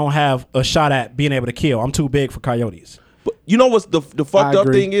that they don't have a shot at being able to kill. I'm too big for coyotes. But you know what's the fucked up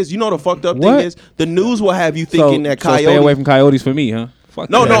thing is? You know the fucked up thing is? The news will have you thinking that coyotes. So stay away from coyotes for me, huh? Fuck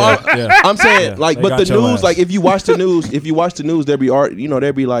no, that. I'm saying like, They but got the your news, ass. like if you watch the news, there'd be art,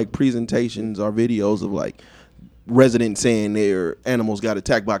 there'd be like presentations or videos of like residents saying their animals got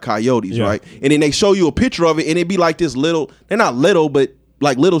attacked by coyotes, right? And then they show you a picture of it, and it'd be like this little. They're not little, but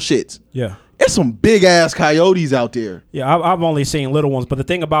like little shits. Yeah. There's some big ass coyotes out there. Yeah, I've only seen little ones, but the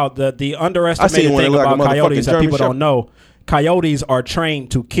thing about the I seen underestimated one thing that looked like about a coyotes motherfucking that German people Shepherd. don't know, coyotes are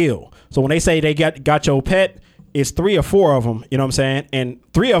trained to kill. So when they say they got your pet, it's 3 or 4 of them. You know what I'm saying? And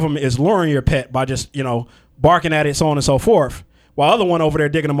 3 of them is luring your pet by just barking at it, so on and so forth. While other one over there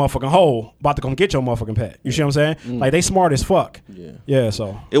digging a motherfucking hole, about to come get your motherfucking pet. You see what I'm saying? Like they smart as fuck. Yeah.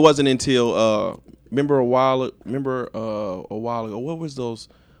 So it wasn't until remember a while ago. What was those?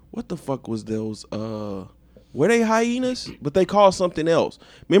 What the fuck was those? Were they hyenas? But they called something else.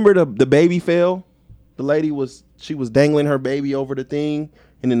 Remember the baby fell? The lady was dangling her baby over the thing,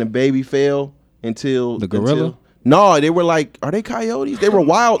 and then the baby fell until the gorilla. No, they were like, are they coyotes? They were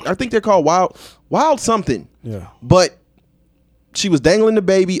wild. I think they're called wild something. Yeah. But she was dangling the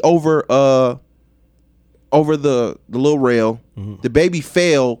baby over the little rail. The baby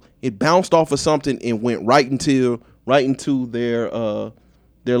fell. It bounced off of something and went right into their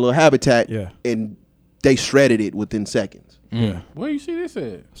little habitat. Yeah. And they shredded it within seconds. Yeah. Where you see this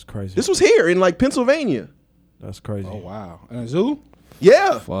at? It's crazy. This was here in like Pennsylvania. That's crazy. Oh wow. In a zoo?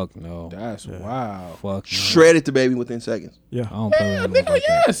 Yeah. Fuck no. That's wow. Fuck no. Shredded the baby within seconds. Yeah. I don't play Yeah, with animals nigga, like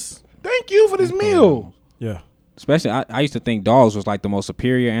that. yes. Thank you for this meal. Yeah. Especially, I used to think dogs was like the most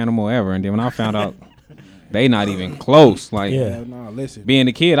superior animal ever, and then when I found out they not even close. Like, No, listen. being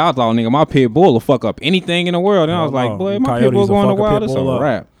a kid, I thought, nigga, my pit bull will fuck up anything in the world, and I was like, boy, my pit bull going to wild, it's a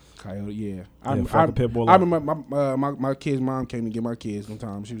wrap. Coyote, yeah. fuck a pit bull I up. remember my kid's mom came to get my kids one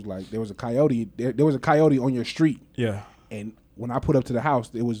time. She was like, there was a coyote. There was a coyote on your street. Yeah. And when I put up to the house,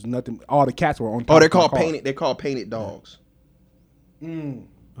 there was nothing. All the cats were on top. Oh, they're of my called car. painted. They're called painted dogs. 2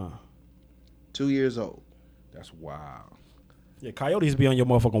 years old. That's wild. Yeah, coyotes be on your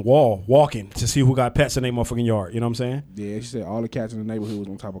motherfucking wall walking to see who got pets in their motherfucking yard. You know what I'm saying? Yeah, she said all the cats in the neighborhood was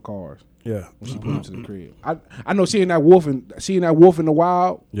on top of cars. Yeah. When she put them to the crib. I know seeing that wolf in the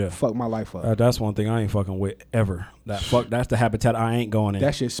wild. Yeah. Fucked my life up. That's one thing I ain't fucking with ever. That's the habitat I ain't going in.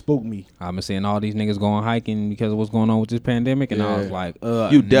 That shit spooked me. I've been seeing all these niggas going hiking because of what's going on with this pandemic, and I was like,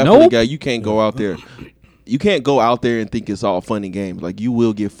 You definitely nope. got. You can't go out there. You can't go out there and think it's all fun and games. Like you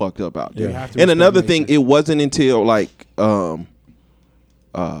will get fucked up out there. You have to And respect another nature. thing, it wasn't until like when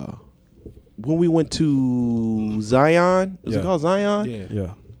we went to Zion. Is it called Zion?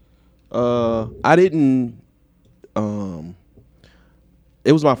 Yeah. Yeah. I didn't.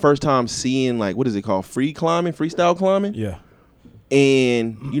 It was my first time seeing like what is it called? Freestyle climbing. Yeah.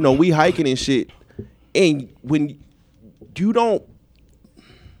 And we hiking and shit. And when you don't,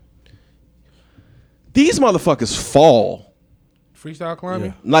 these motherfuckers fall. Freestyle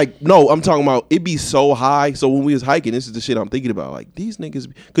climbing? Like, no, I'm talking about it be so high. So when we was hiking, this is the shit I'm thinking about. Like these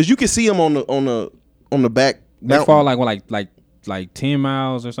niggas, because you can see them on the back. They mountain. fall like 10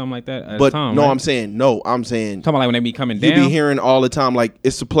 miles or something like that at a But time, no, right? I'm saying talking about like when they be coming you down. be hearing all the time. Like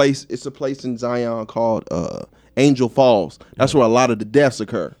it's a place in Zion called Angel Falls. That's where a lot of the deaths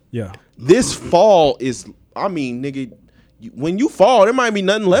occur. Yeah. This fall is, I mean, nigga, when you fall, there might be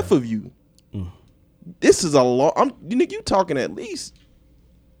nothing left of you. This is a long. Nigga, you talking at least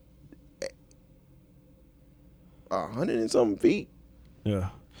 100 and something feet. Yeah.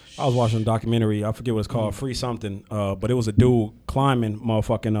 I was watching a documentary. I forget what it's called, Free something. But it was a dude climbing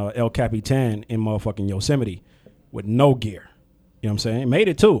motherfucking El Capitan in motherfucking Yosemite with no gear. You know what I'm saying? Made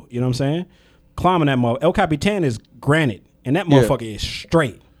it too. You know what I'm saying? Climbing that motherfucker. El Capitan is granite, and that motherfucker is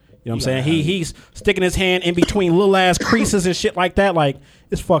straight. You know what I'm saying? He's sticking his hand in between little ass creases and shit like that. Like,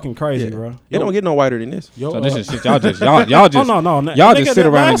 it's fucking crazy, bro. It don't get no whiter than this. So this is shit. Y'all just y'all just y'all just sit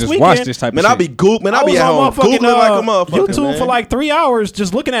around and just watch this type of shit. Man, I be goop. Man, I be at home googling like a motherfucker. YouTube man. for like 3 hours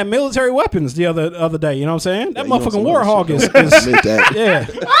just looking at military weapons the other day. You know what I'm saying? That motherfucking Warhog is yeah.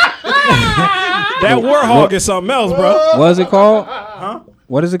 That Warhog is something else, bro. What is it called? Huh?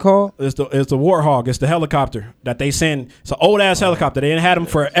 What is it called? It's the Warhog. It's the helicopter that they send. It's an old ass helicopter. They didn't had them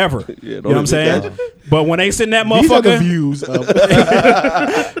forever. You know what I'm saying? But when they send that motherfucker, these are the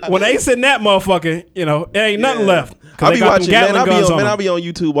views. When they send that motherfucker, you know, there ain't nothing left. I be watching, man. I be on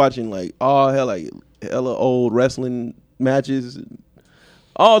YouTube watching like hella old wrestling matches,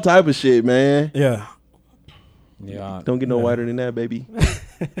 all type of shit, man. Yeah. Don't get no whiter than that, baby.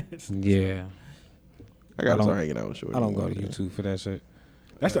 Yeah. I gotta start hanging out with Shorty. I don't go to YouTube for that shit.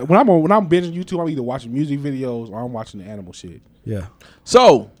 That's when I'm binging YouTube. I'm either watching music videos or I'm watching the animal shit. Yeah.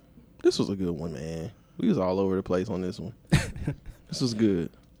 So this was a good one, man. We was all over the place on this one. This was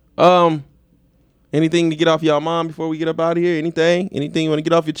good. Anything to get off y'all mind before we get up out of here? Anything you want to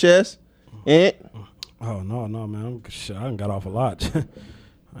get off your chest? Oh no, man. I done got off a lot. I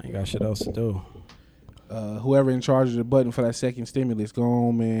ain't got shit else to do. Whoever in charge of the button for that second stimulus, go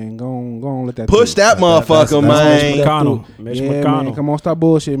on, man. Go on, let that push that motherfucker, man. Mitch McConnell. McConnell. Man, come on, stop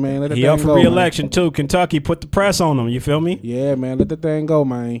bullshit, man. Let that he thing up for go, re-election too. Kentucky put the press on him. You feel me? Yeah, man. Let that thing go,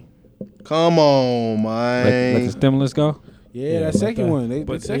 man. Come on, man. Let the stimulus go. Yeah, that second one.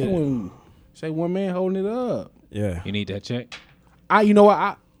 The second one. Say one man holding it up. Yeah. You need that check. You know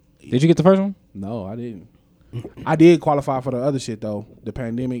what? Did you get the first one? No, I didn't. I did qualify for the other shit though. The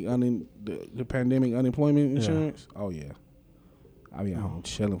pandemic the pandemic unemployment insurance. Yeah. Oh yeah. I be at home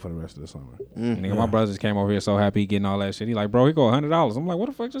chilling for the rest of the summer. Nigga, my brother just came over here so happy getting all that shit. He like, bro, he go $100. I'm like, what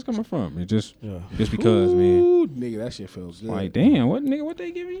the fuck just coming from? It just because, man. Nigga, that shit feels good. Like, damn, what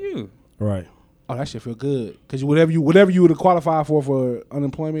they giving you? Right. Oh, that shit feel good. Cause whatever you would have qualified for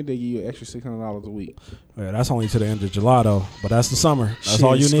unemployment, they give you an extra $600 a week. Yeah, that's only to the end of July though. But that's the summer. That's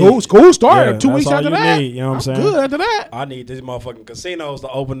all you need. School started 2 weeks after that. You know what I'm saying? Good after that. I need these motherfucking casinos to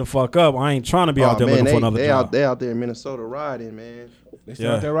open the fuck up. I ain't trying to be out there looking for another job. They out there in Minnesota riding, man. They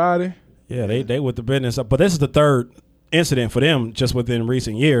still out there riding? Yeah, they with the business. But this is the third incident for them just within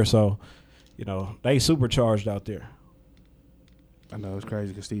recent years. So, you know, they supercharged out there. I know it's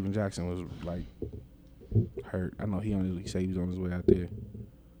crazy because Steven Jackson was like hurt. I know he said he was on his way out there.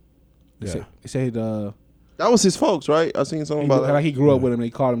 They said that was his folks, right? I seen something about that. Like he grew up with him. They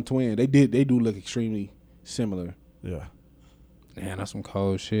called him twin. They do look extremely similar. Yeah. Man, that's some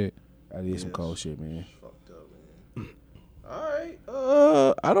cold shit. That is some cold shit, man. Fucked up, man. All right.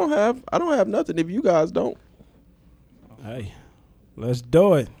 I don't have nothing if you guys don't. Hey, let's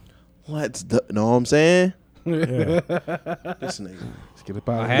do it. Know what I'm saying? Yeah. This nigga. Let's get up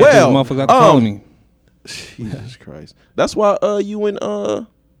out of here. here. Well, motherfucker called me. Jesus Christ. That's why you and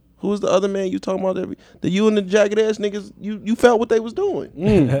who was the other man you talking about? You and the jagged ass niggas, you felt what they was doing.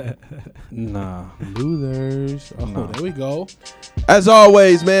 Nah. Losers. Oh, no. There we go. As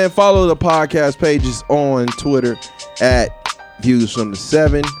always, man, follow the podcast pages on Twitter at Views from the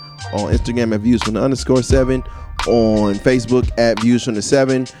 7, on Instagram at Views from the _7, on Facebook at Views from the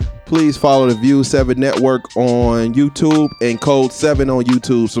 7. Please follow the View 7 Network on YouTube and Code 7 on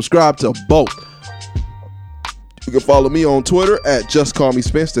YouTube. Subscribe to both. You can follow me on Twitter at Just Call Me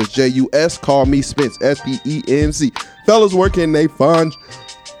Spence. That's JUS Call Me Spence. SPENC. Fellas, where can they find?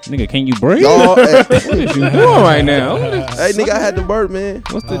 Nigga, can you breathe? Y'all, what is you doing right now? Hey, nigga, I had the bird, man.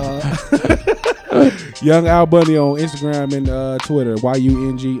 What's the Young Al Bundy on Instagram and Twitter.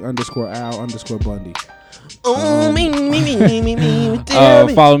 YUNG_Al_Bundy.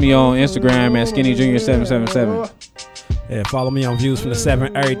 Follow me on Instagram at SkinnyJunior777. Yeah, follow me on Views from the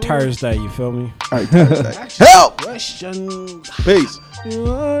 7 every Thursday. You feel me? Every Thursday. Help! Questions. Peace. You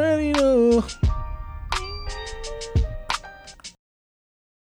already know.